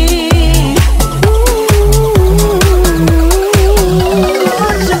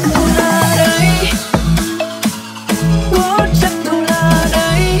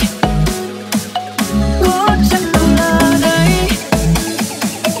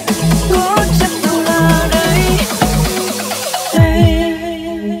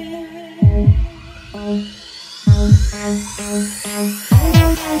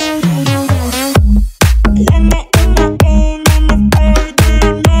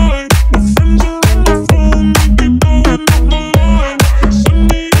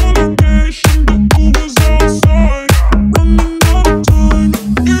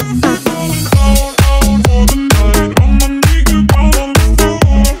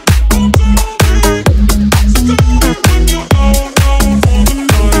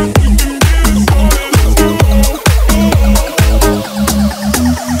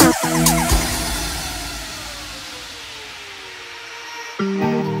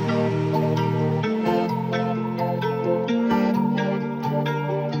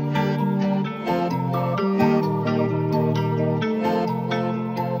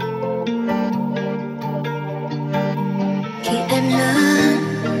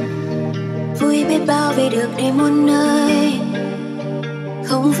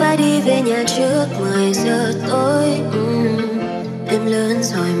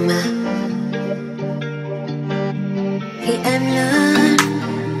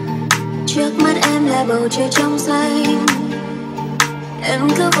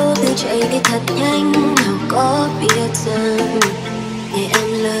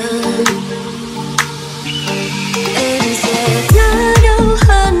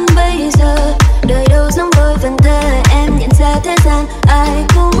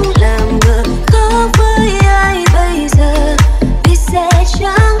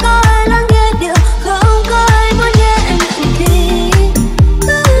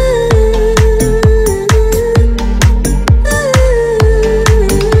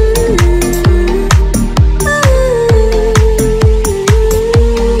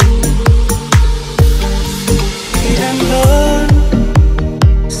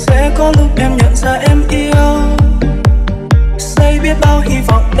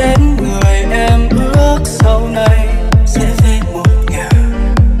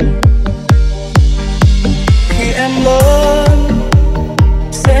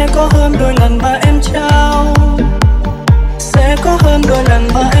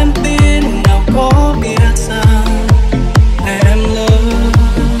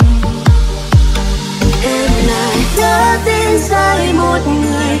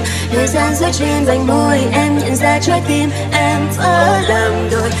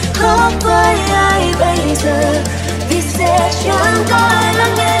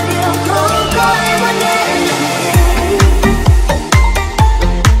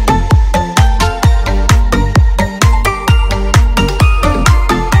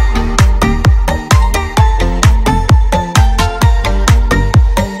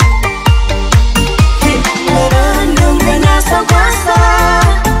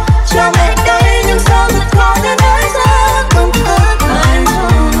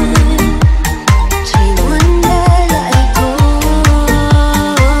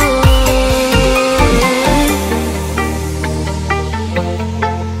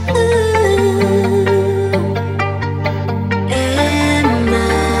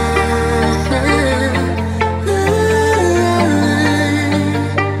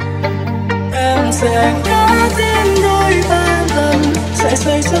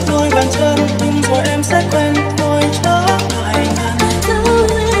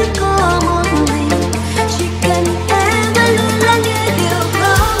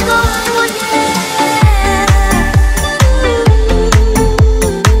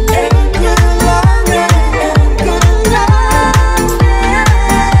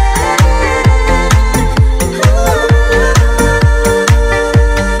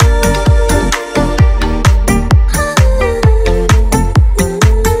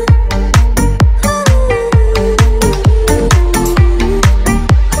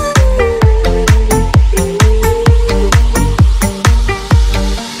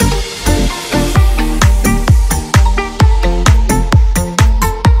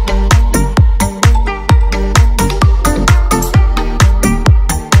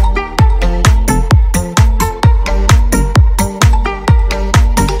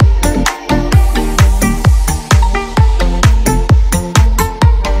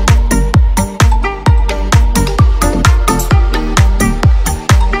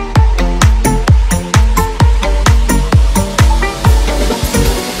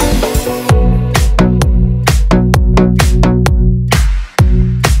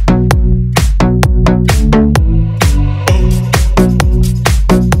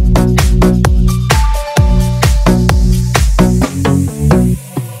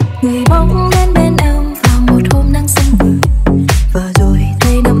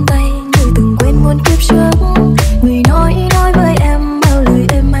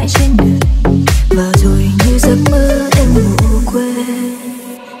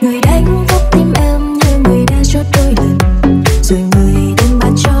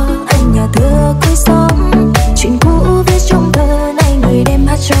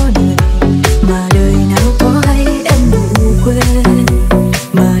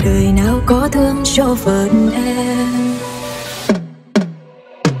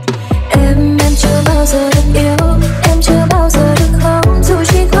 Em chưa bao giờ được yêu, em chưa bao giờ được khóc, dù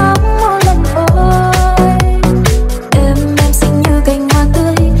chỉ khóc một lần thôi. Em xinh như cành hoa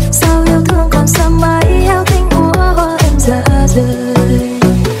tươi, sao yêu thương còn xa mãi, heo thanh úa hoa em ra rời.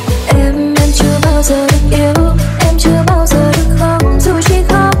 Em chưa bao giờ được yêu, em chưa bao giờ được khóc, dù chỉ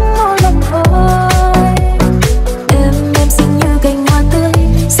khóc một lần thôi. Em xinh như cành hoa tươi,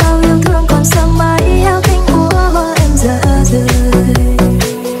 sao yêu thương còn xa mãi, heo thanh úa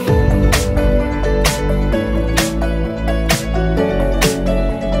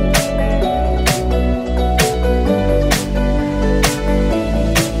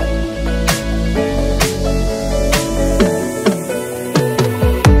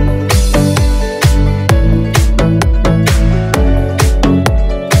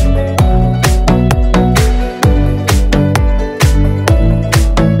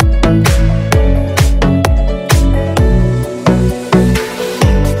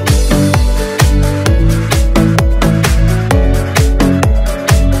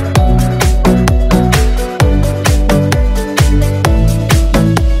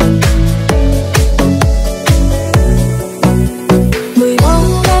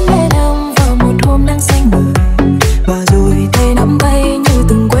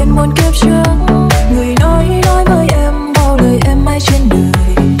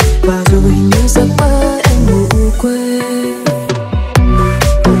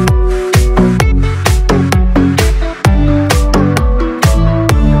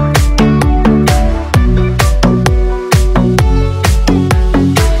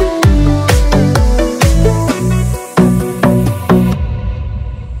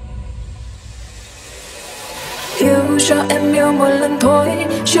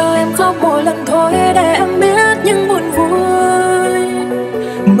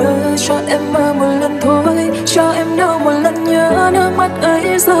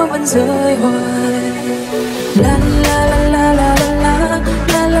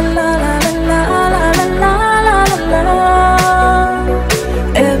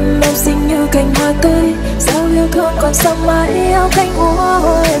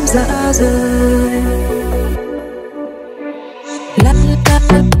hoa em ra rời.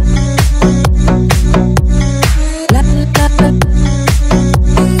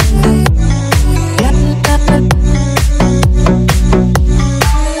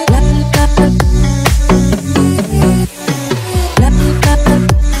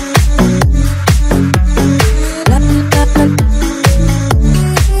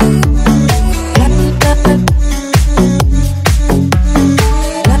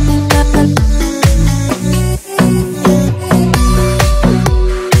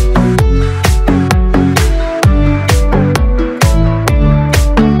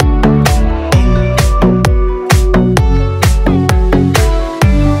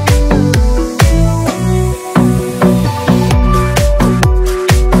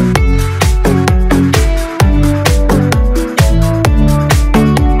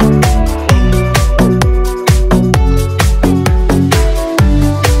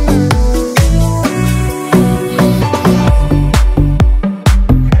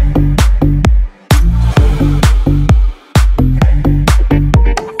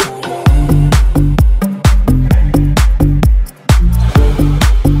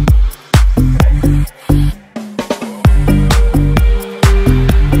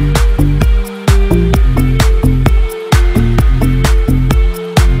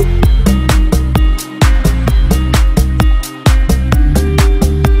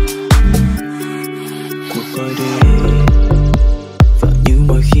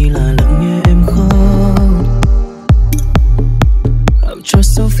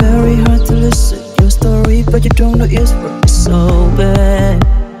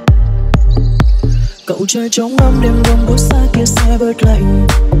 Trời trong năm đêm đông buốt xa kia xe bớt lạnh,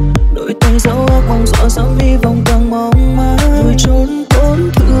 đôi tay dấu ác mong dọa dẫm hy vọng càng mong manh. Người trốn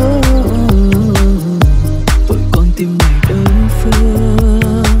tổn thương, vội con tim này đơn phương.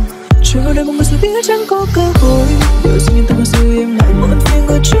 Chờ đợi một người sẽ biết chẳng có cơ hội. Điều gì nhưng ta có sự im lặng, một phía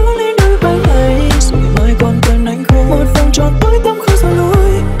người chưa lên đôi vai này. Rồi mai còn cần anh không? Một vòng tròn tối tăm không sao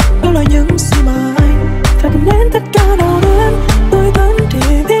lối. Đó là những gì mà anh phải cầm nén tất cả đau đớn. Tôi vẫn thì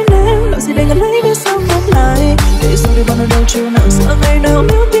tin em, loại gì để ngần lấy biết sao ngắm lại. Để sau đây bao nỗi đau chiều nặng giữa ngày nào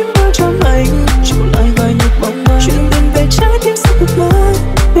nếu tim mơ trong anh chiều lại vài nhịp bóng ma. Chuyện đừng về trái tim sẽ cực lớn,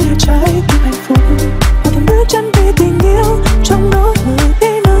 đây là trái tim hạnh phúc. Và từng bước chân về tình yêu trong nỗi hờ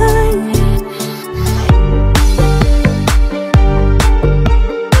tim anh.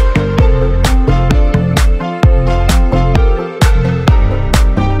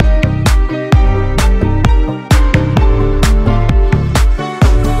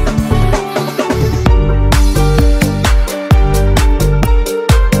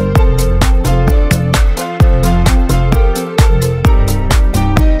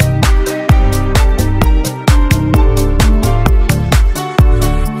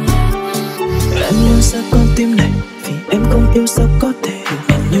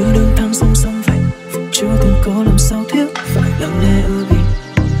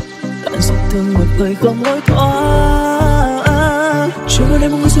 vòng lối thoát. Chờ đợi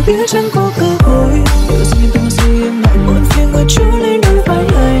một người sẽ biết chẳng có cơ hội. Điều gì em từng gì em lại muốn phía người chúa lên đôi vai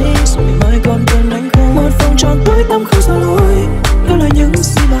này. Rồi ngày mai còn cần anh không? Một vòng tròn tối tăm không xa lối. Đó là những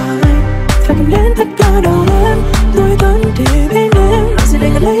gì mà anh phải cầm đến tất cả đầu em. Tôi vẫn để bên em. Làm gì để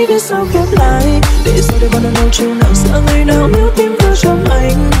ngần lấy biết sao khép lại. Để sao để bao lần đầu chiều nào sợ ngày nào nếu tim vỡ trong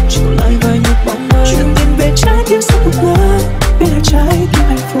anh. Chỉ còn lại vài nhịp bóng mơ. Chuyện tin về trái tim sắp bục ngỡ. Biết là trái tim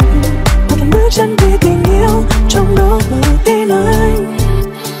hạnh phúc. Một lần bước chân đi tình yêu. Trong đó mơ tên anh.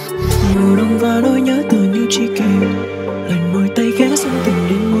 Mùa đông và nỗi nhớ tựa như chi kỷ. Lần môi tay khẽ xong tình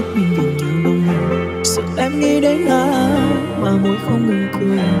đến một mình vì nhiều bóng hình. Sợ em nghĩ đến ai mà môi không ngừng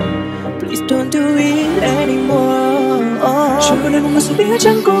cười. Please don't do it anymore. Cho nên một người sẽ biết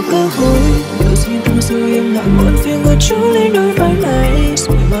chẳng có cơ hội. Điều gì em từng giờ em lại muốn phía người chúa lên đôi vai này.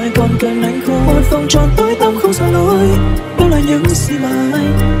 Rồi ngày mai còn cần anh không? Một vòng tròn tối tăm không xa lối. Đó là những gì mà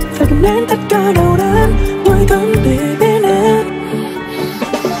anh phải cầm đến tất cả đầu đêm. Tôi vẫn để bên em.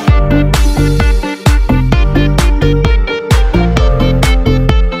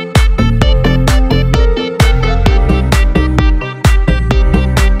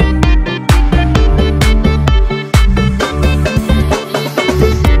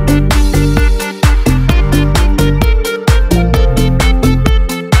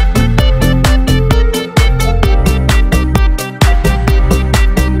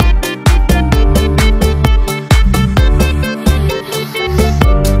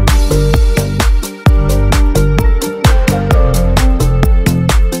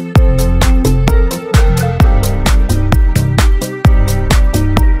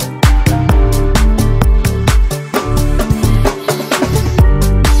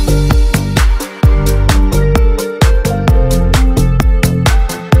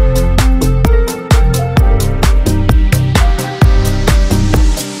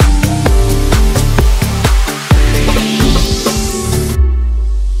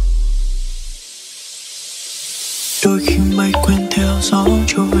 Đôi khi mây quên theo gió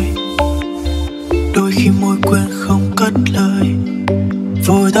trôi, đôi khi môi quên không cất lời.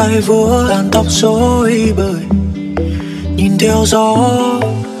 Vội tay vuốt làn tóc rối bời, nhìn theo gió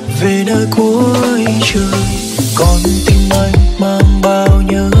về nơi cuối trời. Còn tim anh mang bao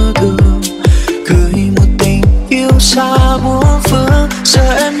nhớ thương, gửi một tình yêu xa muôn phương.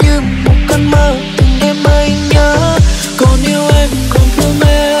 Giờ em như một cơn mơ, từng đêm anh nhớ. Còn yêu em, còn thương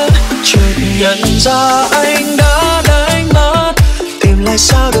em, chợt nhận ra anh đã đánh mất. Tìm lại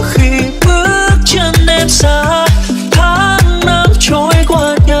sao được khi bước chân em xa. Tháng năm trôi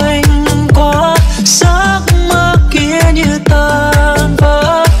qua nhanh quá, giấc mơ kia như tan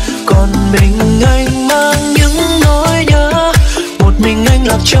vỡ. Còn mình anh mang những nỗi nhớ, một mình anh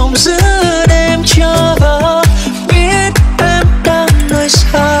lạc trong giữa đêm chờ vỡ. Biết em đang nơi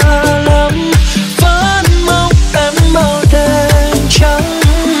xa lắm, vẫn mong em màu đêm trắng.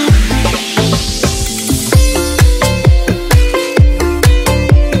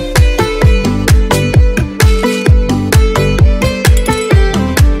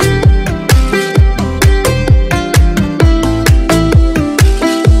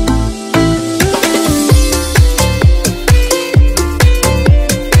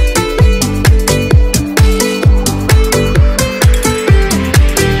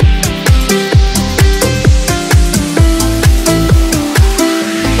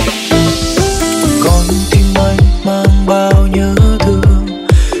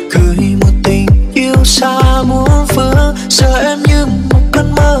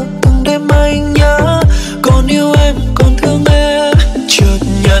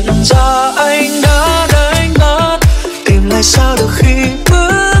 Sao được khi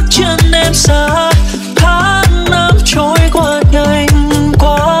bước chân em xa. Tháng năm trôi qua nhanh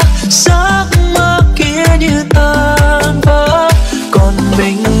quá, giấc mơ kia như tan vỡ. Còn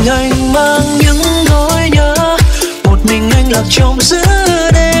mình anh mang những nỗi nhớ, một mình anh lạc trong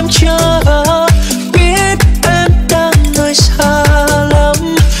giữa đêm chờ vỡ. Biết em đang nơi xa lắm,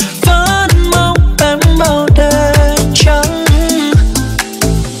 vẫn mong em màu đêm trắng.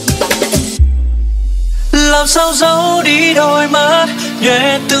 Làm sao giấu đi đôi mắt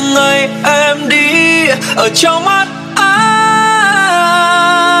nhẹ từng ngày em đi ở trong mắt anh.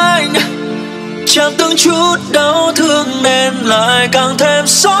 Chẳng từng chút đau thương nên lại càng thêm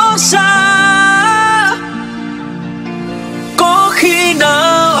xót xa. Có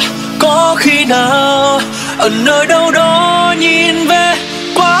khi nào ở nơi đâu đó nhìn về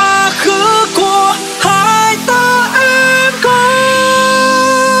quá khứ của hai ta, em có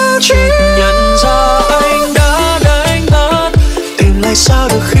chỉ nhận ra anh đã đánh mất. Tìm lại sao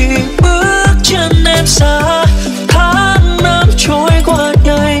được khi bước chân em xa. Tháng năm trôi qua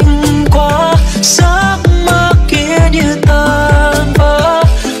nhanh quá,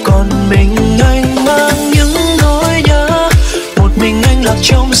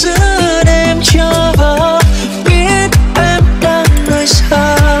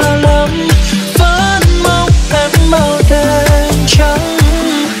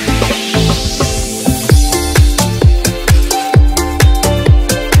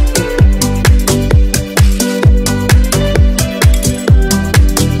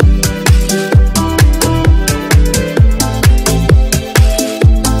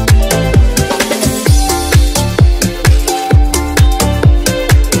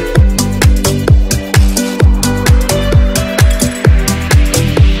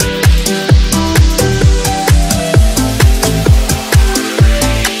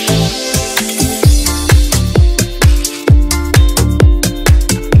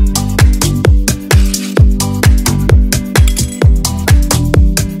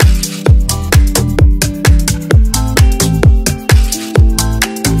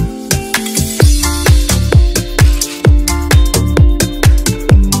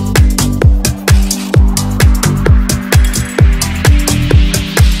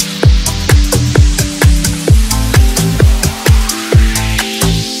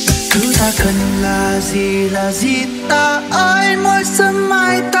 cần là gì ta ơi, mỗi sớm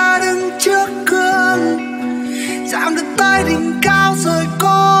mai ta đứng trước gương, chạm được tới đỉnh cao rồi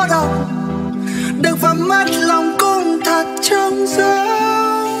cô độc, được và mất lòng cũng thật trống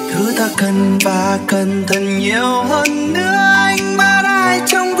rỗng. Thứ ta cần và cần thật nhiều hơn nữa, anh bắt ai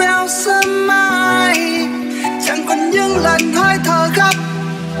trong veo sớm mai, chẳng còn những lần hơi thở gấp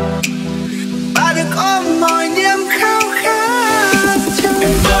và được ôm mọi niềm khao khát.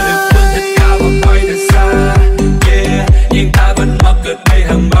 Em mơ được vươn thật cao và quay thật xa, yeah. Nhưng ta vẫn mắc ở đây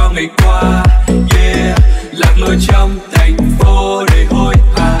hàng bao ngày qua, yeah. Lạc lối trong thành phố đầy hối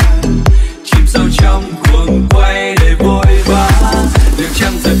hả, chìm sâu trong cuồng quay đầy vội vã. Liệu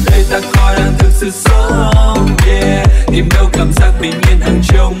chăng giờ đây ta coi đang thực sự sống, yeah. Tìm đâu cảm giác bình yên hàng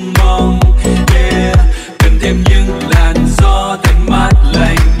trông mong, yeah. Cần thêm những làn gió thanh mát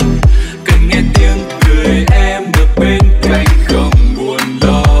lành, cần nghe tiếng cười em được bên cạnh, không buồn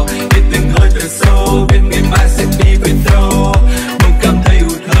lo để từng hơi thở sâu biết ngày mai sẽ đi về đâu. Bỗng cảm thấy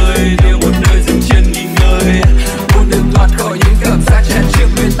hụt hơi, đưa một nơi dừng chân nghỉ ngơi, muốn được thoát khỏi những cảm giác tràn trề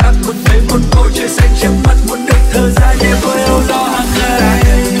bế tắc, muốn thấy một bầu trời xanh trước mắt, muốn được thở ra nhẹ với âu lo hàng ngày.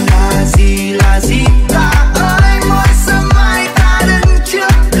 Là gì ta ơi, mỗi sớm mai ta đứng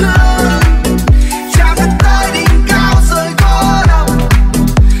trước gương, chạm được tới đỉnh cao rồi cô độc,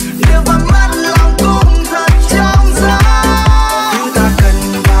 điều và mất lòng cũng thật trống rỗng. Thứ ta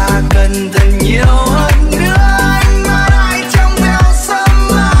cần và cần thật nhiều hơn nữa, anh mất ai trong veo sớm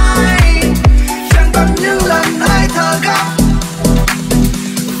mai, chẳng còn những lần hơi thở gấp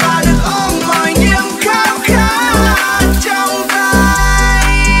và được ôm mọi niềm khao khát trong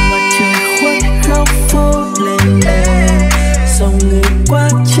tay. Mặt trời khuất góc phố lên đèn, dòng người qua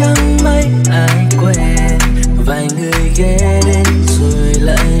chẳng mấy ai quen, vài người ghé đến rồi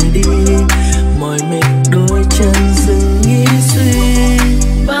lại đi, mỏi mệt đôi chân dừng nghĩ suy.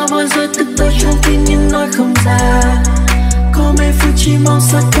 Bao giờ thức tôi trong tim nhưng nói không ra, có mấy phút chỉ mong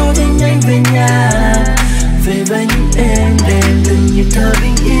sao có thể nhanh về nhà, về bánh em đêm từng nhịp thở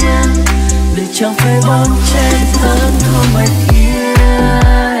bình yên, để chẳng phải bon chen thân không mệt kia.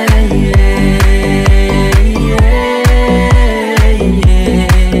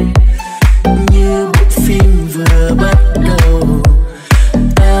 Như bộ phim vừa bắt đầu,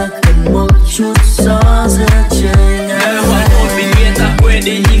 ta cần một chút gió giữa trời Nơi nắng. hoàng hôn bình yên ta quên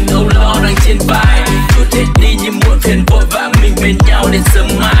đi những âu lo đang trên vai, chút hết đi những muộn phiền vội vã, mình bên nhau đến sớm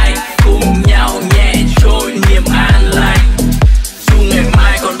mai, cùng nhau nhẹ trôi niềm an lành. Dù ngày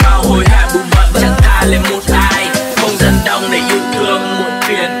mai còn bao hối hả bù bận, chẳng tha lên một ai, không gian đong để yêu thương, muộn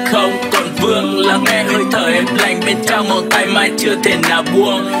phiền không còn vương. Lắng nghe hơi thở em lành bên trong một tay mai chưa thể nào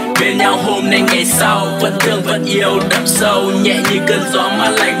buông, bên nhau hôm nay ngày sau vẫn thương vẫn yêu đậm sâu, nhẹ như cơn gió mát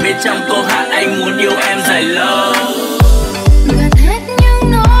lành bên trong câu hát anh muốn yêu em dài lâu.